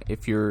Traquan.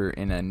 If you're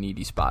in a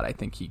needy spot, I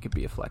think he could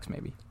be a flex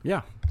maybe.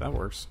 Yeah, that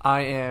works.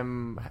 I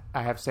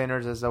have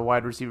Sanders as a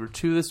wide receiver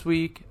 2 this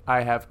week.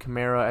 I have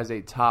Kamara as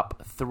a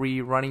top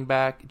 3 running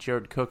back.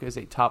 Jared Cook as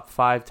a top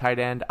 5 tight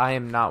end. I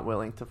am not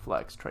willing to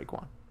flex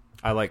Traquan.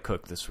 I like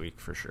Cook this week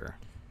for sure.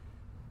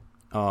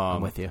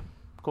 I'm with you.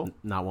 Cool.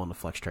 Not willing to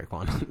flex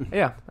Traquan.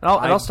 Yeah, and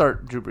I'll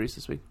start Drew Brees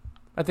this week.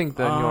 I think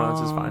the New Orleans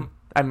is fine.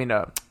 I mean,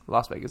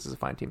 Las Vegas is a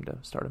fine team to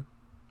start him.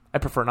 I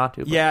prefer not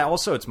to. But Yeah,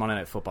 also it's Monday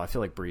Night Football. I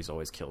feel like Breeze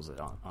always kills it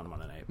on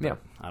Monday Night. But Yeah.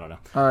 I don't know.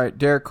 All right,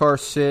 Derek Carr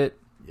sit.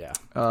 Yeah.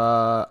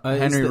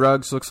 Henry is the-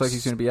 Ruggs looks like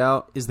he's going to be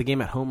out. Is the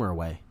game at home or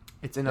away?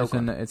 it's in It's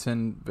Oakland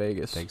in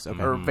Vegas. Thanks.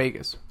 Okay. or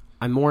Vegas.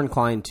 I'm more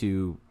inclined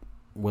to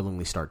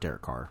willingly start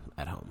Derek Carr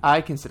at home.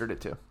 I considered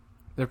it too.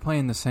 They're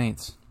playing the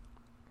Saints.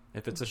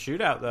 If it's a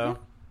shootout, though,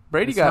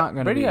 Brady It's not got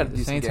gonna Brady be. had a The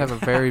decent Saints game.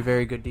 have a very,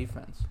 very good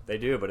defense. they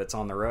do, but it's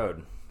on the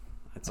road.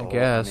 It's I a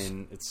guess. I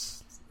mean,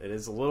 it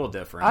is a little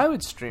different. I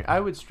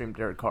would stream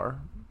Derek Carr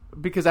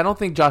because I don't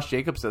think Josh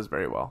Jacobs does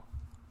very well.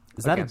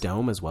 Is that a Against-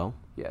 dome as well?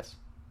 Yes.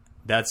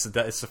 It's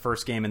the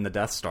first game in the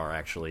Death Star,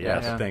 actually. Yeah, Yeah.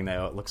 that's the thing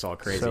that looks all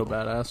crazy. So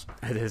badass.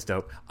 It is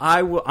dope.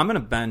 I'm going to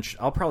bench.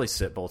 I'll probably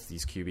sit both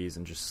these QBs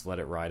and just let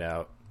it ride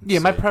out. Yeah,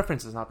 my See.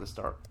 preference is not to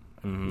start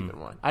either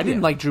one. I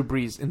didn't like Drew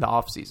Brees in the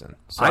offseason.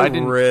 So I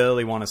didn't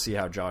really want to see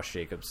how Josh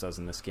Jacobs does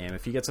in this game.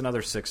 If he gets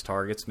another 6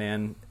 targets,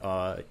 man,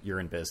 you're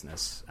in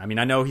business. I mean,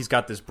 I know he's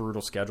got this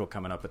brutal schedule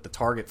coming up, but the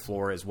target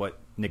floor is what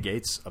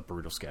negates a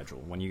brutal schedule.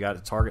 When you got a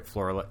target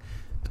floor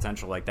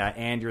potential like that,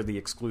 and you're the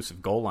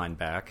exclusive goal line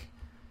back,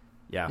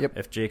 yeah, Yep.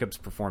 if Jacobs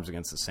performs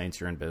against the Saints,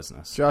 you're in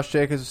business. Josh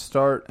Jacobs is a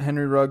start.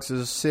 Henry Ruggs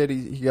is a sit.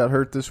 He got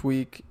hurt this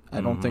week.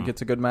 I don't think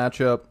it's a good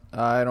matchup.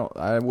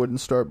 I wouldn't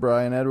start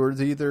Bryan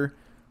Edwards either.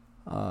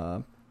 It's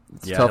a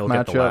Yeah, tough he'll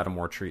get the matchup.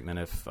 Lattimore treatment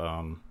if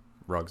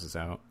Ruggs is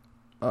out.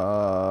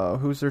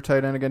 Who's their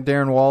tight end again?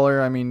 Darren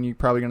Waller. I mean, you're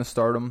probably going to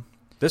start him.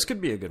 This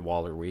could be a good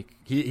Waller week.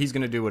 He's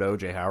going to do what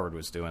O.J. Howard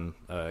was doing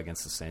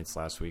against the Saints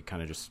last week,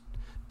 kind of just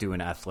doing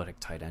athletic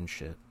tight end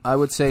shit. I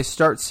would say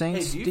start Hey,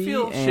 Saints. do you D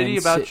feel and shitty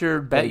about sit your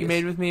bet you Vegas.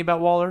 made with me about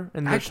Waller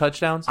and the Actually,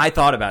 touchdowns? I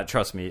thought about it.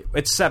 Trust me.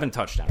 It's 7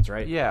 touchdowns,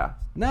 right? Yeah.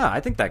 No, I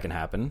think that can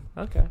happen.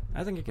 Okay.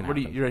 I think it can What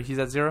do happen. he's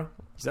at 0?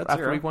 He's at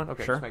After 0. week 1?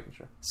 Okay, Sure. just making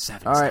sure.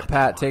 7's All right, not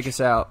Pat, that take much. us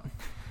out.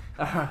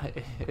 All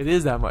right. It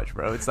is that much,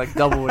 bro. It's like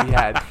double what he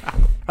had.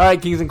 All right,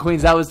 Kings and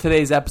Queens, that was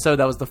today's episode.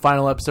 That was the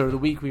final episode of the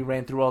week. We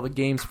ran through all the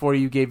games for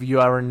you, gave you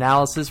our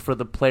analysis for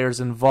the players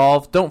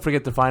involved. Don't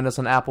forget to find us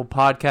on Apple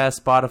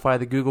Podcasts, Spotify,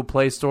 the Google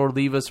Play Store.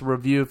 Leave us a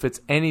review. If it's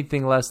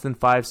anything less than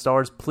 5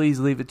 stars, please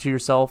leave it to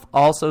yourself.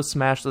 Also,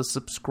 smash the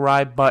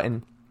subscribe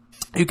button.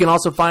 You can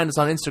also find us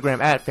on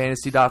Instagram at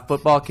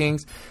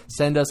fantasy.footballkings.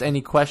 Send us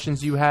any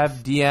questions you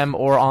have, DM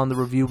or on the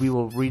review. We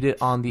will read it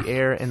on the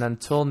air. And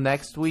until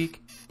next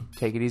week,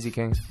 take it easy,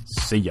 Kings.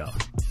 See ya.